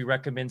 which we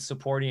recommend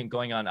supporting and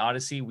going on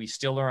Odyssey. We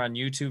still are on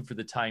YouTube for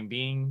the time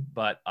being,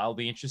 but I'll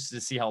be interested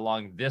to see how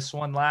long this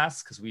one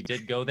lasts, because we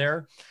did go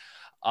there.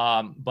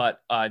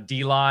 But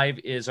DLive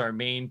is our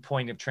main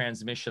point of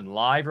transmission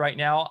live right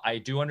now. I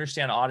do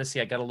understand Odyssey,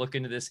 I got to look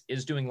into this,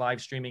 is doing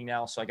live streaming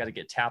now, so I got to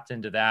get tapped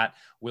into that.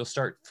 We'll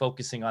start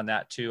focusing on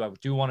that too. I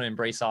do want to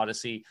embrace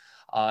Odyssey.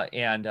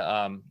 And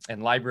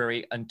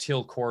Library,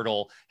 until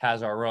Cordal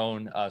has our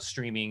own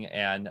streaming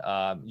and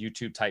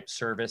YouTube type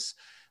service.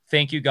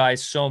 Thank you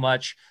guys so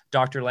much.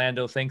 Dr.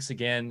 Lando, thanks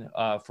again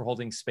for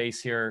holding space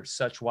here.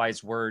 Such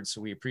wise words.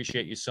 We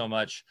appreciate you so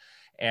much.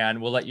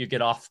 And we'll let you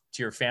get off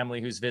to your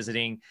family who's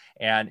visiting.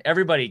 And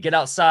everybody, get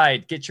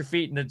outside, get your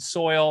feet in the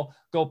soil,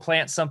 go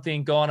plant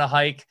something, go on a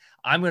hike.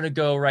 I'm going to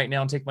go right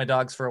now and take my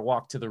dogs for a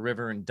walk to the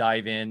river and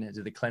dive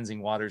into the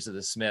cleansing waters of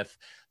the Smith.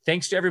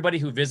 Thanks to everybody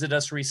who visited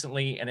us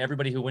recently and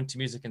everybody who went to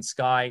Music and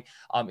Sky.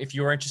 If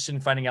you are interested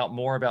in finding out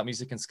more about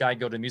Music and Sky,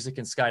 go to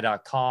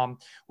musicandsky.com.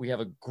 We have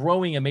a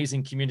growing,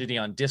 amazing community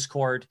on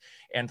Discord.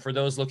 And for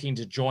those looking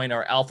to join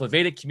our Alpha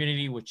Vedic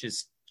community, which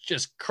is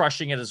just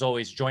crushing it as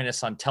always, join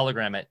us on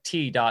Telegram at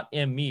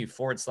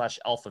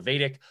t.me/Alpha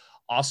Vedic.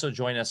 Also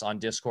join us on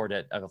Discord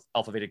at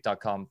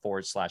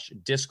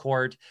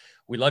alphavedic.com/Discord.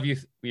 We love you.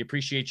 We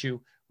appreciate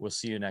you. We'll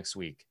see you next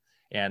week.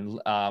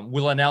 And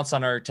we'll announce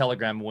on our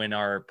Telegram when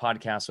our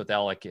podcast with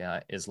Alec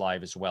is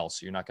live as well.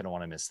 So you're not going to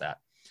want to miss that.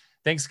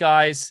 Thanks,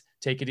 guys.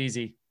 Take it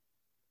easy.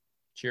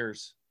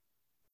 Cheers.